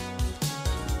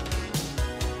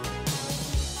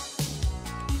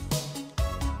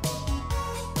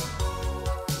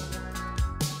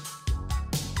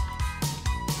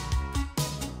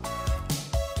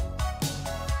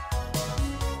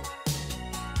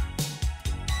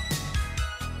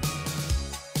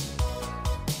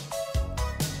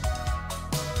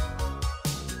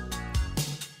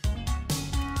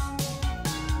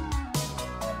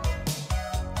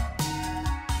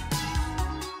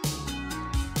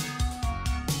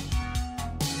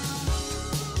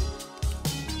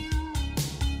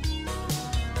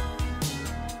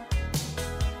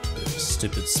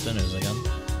 Stupid spinners again.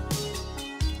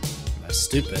 By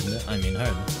stupid, I mean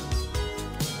hard.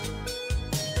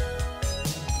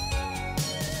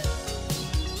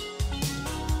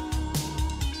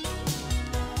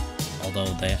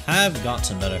 Although they have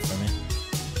gotten better for me.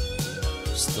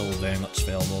 Still very much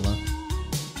failable though.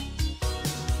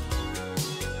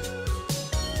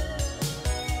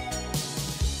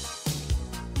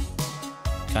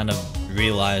 Kind of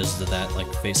realized that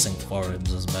like facing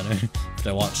forwards is better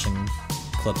after watching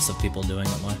clips of people doing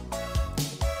it more.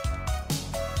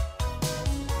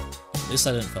 At least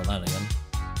I didn't fail that again.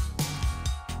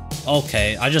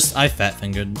 Okay, I fat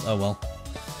fingered. Oh well.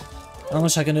 Not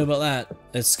much I can do about that.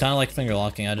 It's kind of like finger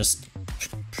locking. I just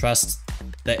pressed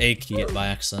the A key by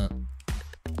accident.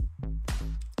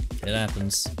 It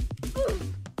happens.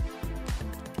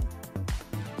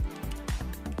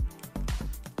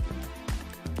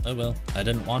 Oh well, I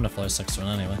didn't want to fly 6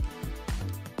 run anyway.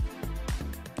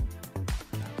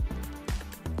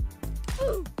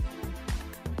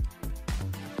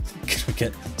 Gonna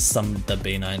get some the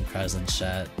B9 cries in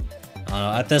chat.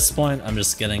 At this point, I'm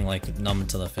just getting like numb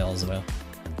to the fails, bro.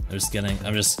 I'm just getting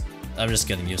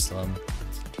used to them.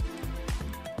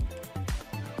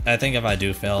 I think if I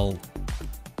do fail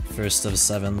first of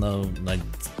 7 though, like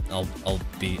I'll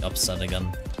be upset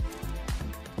again.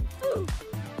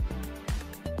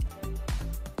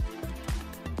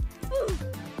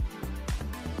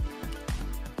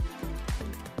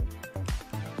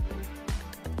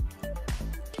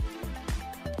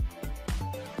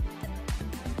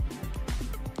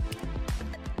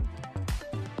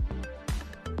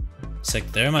 Sick,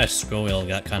 there my scroll wheel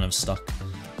got kind of stuck.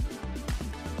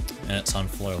 And it's on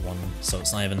floor 1, so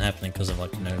it's not even happening because of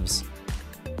like nerves.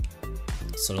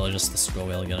 It's literally just the scroll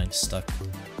wheel getting stuck.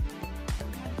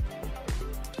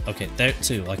 Okay, there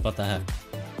too, like what the heck?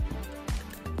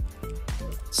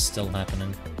 It's still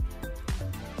happening.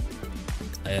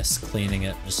 I guess cleaning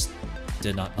it just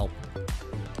did not help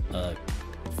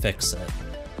fix it.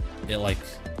 It like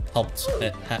helped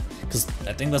it because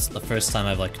I think that's the first time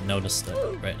I've like noticed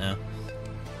it right now.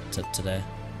 Today.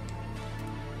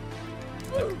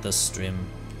 Like this stream,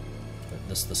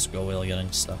 the scroll wheel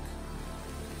getting stuck.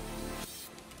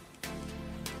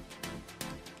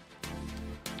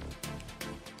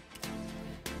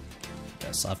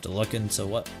 Guess I'll have to look into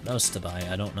what mouse to buy.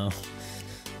 I don't know.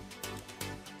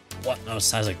 What mouse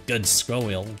has a good scroll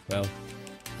wheel, bro?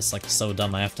 It's like so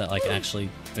dumb. I have to like actually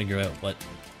figure out what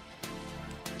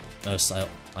mouse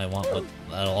I want. But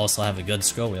that'll also have a good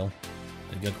scroll wheel,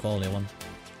 a good quality one.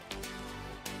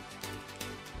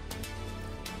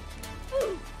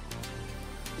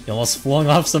 You almost flung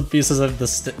off some pieces of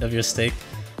of your steak.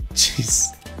 Jeez.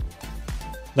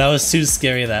 That was too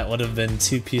scary. That would have been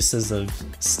 2 pieces of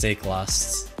steak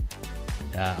lost.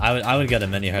 Yeah, I would get a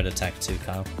mini heart attack too,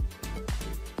 Kyle.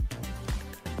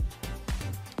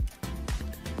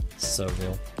 So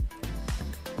real.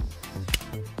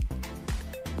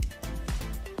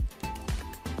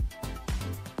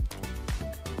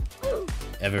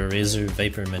 Ever Razer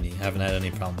Vapor Mini. Haven't had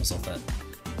any problems with it.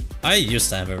 I used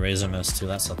to have a Razer mouse too,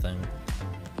 that's the thing.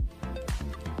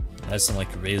 I had some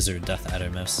like Razer Death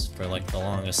Adder mouse for like the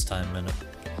longest time and it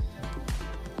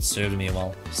served me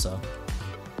well, so.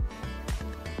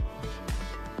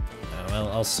 Well,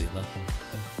 I'll see though.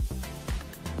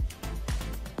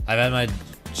 I've had my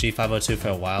G502 for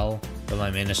a while, but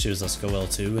my main issue is the scroll wheel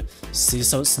too. See,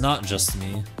 so it's not just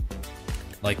me.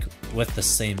 Like, with the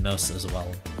same mouse as well,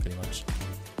 pretty much.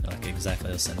 Like,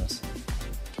 exactly the same mouse.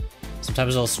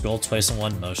 Sometimes I'll scroll twice in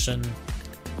one motion.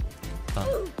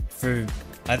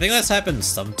 I think that's happened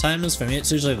sometimes. For me,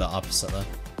 it's usually the opposite though.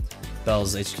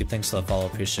 Bells HQ, thanks for the follow,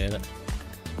 appreciate it.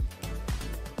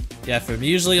 Yeah, for me,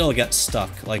 usually it'll get stuck.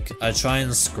 Like, I try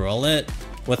and scroll it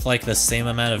with like the same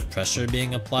amount of pressure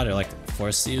being applied or like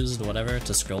force used, whatever,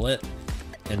 to scroll it.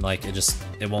 And like,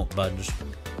 it won't budge.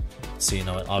 So, you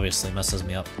know, it obviously messes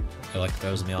me up. It like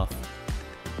throws me off.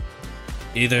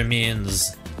 Either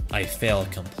means I fail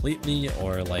completely,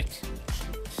 or like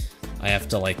I have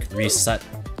to like reset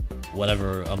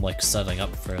whatever I'm like setting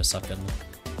up for a second.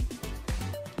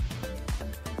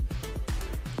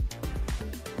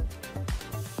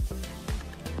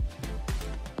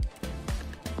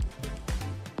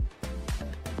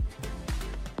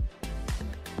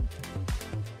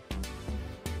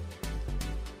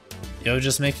 Yo,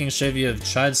 just making sure you have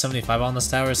tried 75 on this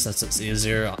tower since it's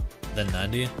easier than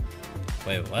 90.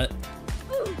 Wait, what?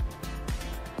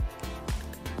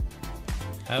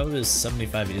 How is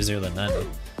 75 easier than 90?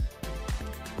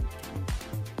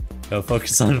 Go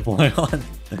focus on Play 1.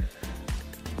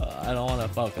 I don't want to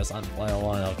focus on Play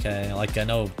 1, okay? Like, I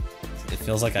know it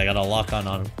feels like I gotta lock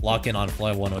in on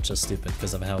Play 1, which is stupid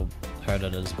because of how hard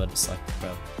it is, but it's like,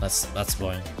 bro, that's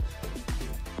boring.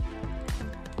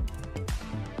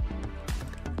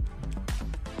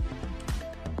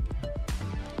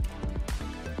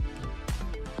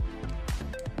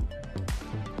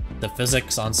 The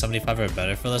physics on 75 are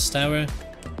better for this tower?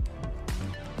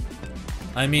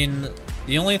 I mean,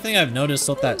 the only thing I've noticed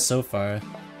with that so far...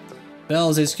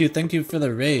 Bells HQ, thank you for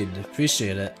the raid.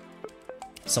 Appreciate it.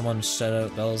 Someone shout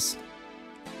out Bells.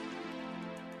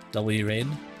 W raid.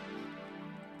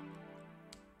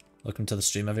 Welcome to the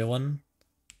stream, everyone.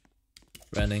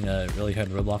 Running a really hard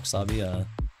Roblox lobby.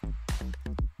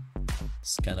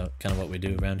 It's kind of what we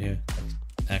do around here.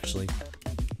 Actually,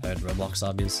 hard Roblox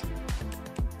lobbies.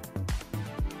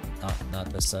 Not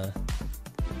this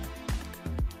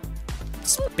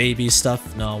baby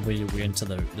stuff. No, we're into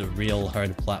the real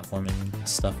hard platforming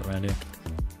stuff around here.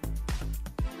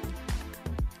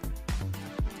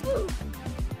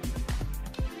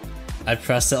 I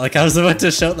pressed it like I was about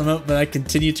to shout them out, but I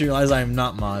continue to realize I am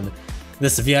not mod.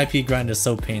 This VIP grind is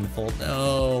so painful.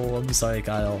 No, I'm sorry,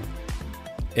 Kyle.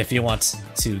 if you want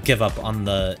to give up on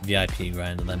the VIP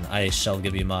grind, then I shall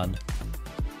give you mod.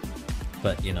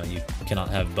 But you know, you cannot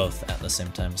have both at the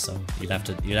same time, so you'd have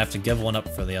to give one up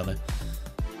for the other.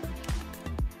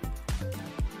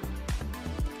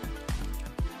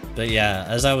 But yeah,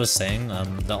 as I was saying,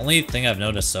 the only thing I've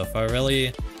noticed so far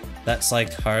really that's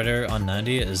like harder on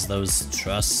 90 is those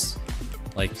truss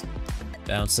like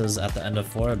bounces at the end of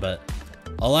 4, but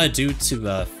all I do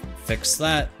to fix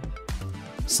that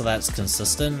so that's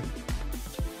consistent,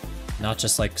 not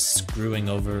just like screwing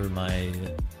over my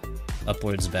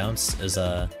upwards bounce, is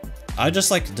I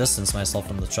just like distance myself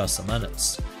from the truss, and then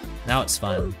now it's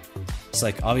fine. It's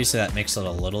like obviously that makes it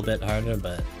a little bit harder,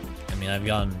 but I mean I've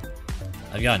gotten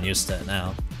used to it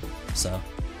now, so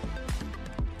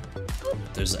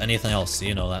if there's anything else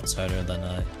you know that's harder,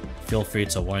 then feel free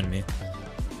to warn me.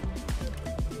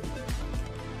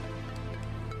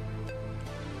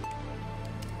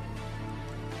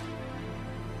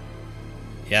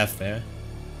 Yeah, fair.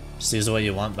 Just use what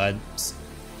you want, but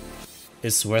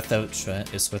it's worth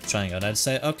trying out, I'd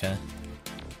say. Okay,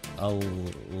 I'll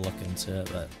look into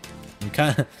it,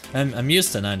 but I'm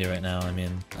used to 90 right now. I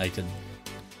mean, I could,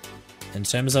 in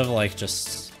terms of like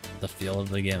just the feel of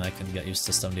the game, I can get used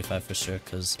to 75 for sure,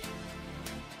 because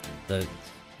the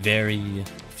very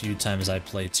few times I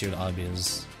play tiered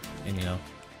obbies and you know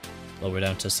lower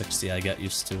down to 60, I get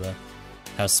used to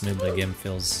how smooth the game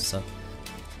feels. So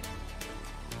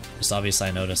just obviously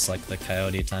I noticed like the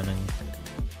coyote timing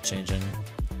changing.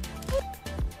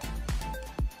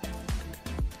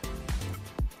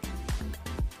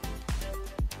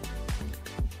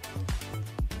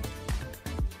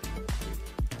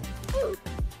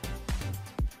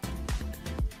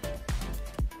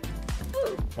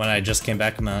 When I just came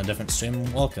back from a different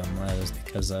stream, welcome. That is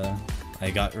because I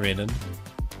got raided.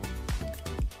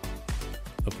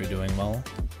 Hope you're doing well,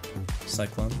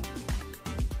 Cyclone.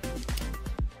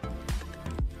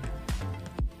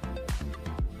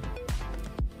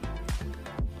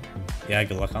 Yeah,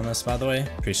 good luck on this, by the way.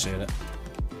 Appreciate it.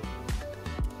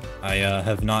 I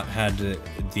have not had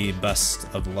the best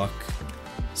of luck,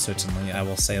 certainly, I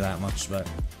will say that much, but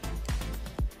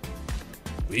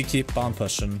we keep on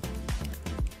pushing.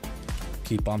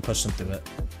 Keep on pushing through it.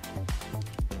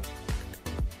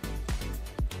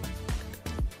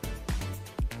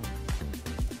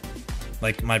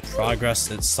 Like, my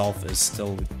progress itself is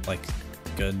still, like,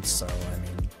 good, so, I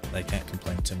mean, I can't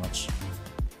complain too much.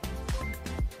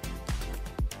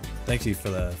 Thank you for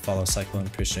the follow, Cyclone,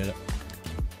 appreciate it.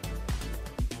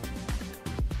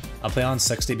 I'll play on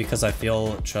 60 because I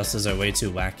feel trusses are way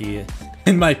too wacky,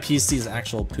 and my PC's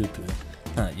actual poo-poo.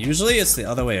 Usually it's the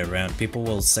other way around. People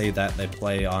will say that they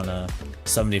play on a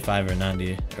 75 or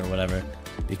 90 or whatever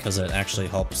because it actually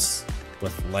helps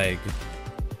with lag.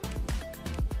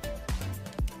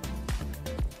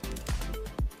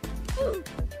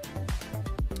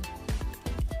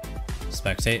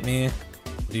 Spectate me?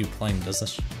 What are you playing, does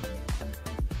this?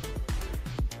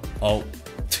 Oh.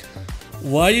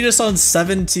 Why are you just on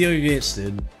 7 TOVH,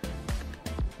 dude?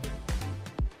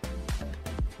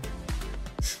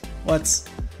 What?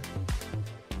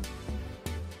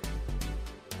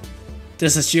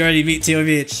 This is she already beat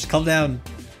TOVH. Calm down.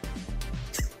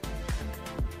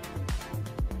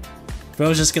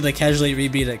 Bro's just gonna casually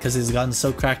rebeat it because he's gotten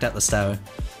so cracked at this tower.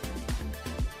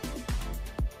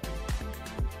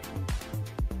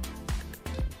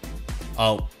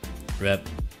 Oh, rip.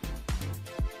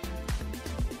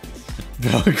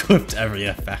 Bro equipped every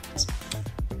effect.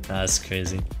 That's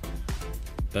crazy.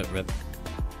 But rip.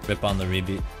 Rip on the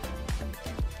rebeat.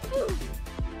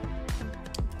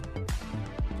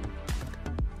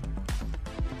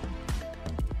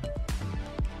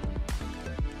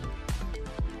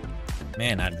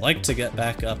 Man, I'd like to get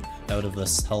back up out of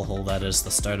this hellhole that is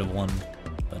the start of 1,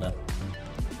 but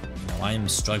you know, I'm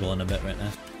struggling a bit right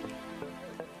now.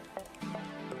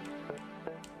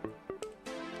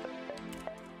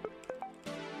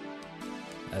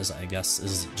 As I guess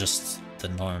is just the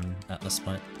norm at this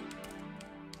point,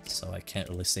 so I can't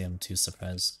really say I'm too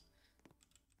surprised.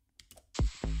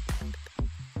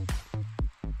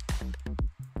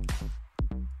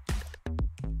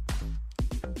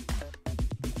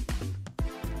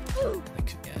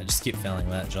 Like, yeah, I just keep failing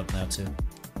that jump now too.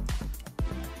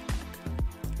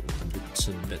 It's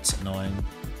a bit annoying.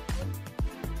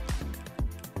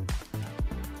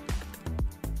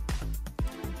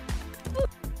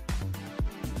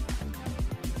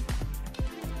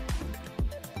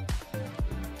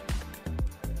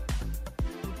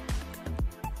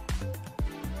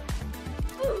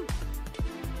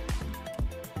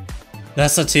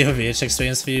 That's a TOVH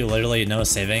experience for you, literally no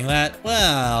saving that?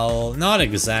 Well, not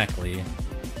exactly.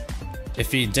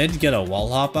 If he did get a wall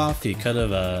hop off, he could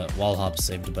have wall hop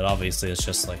saved, but obviously it's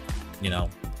just like, you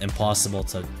know, impossible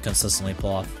to consistently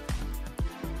pull off.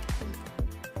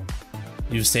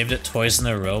 You've saved it twice in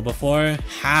a row before?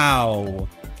 How?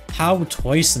 How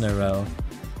twice in a row?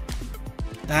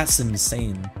 That's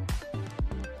insane.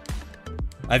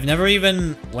 I've never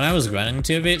even, when I was grinding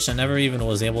 2H, I never even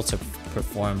was able to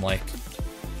perform like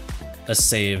a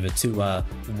save, to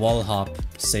wall hop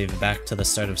save back to the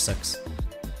start of 6.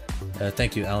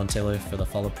 Thank you, Alan Taylor, for the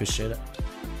follow, appreciate it.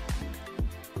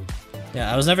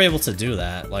 Yeah, I was never able to do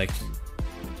that, like,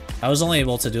 I was only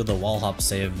able to do the wall hop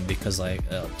save because, like,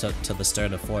 to the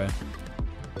start of 4.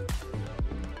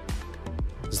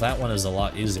 Because that one is a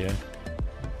lot easier.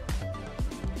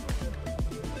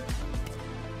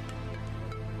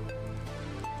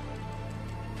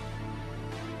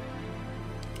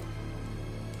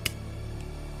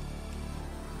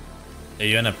 Are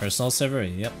you in a personal server?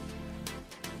 Yep.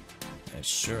 I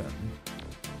sure am.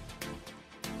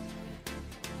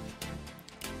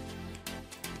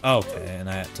 Okay, and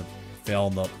I had to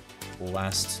fail the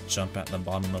last jump at the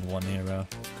bottom of one hero,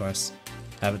 of course.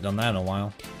 Haven't done that in a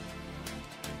while.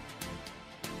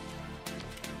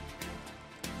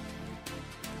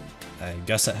 I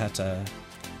guess it had to...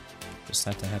 just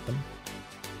had to happen.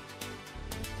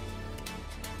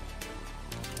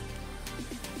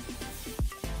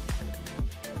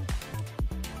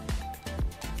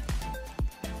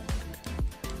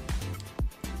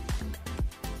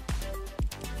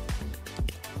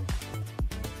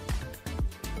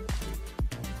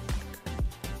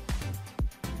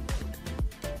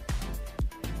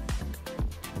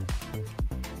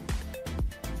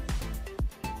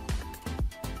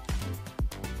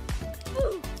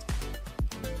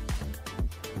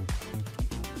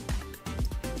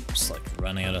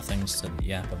 Running out of things to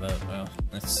yap about. Well,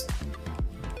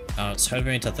 it's hard for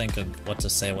me to think of what to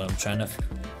say when I'm trying to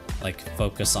like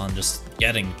focus on just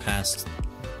getting past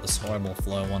this horrible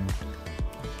floor one.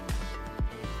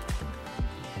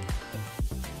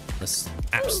 This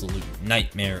absolute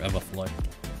nightmare of a floor.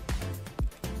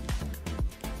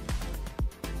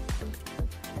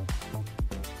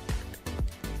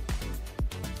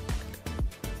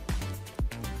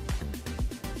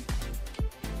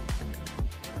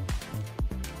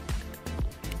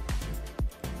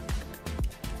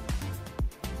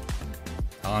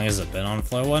 How long has it been on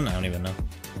floor 1? I don't even know.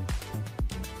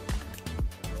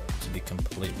 To be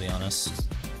completely honest.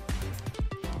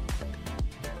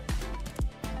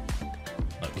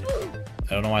 Okay.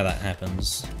 I don't know why that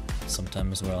happens.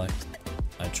 Sometimes where like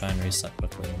I try and reset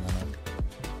quickly and then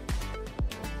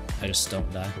I just don't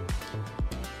die.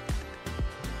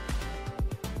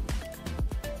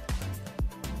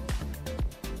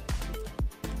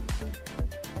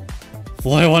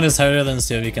 Floor 1 is harder than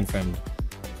COV confirmed.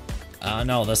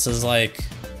 No, this is like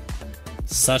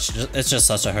it's just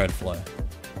such a hard floor.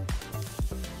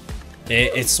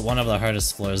 It's one of the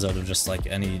hardest floors out of just like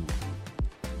any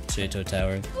Chateau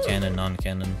Tower, canon,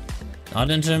 non-canon. Not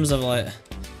in terms of like,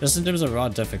 just in terms of raw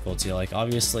difficulty, like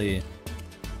obviously,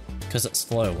 because it's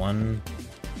floor 1,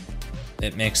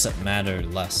 it makes it matter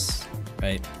less,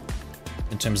 right?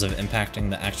 In terms of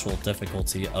impacting the actual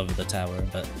difficulty of the tower,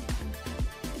 but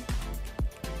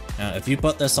if you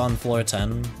put this on floor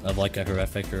 10 of like a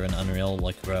horrific or an unreal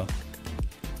like row,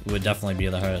 it would definitely be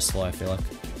the hardest floor, I feel like.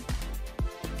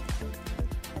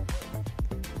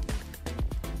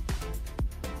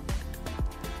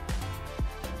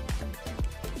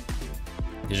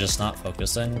 You're just not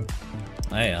focusing?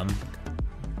 I am.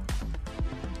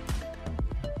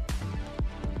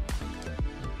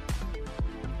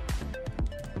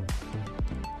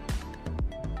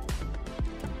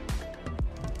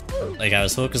 Like, I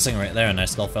was focusing right there and I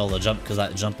still failed the jump because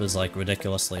that jump is like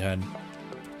ridiculously hard.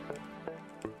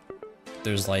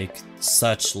 There's like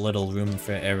such little room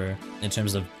for error in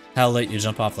terms of how late you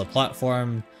jump off the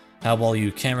platform, how well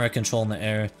you camera control in the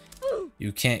air.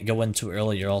 You can't go in too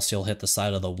early or else you'll hit the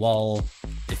side of the wall.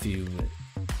 If you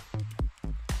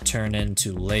turn in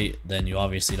too late, then you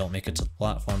obviously don't make it to the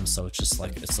platform, so it's just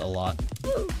like, it's a lot.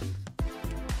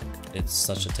 It's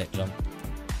such a tight jump.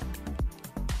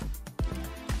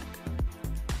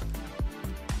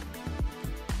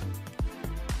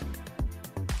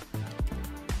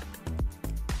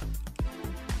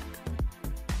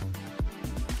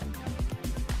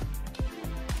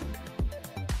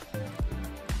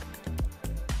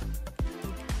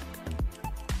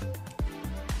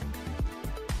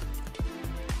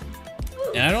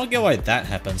 And I don't get why that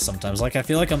happens sometimes. Like, I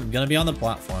feel like I'm gonna be on the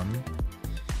platform,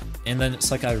 and then it's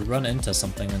like I run into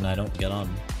something and I don't get on.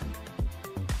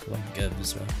 What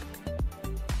gives, right?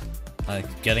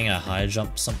 Like, getting a high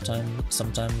jump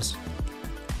sometimes.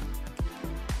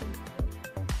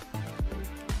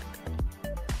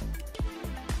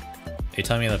 Are you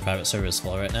telling me the private server is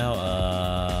full right now?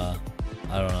 I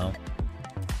don't know.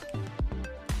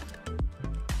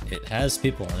 It has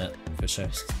people in it, for sure.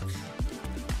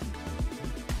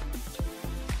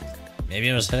 Maybe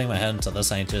I'm just hitting my head into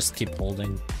this, I need to just keep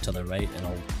holding to the right and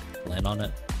I'll land on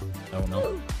it. I don't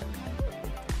know.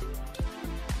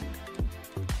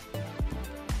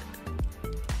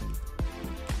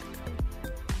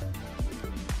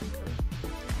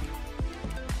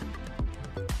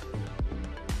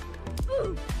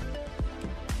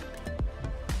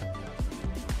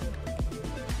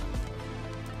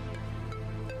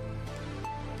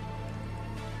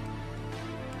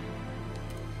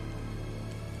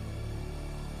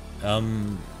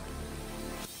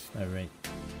 Alright.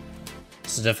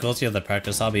 What's the difficulty of the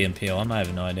practice hobby in POM? I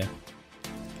have no idea.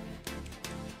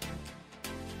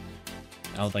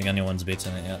 I don't think anyone's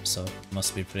beaten it yet, so it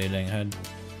must be pretty dang hard.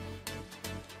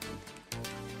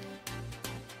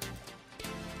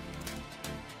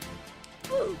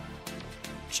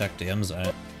 Check DMs,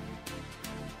 alright.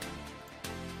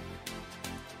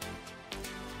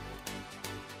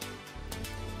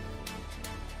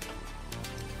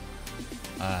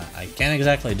 I can't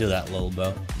exactly do that, little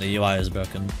bro. The UI is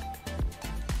broken.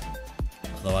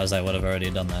 Otherwise I would have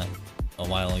already done that a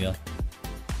while ago.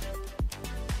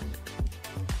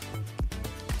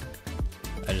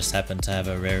 I just happen to have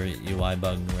a rare UI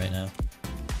bug right now.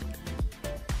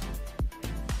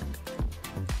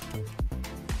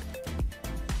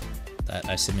 That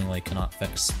I seemingly cannot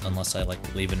fix unless I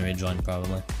like leave and rejoin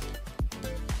probably.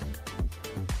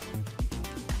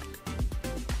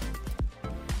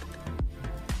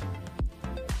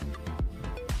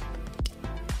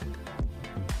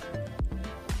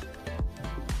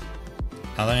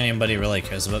 I don't think anybody really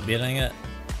cares about beating it.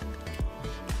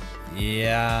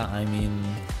 Yeah, I mean,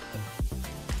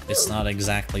 it's not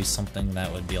exactly something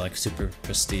that would be like super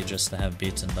prestigious to have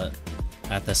beaten, but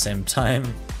at the same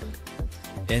time,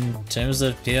 in terms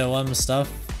of POM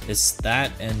stuff, it's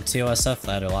that and TOSF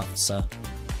that are left, so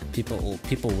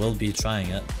people will be trying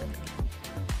it.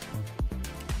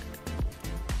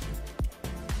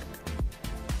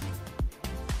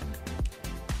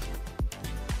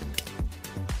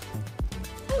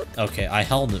 Okay, I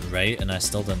held it right and I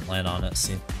still didn't land on it,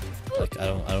 see? Like, I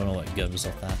don't know what gives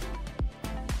with that.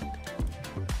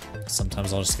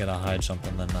 Sometimes I'll just get a high jump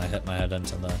and then I hit my head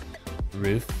into the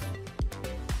roof.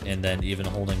 And then even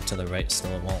holding to the right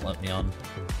still, it won't let me on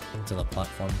to the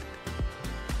platform.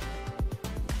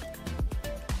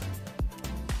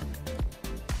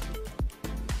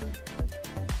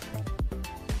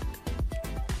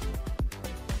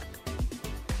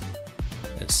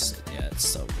 It's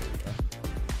so weird, bro.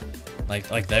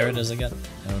 Like there it is again.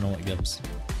 I don't know what gives.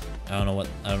 I don't know what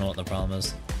the problem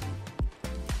is.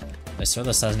 I swear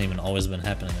this hasn't even always been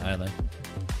happening either.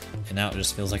 And now it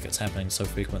just feels like it's happening so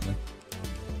frequently.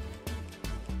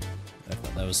 I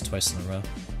thought that was twice in a row.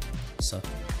 So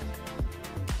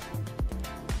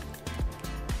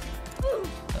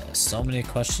so many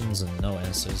questions and no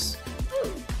answers.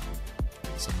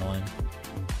 It's annoying.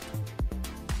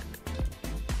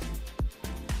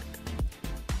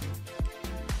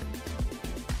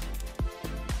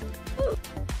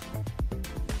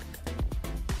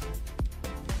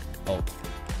 Oh,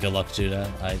 good luck, Judah.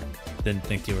 I didn't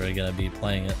think you were gonna be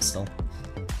playing it still.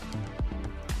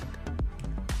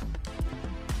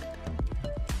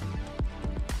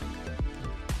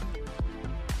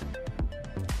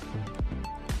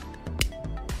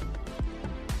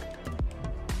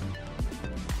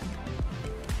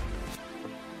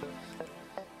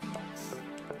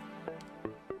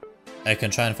 I can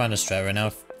try and find a strat right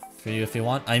now for you if you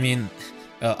want. I mean,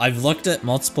 I've looked at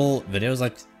multiple videos,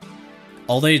 like,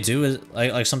 all they do is,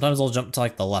 like sometimes they'll jump to,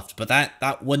 like, the left, but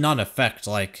that would not affect,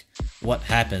 like, what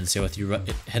happens here with you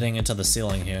hitting into the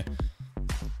ceiling here.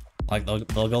 Like,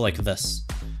 they'll go like this.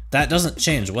 That doesn't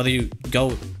change whether you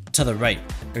go to the right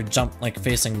or jump, like,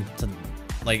 facing to,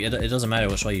 like, it doesn't matter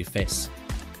which way you face.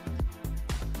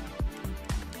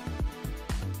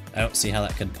 I don't see how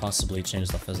that could possibly change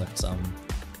the physics.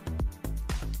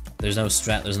 There's no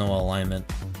strat, there's no alignment.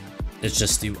 It's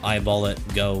just you eyeball it,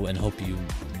 go, and hope you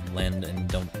land and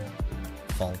don't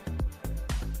fall.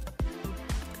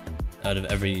 Out of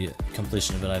every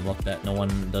completion of it I've looked at, no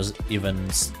one does even,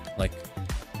 like,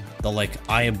 they'll, like,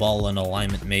 eyeball an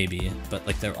alignment maybe, but,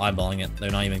 like, they're eyeballing it,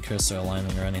 they're not even cursor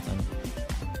aligning or anything.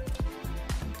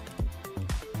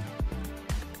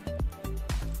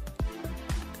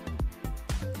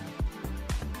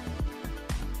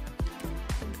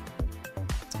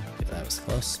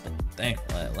 Close, but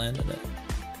thankfully I landed it.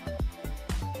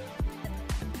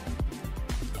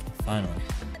 Finally.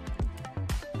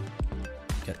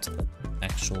 Get to the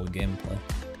actual actual gameplay.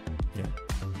 Yeah.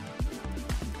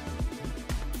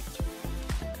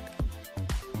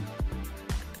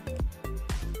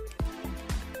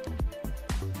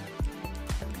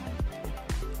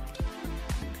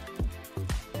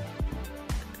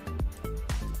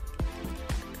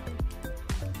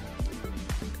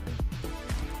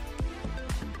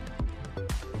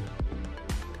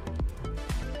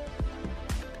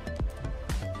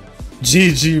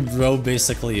 GG, bro,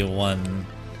 basically won.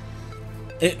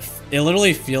 It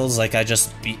literally feels like I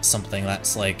just beat something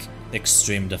that's like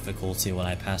extreme difficulty when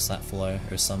I pass that floor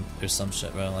or some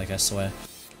shit, bro. Like I swear.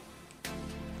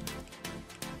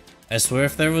 I swear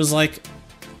if there was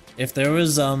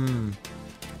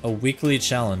a weekly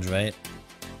challenge, right?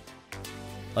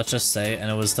 Let's just say,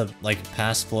 and it was to like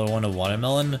pass floor 1 of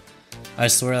Watermelon, I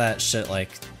swear that shit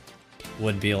like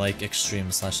would be like extreme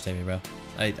 / Davey, bro.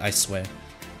 I swear.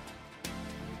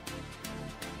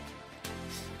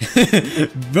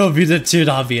 Bro, beat the 2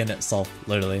 hobby in itself,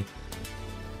 literally.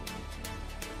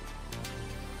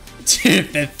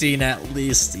 215 at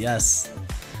least, yes.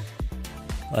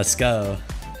 Let's go.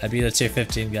 I beat a tier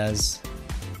 15, guys.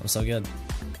 I'm so good.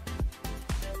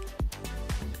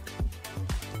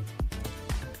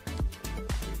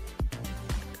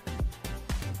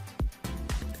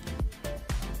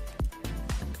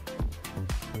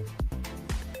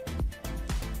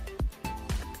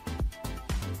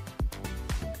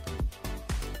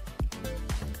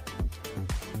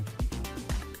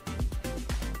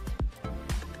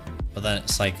 But then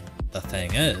it's like, the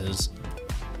thing is,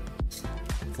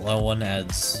 floor 1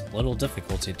 adds little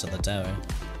difficulty to the tower.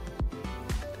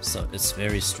 So it's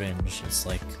very strange. It's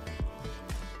like,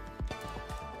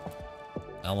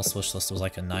 I almost wish this was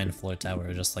like a 9-floor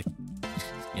tower, just like,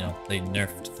 you know, they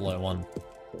nerfed floor 1.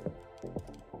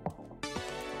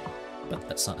 But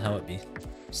that's not how it be.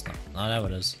 It's not how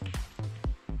it is.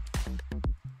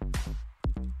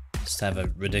 Just have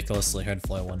a ridiculously hard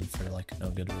floor 1 for like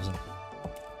no good reason.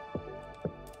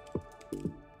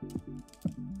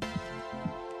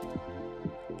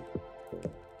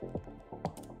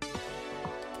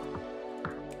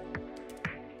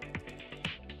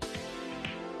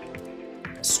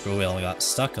 Screw wheel got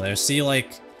stuck there. See,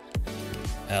 like,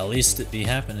 at least it be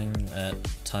happening at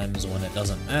times when it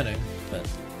doesn't matter, but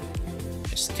I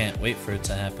just can't wait for it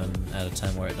to happen at a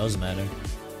time where it does matter.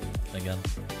 Again.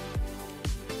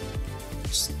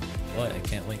 Just, what? I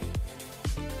can't wait.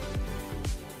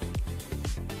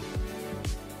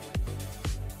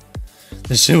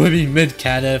 This shit would be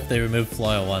mid-cata if they removed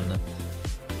Floor 1.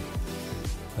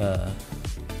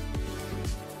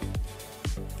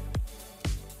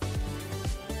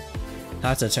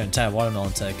 How to turn entire Watermelon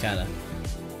into a kata.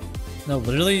 No,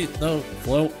 literally, no,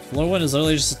 floor 1 is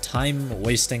literally just a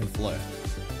time-wasting floor.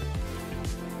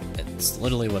 It's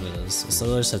literally what it is. It's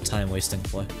literally just a time-wasting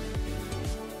floor.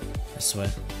 I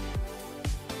swear.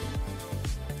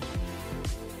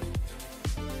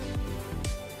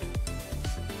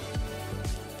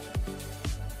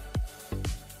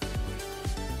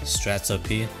 Strats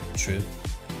OP, true.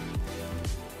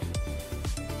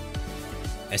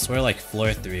 I swear like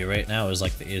floor 3 right now is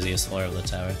like the easiest floor of the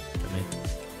tower for me.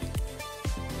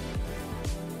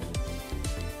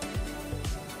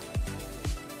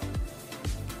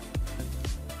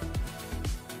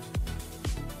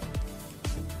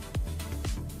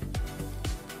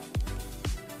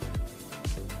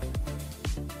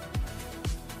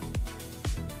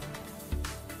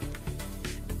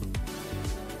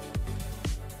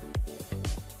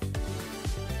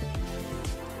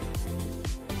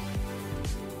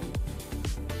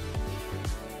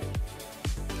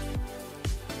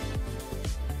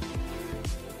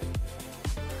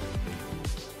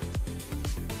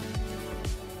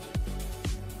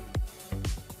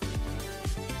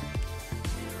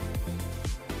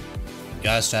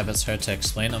 Gotta strat, it's hard to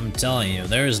explain. I'm telling you,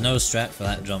 there is no strat for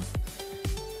that jump.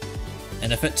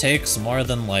 And if it takes more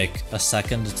than like a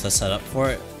second to set up for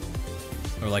it,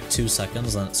 or like 2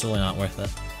 seconds, then it's really not worth it.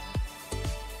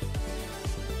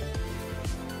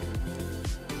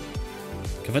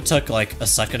 If it took like a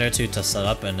second or 2 to set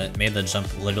up and it made the jump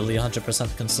literally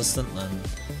 100% consistent, then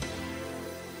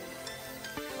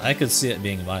I could see it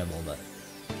being viable, but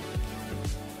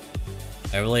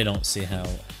I really don't see how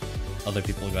other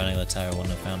people grinding the tower wouldn't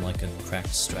have found like a cracked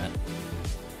strat.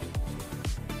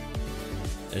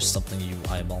 There's something you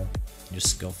eyeball, you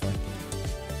just go for.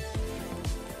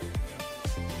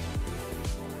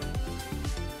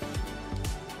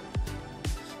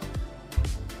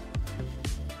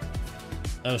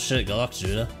 Oh shit, good luck,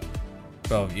 Judah.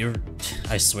 Bro,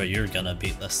 I swear you're gonna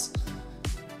beat this.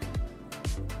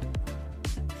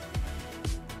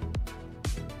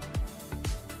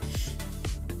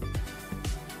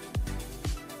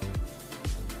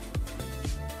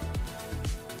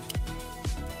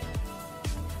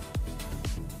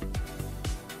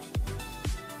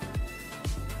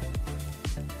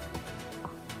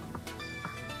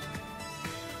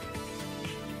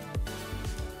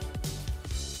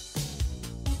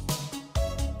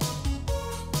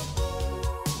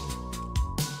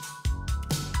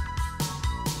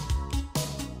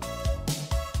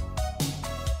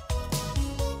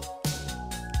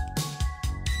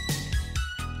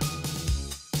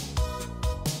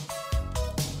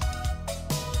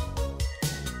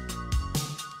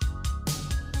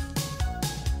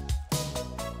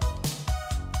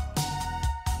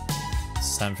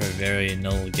 Time for very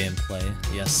null gameplay.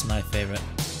 Yes, my favorite.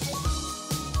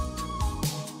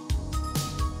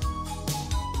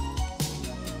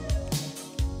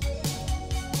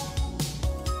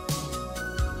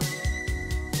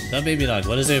 No, baby dog,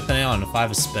 what is your opinion on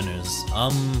 5 spinners?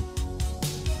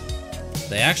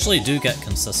 They actually do get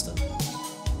consistent,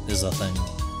 is the thing.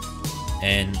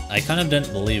 And I kind of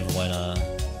didn't believe when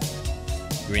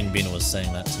Green Bean was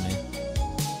saying that to me.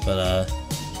 But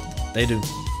they do.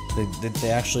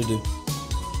 They actually do.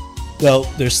 Well,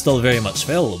 they're still very much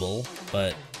failable,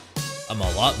 but I'm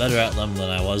a lot better at them than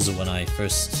I was when I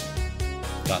first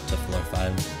got to floor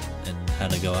 5 and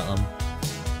had to go at them.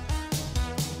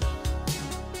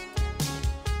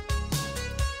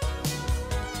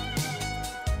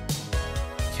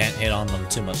 Can't hit on them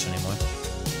too much anymore.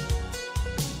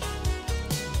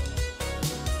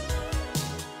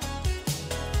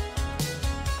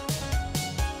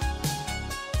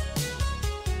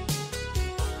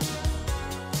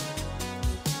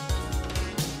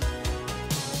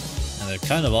 And they're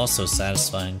kind of also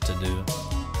satisfying to do,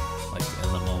 like,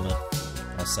 in the moment.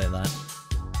 I'll say that.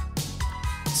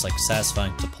 It's like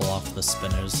satisfying to pull off the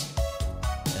spinners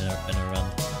in a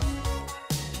run.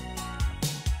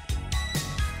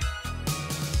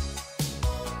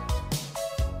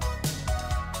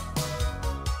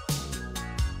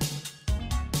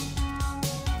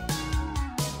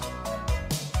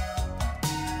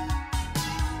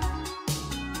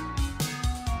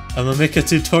 I'm gonna make a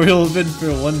tutorial vid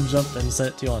for one jump and send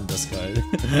it to you on Discord.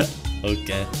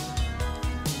 Okay.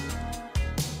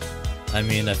 I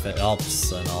mean, if it helps,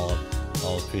 then I'll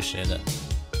appreciate it.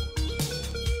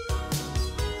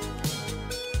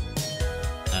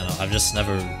 I don't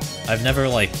know, I've never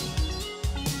like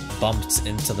bumped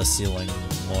into the ceiling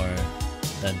more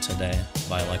than today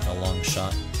by like a long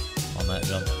shot on that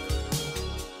jump.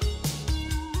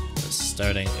 It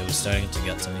was starting to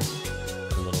get to me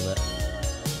a little bit.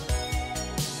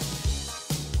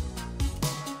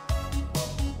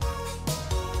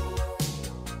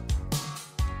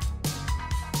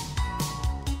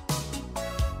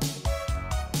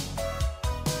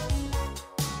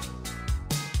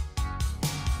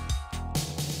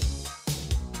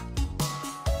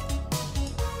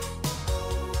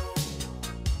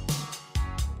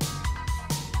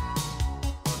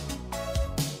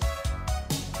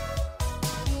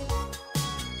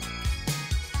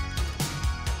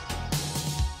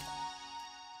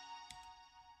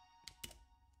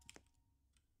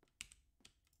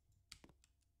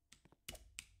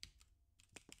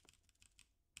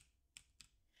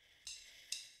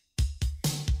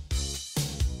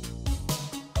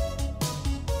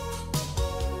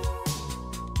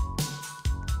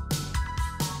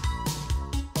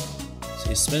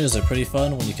 These spinners are pretty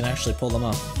fun when you can actually pull them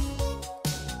off.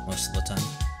 Most of the time.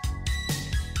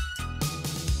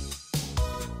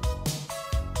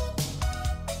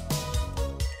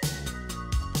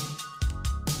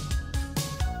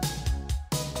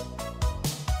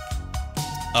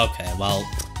 Okay, well,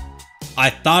 I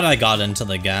thought I got into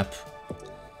the gap,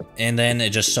 and then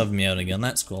it just shoved me out again.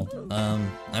 That's cool. I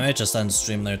might just end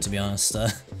stream there, to be honest.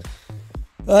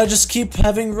 Just keep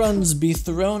having runs be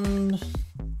thrown.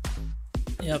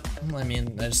 Yep, I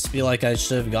mean, I just feel like I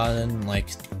should have gotten, like,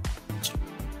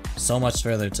 so much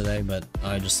further today, but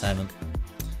I just haven't.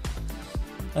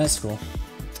 That's cool.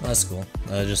 That's cool.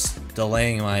 Just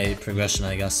delaying my progression,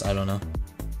 I guess. I don't know.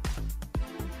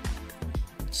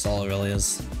 That's all it really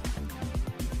is.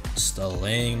 Just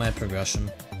delaying my progression.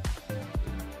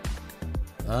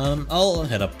 I'll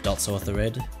hit up Delta with the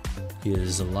raid. He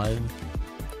is alive.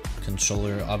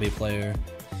 Controller, obby player.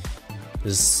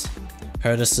 His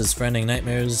hardest is Friending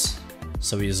Nightmares,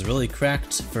 so he's really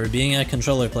cracked for being a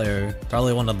controller player.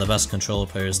 Probably one of the best controller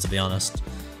players, to be honest.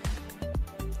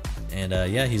 And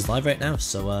yeah, he's live right now,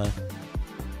 so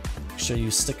make sure you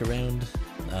stick around.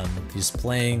 He's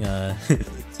playing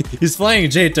he's playing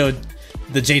JTO,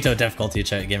 the JTO difficulty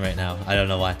chat game right now. I don't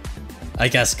know why. I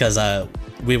guess because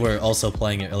we were also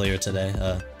playing it earlier today.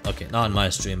 Okay, not on my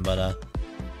stream, but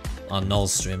on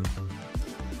Null's stream.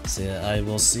 So yeah, I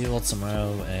will see you all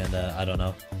tomorrow, and I don't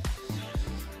know.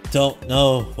 Don't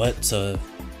know what to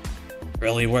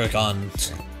really work on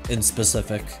in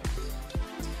specific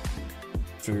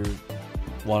for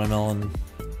Watermelon.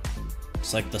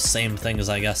 It's like the same things,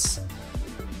 I guess.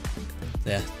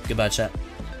 Yeah, goodbye chat.